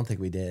did. I don't think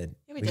we did.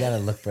 Yeah, we we did. got to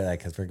look for that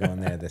because we're going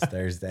there this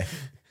Thursday.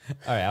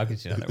 All right, I'll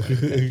get you another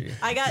one.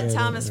 I got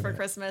Thomas for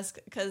Christmas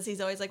because he's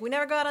always like, we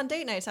never go out on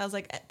date nights. I was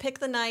like, pick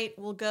the night.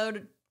 We'll go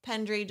to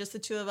Pendry, just the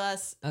 2 of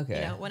us. Okay.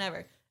 You know,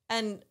 whenever.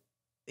 And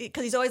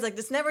because he's always like,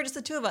 it's never just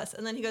the 2 of us.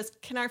 And then he goes,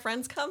 can our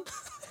friends come?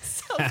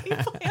 So we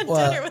plan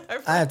dinner with our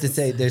friends. I have to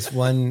say, there's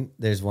one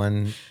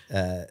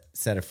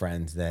set of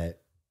friends that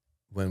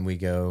when we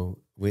go,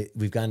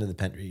 we've gone to the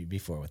Pendry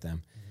before with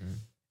them,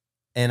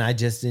 and I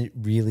just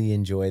really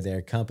enjoy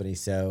their company.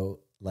 So,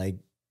 like,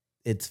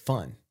 it's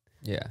fun.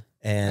 Yeah.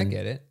 And I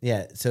get it.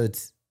 Yeah. So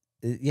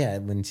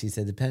when she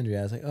said the Pendry,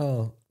 I was like,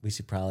 oh, we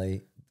should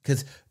probably,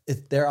 because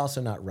they're also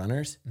not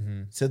runners.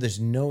 Mm-hmm. So there's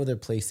no other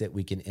place that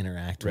we can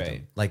interact with Right.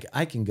 them. Like,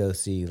 I can go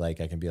see,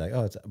 like, I can be like,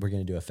 oh, we're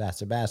going to do a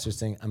Faster Bastards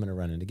thing. I'm going to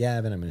run into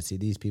Gavin. I'm going to see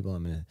these people.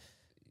 I'm going to,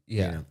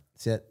 Yeah.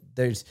 so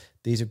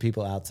these are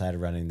people outside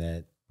of running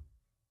that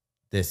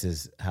this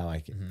is how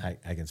I can,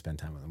 I can spend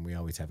time with them. We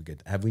always have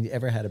have we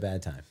ever had a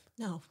bad time?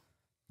 No.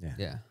 Yeah.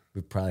 Yeah.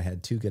 We've probably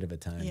had too good of a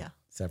time. Yeah.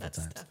 Several That's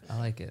times. definitely. I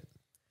like it.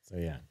 So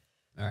yeah.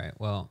 All right.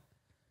 Well,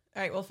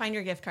 All right. We'll find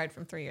your gift card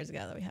from 3 years ago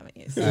that we haven't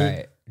used. all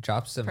right.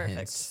 Drop some Perfect.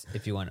 hints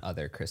if you want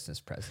other Christmas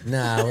presents.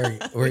 Nah,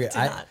 we're do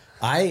not.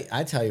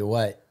 I tell you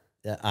what,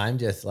 I'm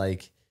just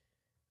like,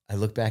 I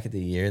look back at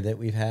the year that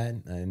we've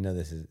had. I know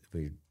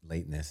we're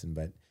late in this,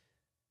 but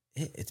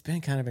it's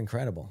been kind of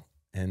incredible.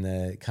 And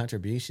the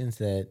contributions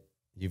that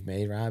you've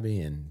made,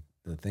 Robbie, and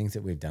the things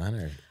that we've done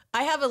are.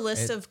 I have a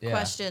list of yeah.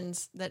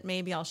 questions that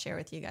maybe I'll share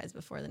with you guys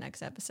before the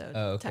next episode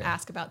okay. to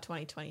ask about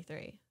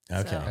 2023.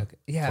 Okay. So, Okay.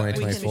 Yeah. I mean, we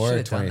 2024 or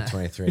should've done that.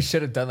 2023? We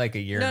should have done like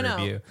a year in no,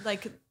 review.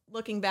 like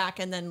looking back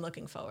and then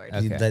looking forward.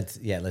 Okay.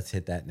 Let's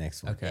hit that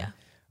next one. Okay. Yeah.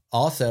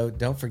 Also,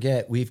 don't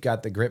forget, we've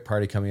got the Grit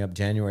Party coming up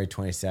January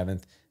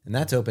 27th, and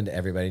that's open to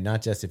everybody,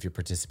 not just if you're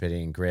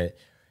participating in Grit.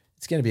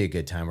 It's going to be a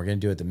good time. We're going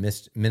to do it at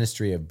the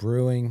Ministry of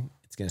Brewing.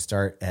 It's going to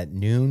start at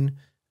noon,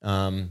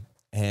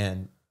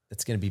 and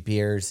it's going to be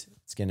beers.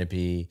 It's going to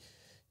be,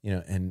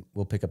 and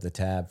we'll pick up the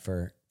tab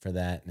for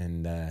that.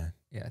 And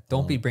Yeah.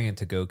 Don't be bringing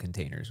to-go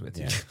containers with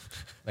you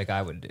like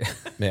I would do.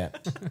 yeah,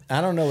 I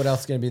don't know what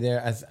else is going to be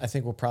there. I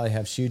think we'll probably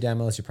have shoe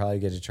demos. You probably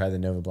get to try the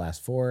Nova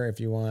Blast 4 if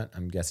you want.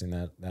 I'm guessing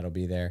that'll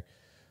be there.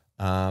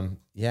 And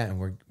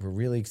we're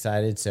really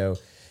excited. So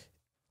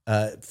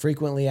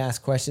frequently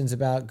asked questions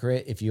about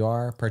Grit. If you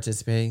are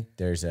participating,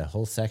 there's a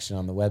whole section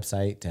on the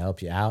website to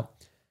help you out.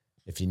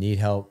 If you need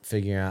help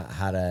figuring out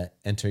how to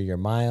enter your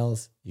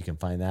miles, you can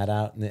find that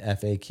out in the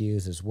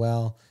FAQs as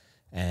well.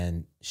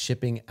 And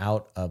shipping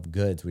out of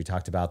goods. We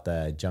talked about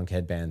the junk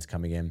headbands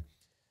coming in.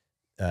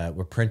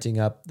 We're printing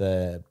up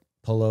the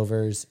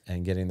pullovers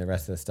and getting the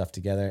rest of the stuff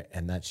together,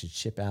 and that should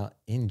ship out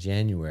in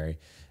January.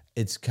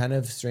 It's kind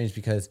of strange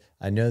because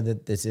I know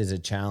that this is a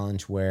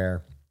challenge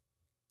where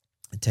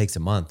it takes a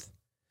month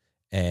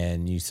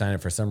and you sign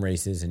up for some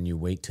races and you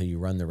wait till you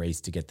run the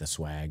race to get the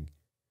swag.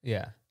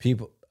 Yeah.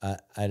 People,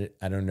 I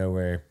don't know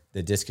where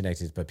the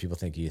disconnect is, but people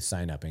think you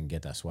sign up and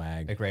get the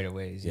swag. Like right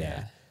away.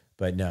 Yeah.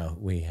 But no,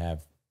 we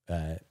have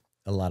a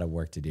lot of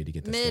work to do to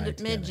get the swag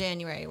together.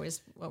 Mid-January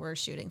was what we're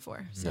shooting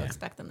for. So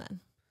expect them then.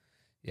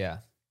 Yeah.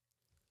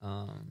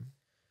 Let's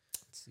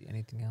see,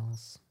 anything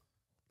else?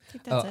 I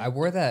think that's it. I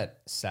wore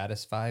that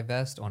Satisfy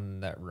vest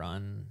on that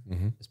run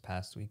this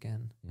past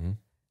weekend. Mm-hmm.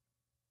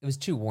 It was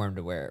too warm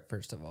to wear it,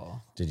 first of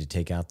all. Did you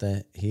take out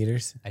the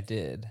heaters? I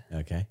did.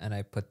 Okay. And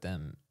I put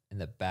them in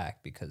the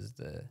back because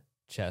the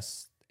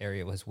chest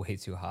area was way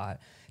too hot.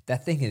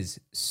 That thing is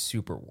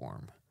super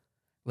warm.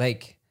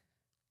 Like,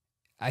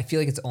 I feel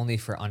like it's only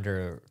for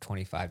under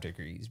 25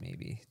 degrees,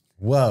 maybe.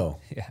 Whoa.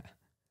 Yeah.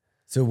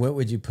 So what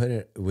would you put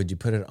it? Would you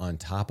put it on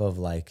top of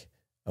like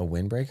a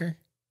windbreaker?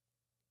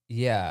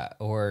 Yeah,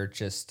 or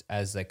just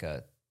as like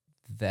a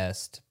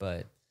vest,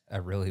 but a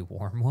really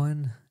warm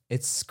one.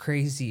 It's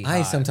crazy I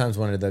hot. sometimes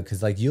wonder though,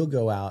 because like you'll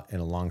go out in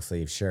a long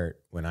sleeve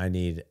shirt when I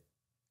need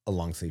a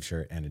long sleeve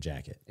shirt and a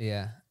jacket.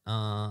 Yeah.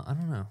 I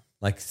don't know.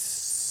 Like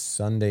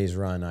Sunday's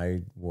run,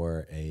 I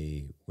wore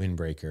a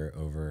windbreaker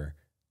over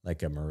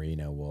like a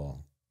merino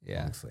wool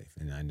long sleeve.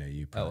 And I know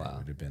you probably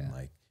would have been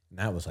like, and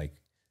that was like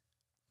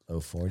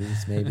low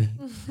 40s maybe.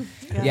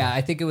 Yeah,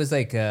 I think it was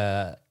like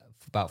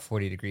about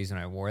 40 degrees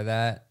when I wore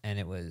that, and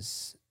it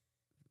was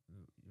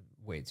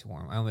way too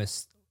warm. I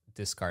almost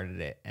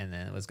discarded it and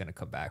then it was going to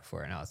come back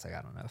for it. And I was like,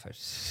 I don't know if I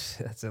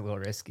should, that's a little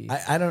risky.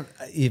 I don't,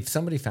 if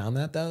somebody found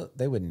that though,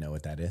 they wouldn't know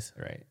what that is.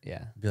 Right.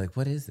 Yeah. Be like,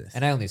 what is this?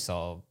 And I only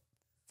saw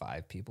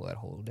 5 people that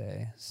whole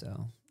day.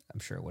 So I'm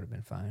sure it would have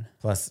been fine.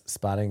 Plus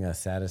spotting a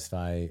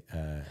Satisfy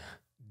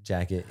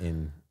jacket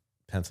in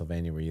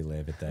Pennsylvania where you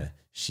live at the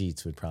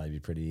Sheets would probably be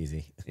pretty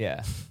easy.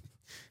 Yeah.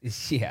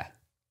 Yeah.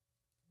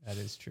 That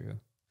is true.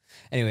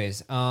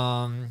 Anyways,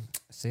 so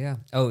yeah.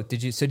 Oh,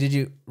 did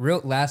you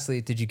lastly,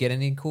 did you get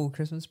any cool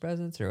Christmas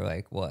presents or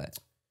like what?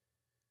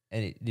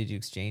 And did you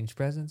exchange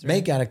presents?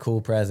 May got a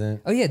cool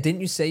present. Oh yeah.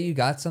 Didn't you say you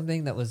got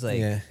something that was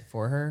like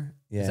for her?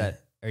 Yeah.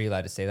 Are you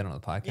allowed to say that on the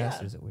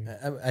podcast or is it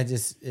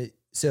weird?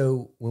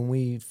 So when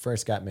we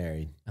first got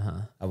married,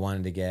 I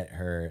wanted to get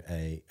her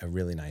a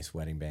really nice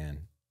wedding band,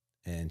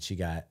 and she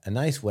got a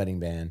nice wedding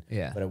band,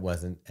 but it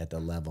wasn't at the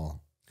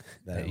level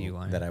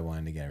that I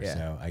wanted to get her. Yeah.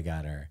 So I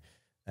got her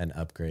an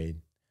upgrade.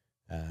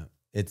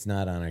 It's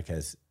not on her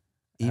because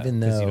even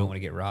though you don't want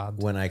to get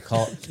robbed. When I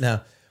called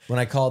the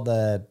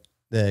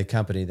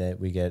company that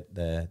we get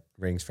the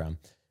rings from,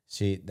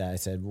 I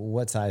said, well,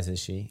 what size is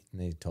she? And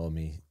they told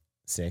me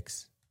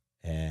 6.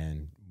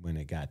 And when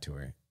it got to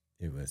her,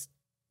 it was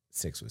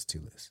 6 was too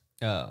loose.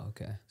 Oh,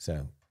 okay.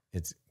 So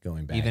it's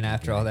going back. Even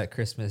after all that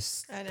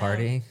Christmas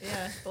party?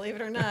 Yeah, believe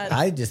it or not.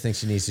 I just think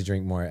she needs to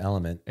drink more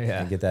Element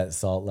and get that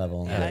salt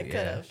level. Yeah, I could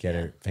have. Get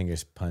her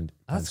fingers punched.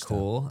 That's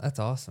cool. That's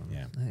awesome.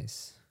 Yeah.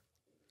 Nice.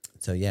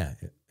 So yeah,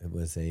 it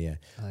was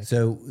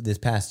so this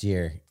past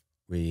year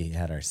we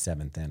had our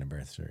 7th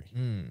anniversary.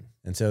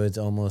 And so it's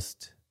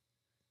almost.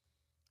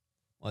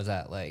 Was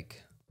that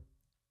like,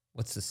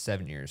 what's the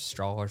 7 years?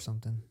 Straw or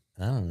something?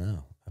 I don't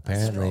know.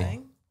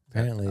 Apparently.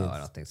 Oh, I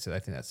don't think so. I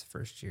think that's the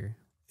first year.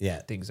 Yeah.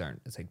 Things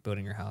aren't, it's like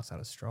building your house out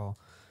of straw.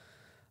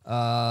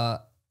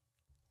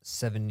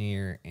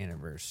 7-year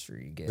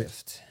anniversary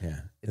gift.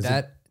 Yeah.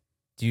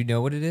 Do you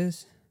know what it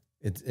is?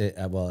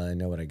 Well, I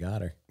know what I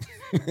got her.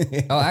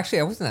 Oh,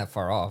 actually, I wasn't that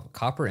far off.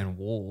 Copper and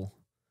wool.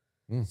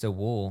 So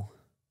wool.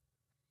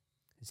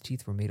 His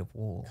teeth were made of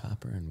wool.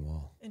 Copper and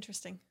wool.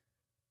 Interesting.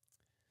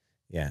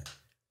 Yeah.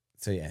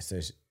 So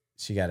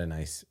she got a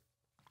nice,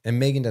 and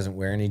Megan doesn't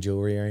wear any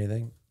jewelry or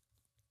anything,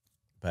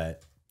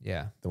 but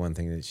yeah, the one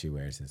thing that she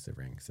wears is the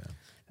ring. So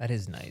that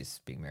is nice,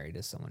 being married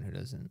to someone who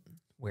doesn't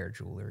wear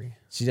jewelry.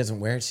 She doesn't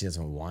wear it. She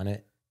doesn't want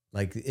it.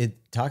 Like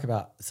talk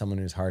about someone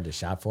who's hard to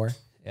shop for.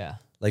 Yeah.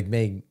 Like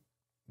Meg,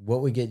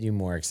 what would get you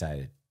more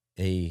excited?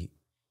 A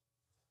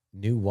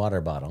new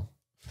water bottle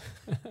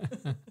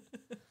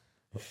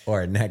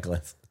or a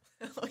necklace?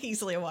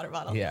 Easily a water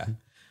bottle. Yeah.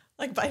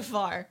 Like by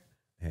far.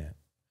 Yeah.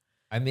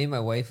 I made my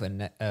wife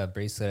a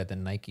bracelet at the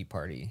Nike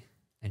party,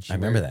 and I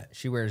remember that.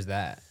 She wears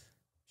that.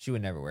 She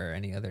would never wear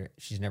any other.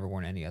 She's never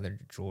worn any other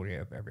jewelry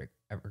I've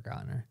ever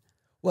gotten her.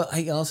 Well,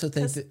 I also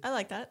think that I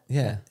like that.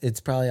 Yeah,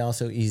 it's probably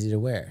also easy to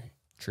wear.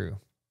 True.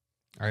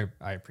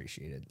 I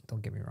appreciate it.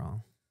 Don't get me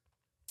wrong.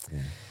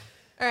 Yeah.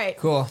 All right.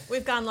 Cool.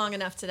 We've gone long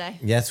enough today.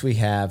 Yes, we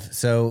have.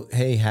 So,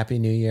 hey, Happy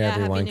New Year,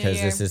 everyone, Happy New because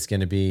Year. this is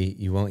going to be,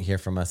 you won't hear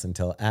from us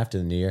until after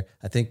the New Year.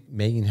 I think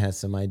Megan has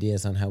some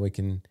ideas on how we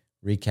can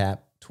recap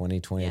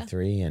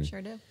 2023 and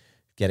sure do.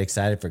 Get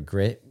excited for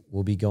Grit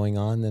will be going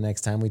on the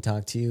next time we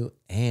talk to you.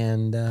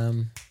 And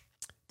the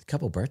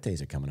couple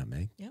birthdays are coming up,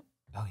 Meg.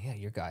 Oh yeah,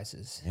 your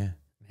guys's. Yeah.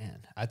 Man,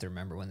 I have to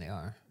remember when they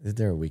are.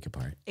 They're a week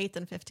apart. 8th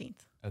and 15th.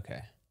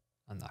 Okay.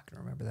 I'm not going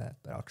to remember that,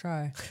 but I'll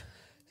try.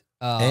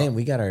 And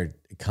we got our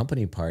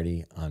company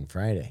party on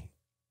Friday.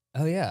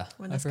 Oh yeah.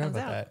 When I this forgot comes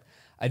about out. that.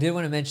 I did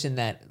want to mention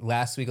that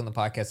last week on the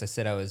podcast, I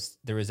said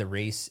there was a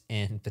race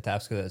in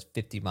Patapsco that was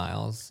 50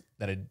 miles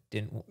that I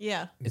didn't.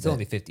 Yeah. It's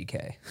only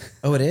 50K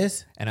Oh, it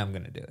is? and I'm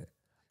going to do it.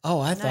 Oh,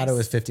 I thought it Nice.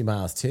 was 50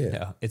 miles too.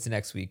 No, it's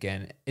next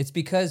weekend. It's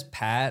because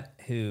Pat,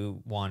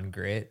 who won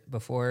Grit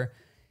before,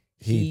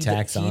 He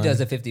tacks on. He does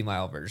a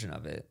 50-mile version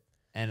of it.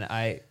 And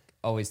I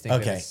always think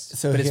Okay, that it's,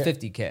 so but it's here-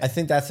 50K. I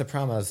think that's the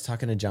problem. I was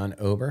talking to John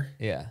Ober,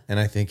 yeah. and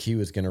I think he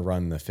was going to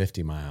run the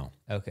 50 mile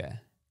Okay.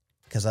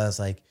 because I was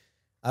like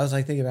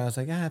thinking about it. I was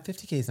like,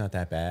 50K is not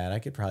that bad. I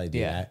could probably do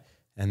Yeah. that.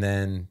 And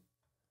then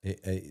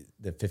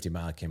the 50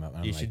 mile came up, and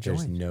I'm You like, should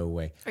there's join. no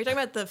way. Are you talking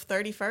about the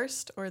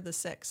 31st or the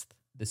 6th?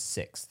 The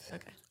 6th.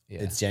 Okay.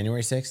 Yeah. It's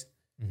January 6th.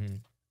 Mm-hmm.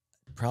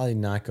 Probably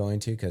not going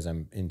to because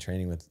I'm in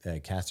training with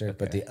Caster.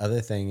 But Okay. the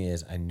other thing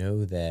is, I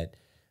know that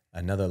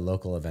another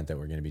local event that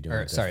we're going to be doing. Or,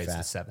 with the sorry, it's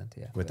the 7th.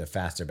 Yeah. with the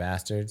Faster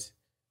Bastards.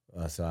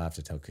 So I'll have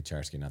to tell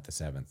Kucharski not the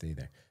 7th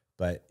either.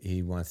 But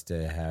he wants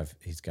to have,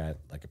 he's got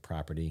like a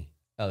property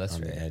Oh, that's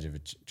on right. the edge of a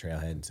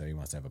trailhead. And so he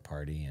wants to have a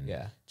party and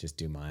Yeah. just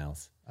do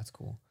miles. That's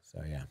cool.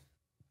 So yeah.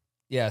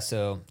 Yeah,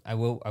 so I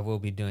will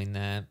be doing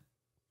that.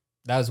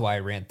 That was why I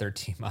ran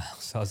 13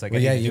 miles. I was like,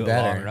 Well, I yeah, need to you do a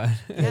long better. run.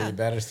 Yeah. You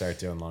better start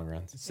doing long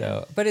runs.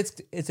 So, but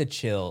it's a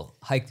chill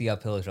hike the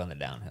uphills, run the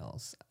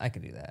downhills. I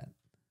can do that.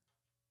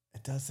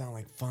 It does sound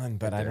like fun,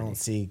 but I 30. don't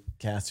see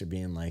Caster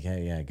being like,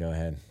 hey, yeah, go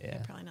ahead.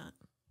 Yeah. Probably not.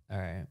 All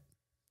right.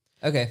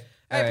 Okay.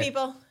 All right,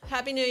 people.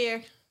 Happy New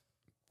Year.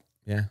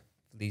 Yeah.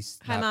 Feliz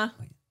Hi, Ma.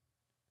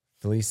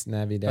 Feliz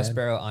Navidad.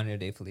 Prospero año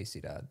de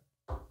felicidad.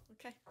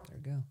 Okay. There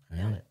we go. All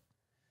Nailed right. it.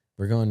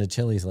 We're going to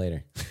Chili's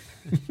later.